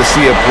fun to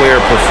see a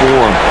player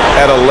perform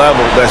at a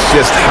level that's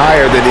just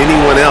higher than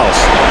anyone else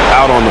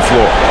out on the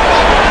floor.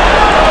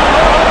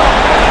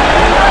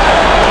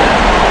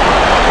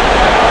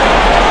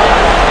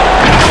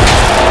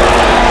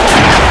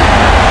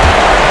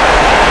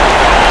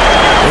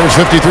 There's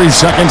 53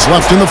 seconds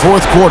left in the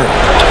fourth quarter.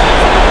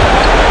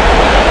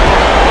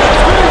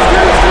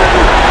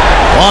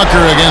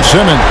 Walker against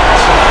Simmons.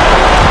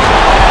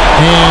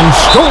 And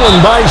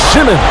stolen by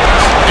Simmons.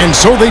 And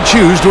so they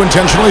choose to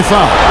intentionally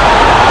foul.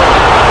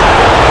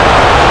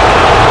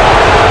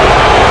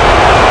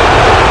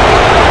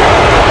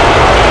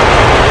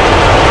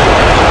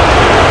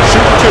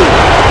 Shoot 2.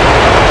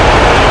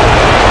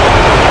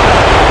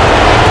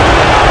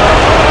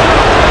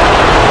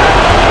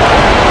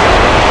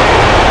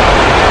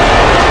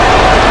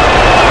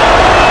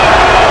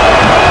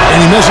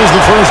 And he misses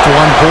the first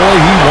one. Boy,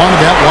 he wanted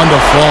that one to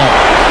fall.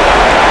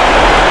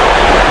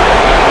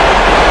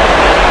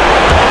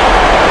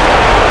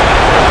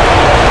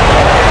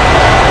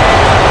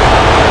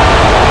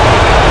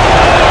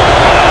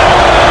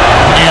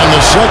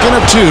 Second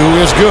of 2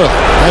 is good.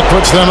 That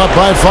puts them up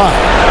by 5.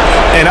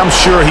 And I'm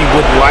sure he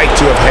would like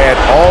to have had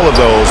all of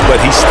those,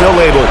 but he's still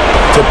able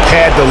to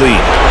pad the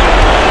lead.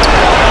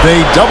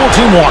 They double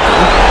team Walker.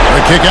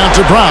 The kick out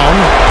to Brown.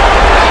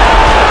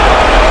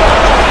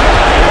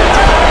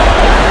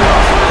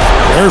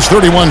 There's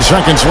 31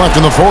 seconds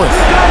left in the fourth.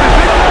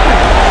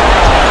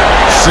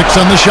 6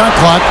 on the shot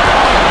clock.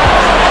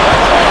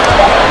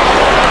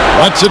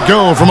 Lets it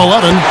go from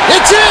 11.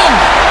 It's in!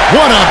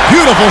 What a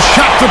beautiful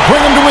shot to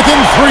bring him to within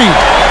 3.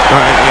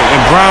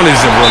 And Brown is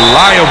a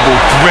reliable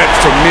threat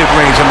from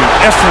mid-range. I mean,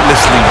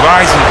 effortlessly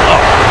rising up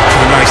to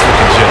a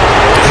nice-looking jump.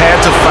 Had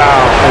to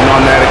foul, and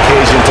on that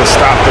occasion to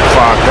stop the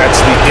clock.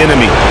 That's the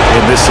enemy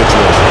in this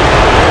situation.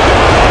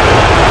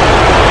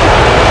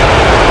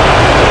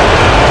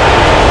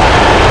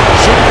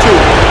 Shoot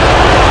 2.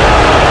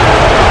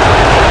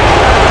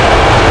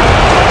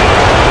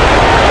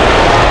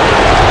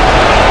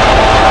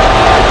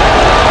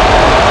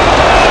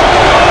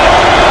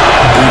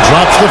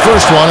 Drops the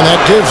first one, and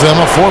that gives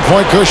them a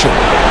 4-point cushion.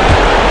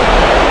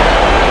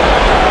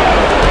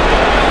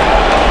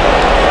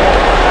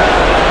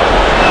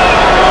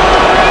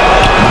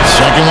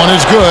 Second one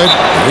is good,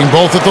 hitting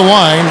both at the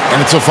line,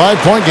 and it's a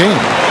 5-point game.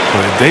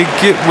 But they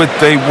get what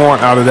they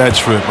want out of that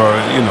trip,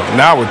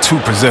 now a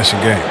 2-possession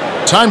game.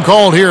 Time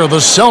called here.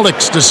 The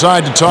Celtics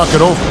decide to talk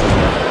it over.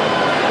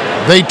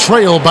 They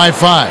trail by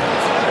 5.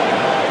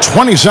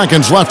 20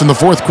 seconds left in the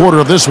fourth quarter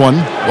of this one.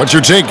 What's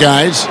your take,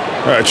 guys?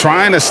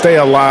 Trying to stay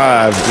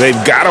alive, they've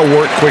got to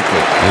work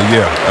quickly.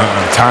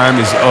 Time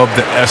is of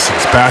the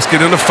essence.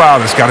 Basket and a foul,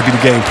 that's got to be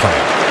the game plan.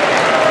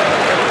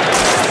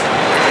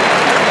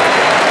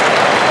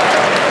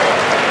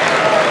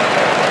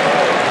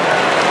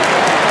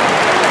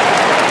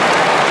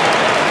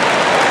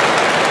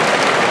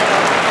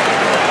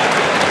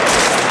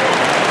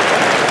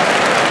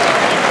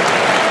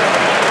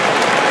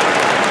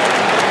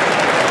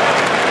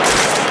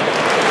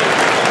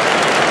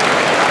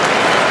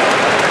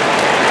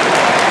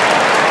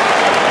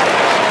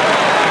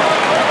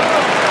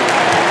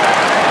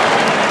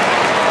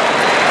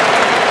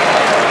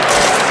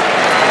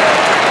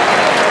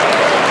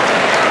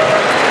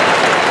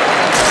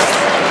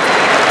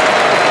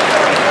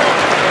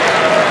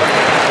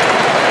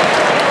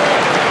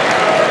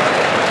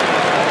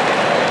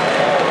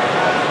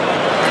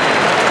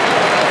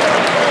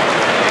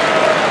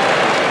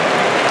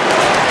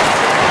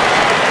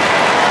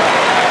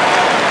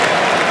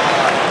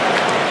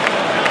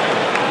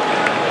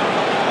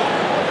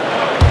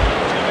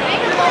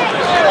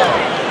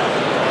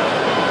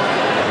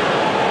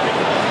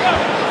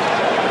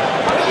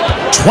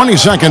 20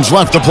 seconds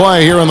left to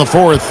play here in the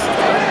fourth.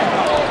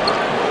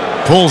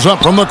 Pulls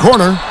up from the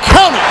corner.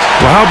 Count it!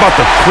 Well, how about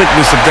the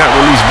quickness of that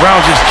release? Brown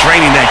just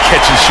draining that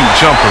catch-and-shoot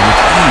jumper with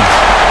ease.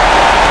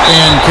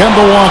 And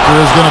Kemba Walker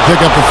is going to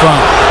pick up the foul.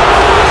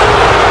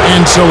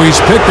 And so he's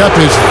picked up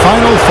his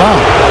final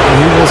foul. And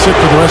he will sit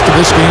for the rest of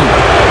this game.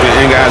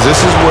 And guys,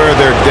 this is where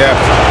their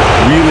depth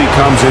really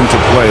comes into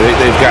play.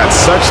 They've got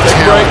such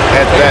talent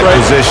at that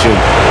position.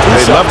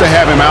 They'd love to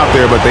have him out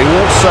there, but they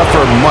won't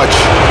suffer much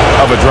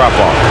of a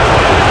drop-off.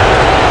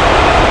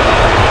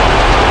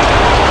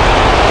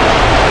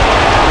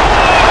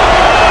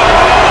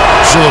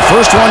 So the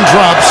first one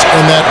drops,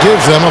 and that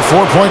gives them a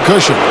 4-point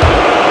cushion.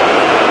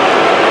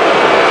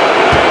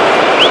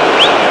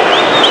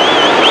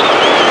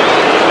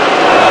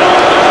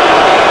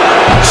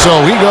 So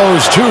he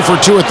goes 2 for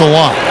 2 at the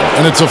line,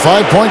 and it's a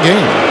 5-point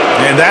game.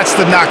 And that's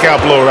the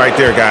knockout blow right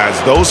there, guys.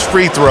 Those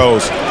free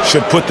throws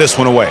should put this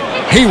one away.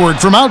 Hayward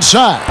from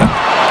outside.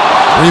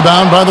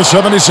 Rebound by the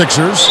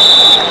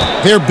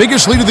 76ers. Their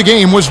biggest lead of the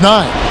game was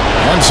 9,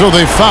 and so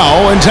they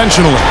foul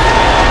intentionally.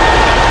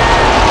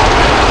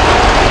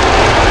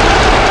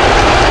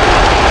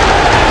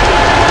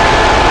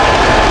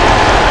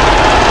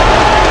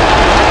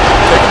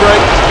 Take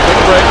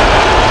a break.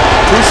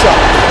 2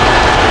 shots.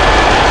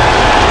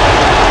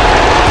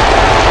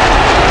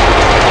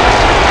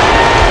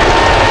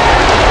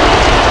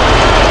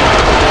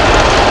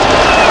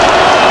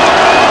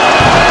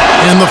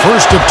 In the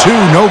first of 2,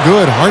 no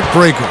good.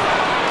 Heartbreaker.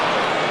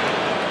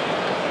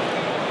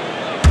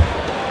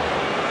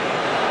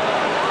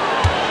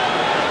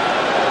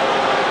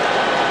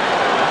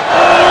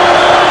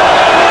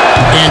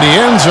 And he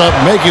ends up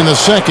making the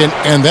second,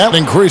 and that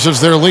increases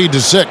their lead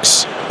to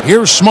 6.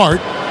 Here's Smart.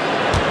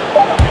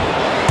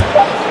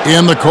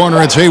 In the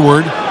corner, it's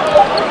Hayward.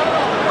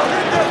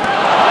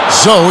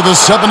 So the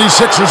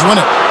 76ers win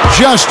it.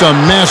 Just a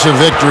massive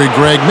victory,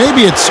 Greg.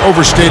 Maybe it's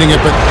overstating it,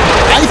 but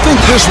I think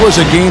this was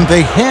a game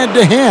they had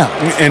to have.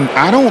 And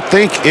I don't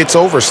think it's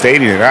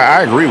overstating it.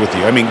 I agree with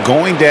you. I mean,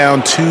 going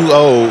down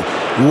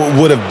 2-0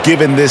 would have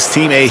given this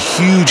team a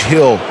huge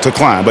hill to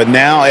climb. But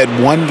now at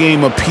 1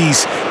 game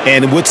apiece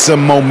and with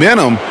some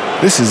momentum,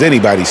 this is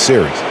anybody's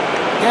series.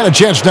 And a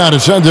chance now to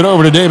send it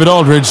over to David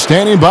Aldridge,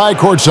 standing by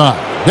courtside.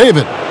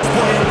 David.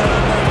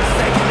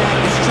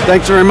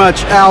 Thanks very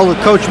much, Al. The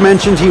coach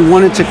mentioned he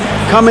wanted to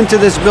come into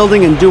this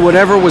building and do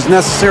whatever was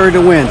necessary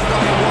to win.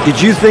 Did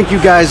you think you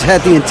guys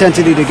had the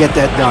intensity to get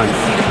that done?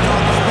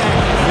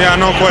 Yeah,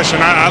 no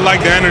question. I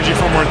like the energy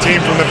from our team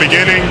from the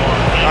beginning.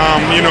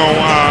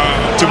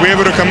 To be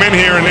able to come in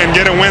here and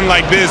get a win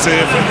like this,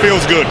 it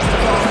feels good.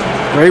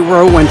 Great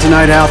road win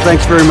tonight, Al.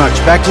 Thanks very much.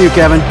 Back to you,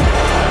 Kevin.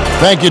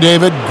 Thank you,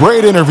 David.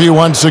 Great interview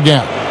once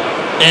again.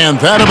 And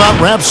that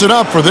about wraps it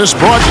up for this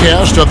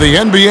broadcast of the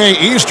NBA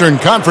Eastern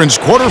Conference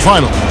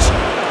quarterfinals.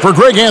 For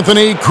Greg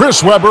Anthony,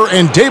 Chris Webber,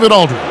 and David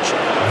Aldridge,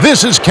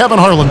 this is Kevin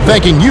Harlan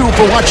thanking you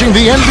for watching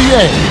the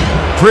NBA,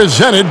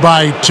 presented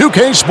by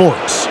 2K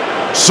Sports.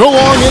 So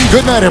long and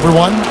good night,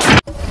 everyone.